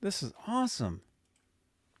 This is awesome.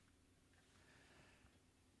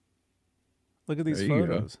 Look at these There you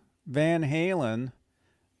go. photos. Van Halen,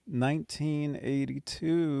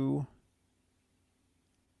 1982.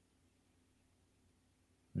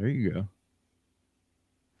 There you go.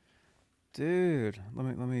 Dude, let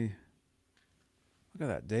me look at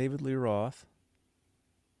that. David Lee Roth.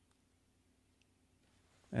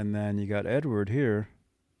 And then you got Edward here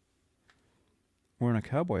wearing a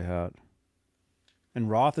cowboy hat. And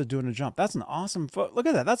Roth is doing a jump. That's an awesome photo. Look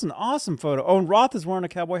at that. That's an awesome photo. Oh, and Roth is wearing a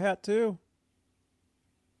cowboy hat too.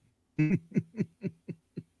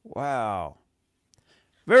 Wow.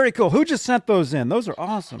 Very cool. Who just sent those in? Those are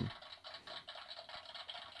awesome.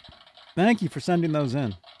 Thank you for sending those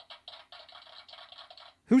in.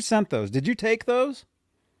 Who sent those? Did you take those?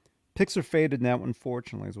 Pics are faded now,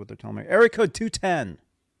 unfortunately, is what they're telling me. Area code 210.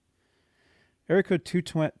 Area code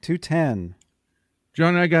 210.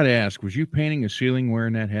 John, I got to ask, was you painting a ceiling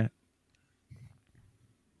wearing that hat?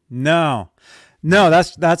 No,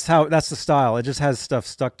 that's the style. It just has stuff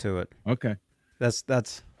stuck to it. Okay. That's.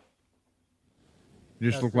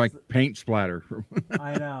 Just looked like paint splatter.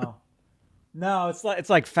 I know. No, it's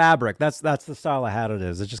like fabric. That's the style of hat it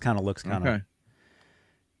is. It just kind of looks kind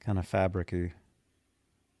of fabric-y.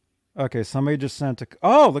 Okay, somebody just sent a.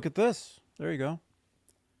 Oh, look at this. There you go.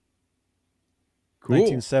 Cool.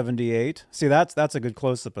 1978. See, that's a good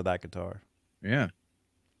close-up of that guitar. Yeah.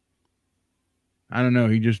 I don't know.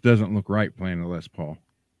 He just doesn't look right playing a Les Paul.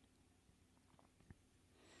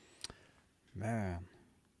 Man.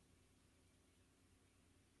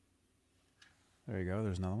 There you go.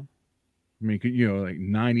 There's another one. I mean, like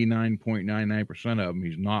 99.99% of them,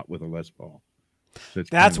 he's not with a Les Paul. So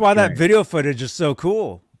That's why that video footage is so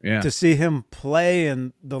cool. Yeah. To see him play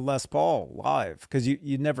in the Les Paul live, because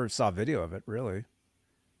you never saw video of it, really.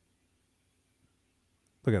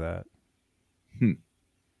 Look at that.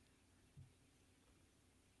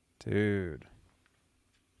 Dude.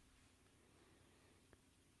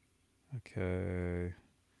 Okay.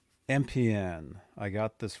 MPN. I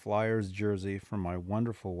got this Flyers jersey from my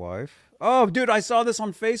wonderful wife. Oh, dude, I saw this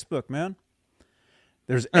on Facebook, man.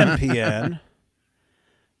 There's MPN.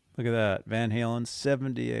 Look at that. Van Halen,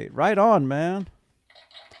 78. Right on, man.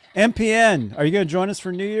 MPN. Are you going to join us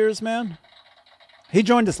for New Year's, man? He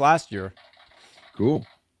joined us last year. Cool.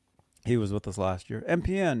 He was with us last year.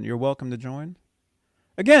 MPN, you're welcome to join.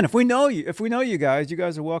 Again, if we know you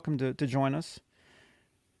guys are welcome to join us.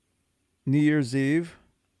 New Year's Eve.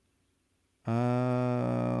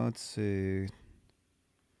 Let's see.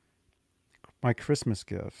 My Christmas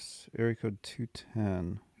gifts. Area code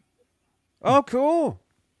 210. Oh, cool.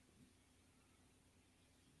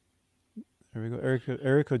 There we go.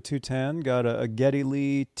 Area code 210. Got a Geddy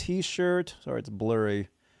Lee t-shirt. Sorry, it's blurry.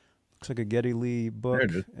 Looks like a Geddy Lee book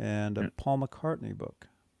and a Paul McCartney book.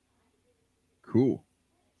 Cool.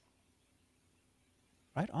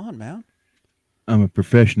 Right on, man. I'm a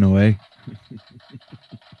professional, eh?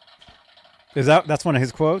 That's one of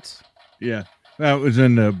his quotes? Yeah. That was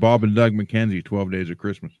in Bob and Doug McKenzie, 12 Days of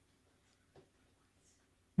Christmas.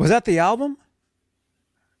 Was that the album?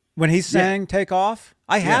 When he sang Take Off?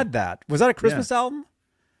 I had that. Was that a Christmas album?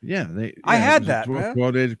 Yeah. I had that,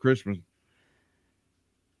 12 Days of Christmas.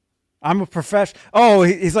 I'm a professional. Oh,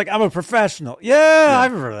 he's like, I'm a professional. Yeah, I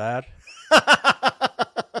remember that.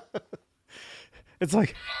 It's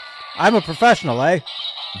like, I'm a professional, eh?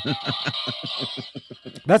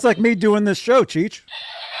 That's like me doing this show, Cheech.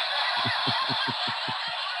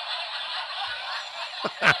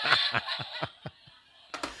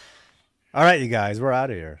 All right, you guys, we're out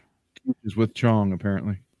of here. Is with Chong,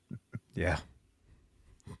 apparently. Yeah.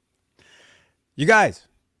 You guys,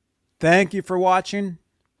 thank you for watching.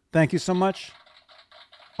 thank you so much.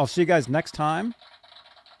 I'll see you guys next time.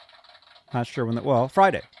 Not sure when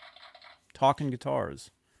Friday. Talking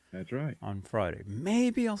Guitars That's right. on Friday.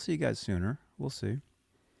 Maybe I'll see you guys sooner. We'll see.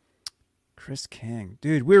 Chris King.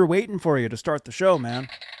 Dude, we were waiting for you to start the show, man.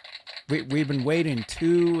 We've been waiting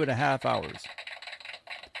 2.5 hours.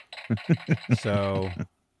 So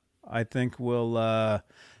I think we'll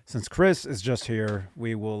since Chris is just here,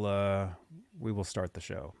 we will start the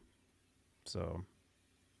show. So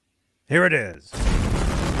here it is.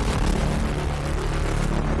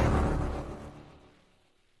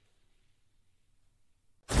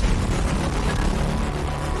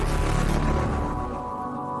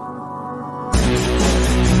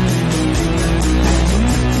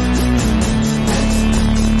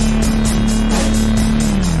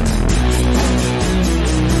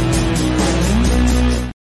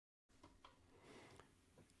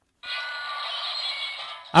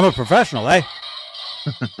 I'm a professional, eh?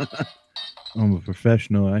 I'm a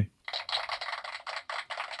professional, eh?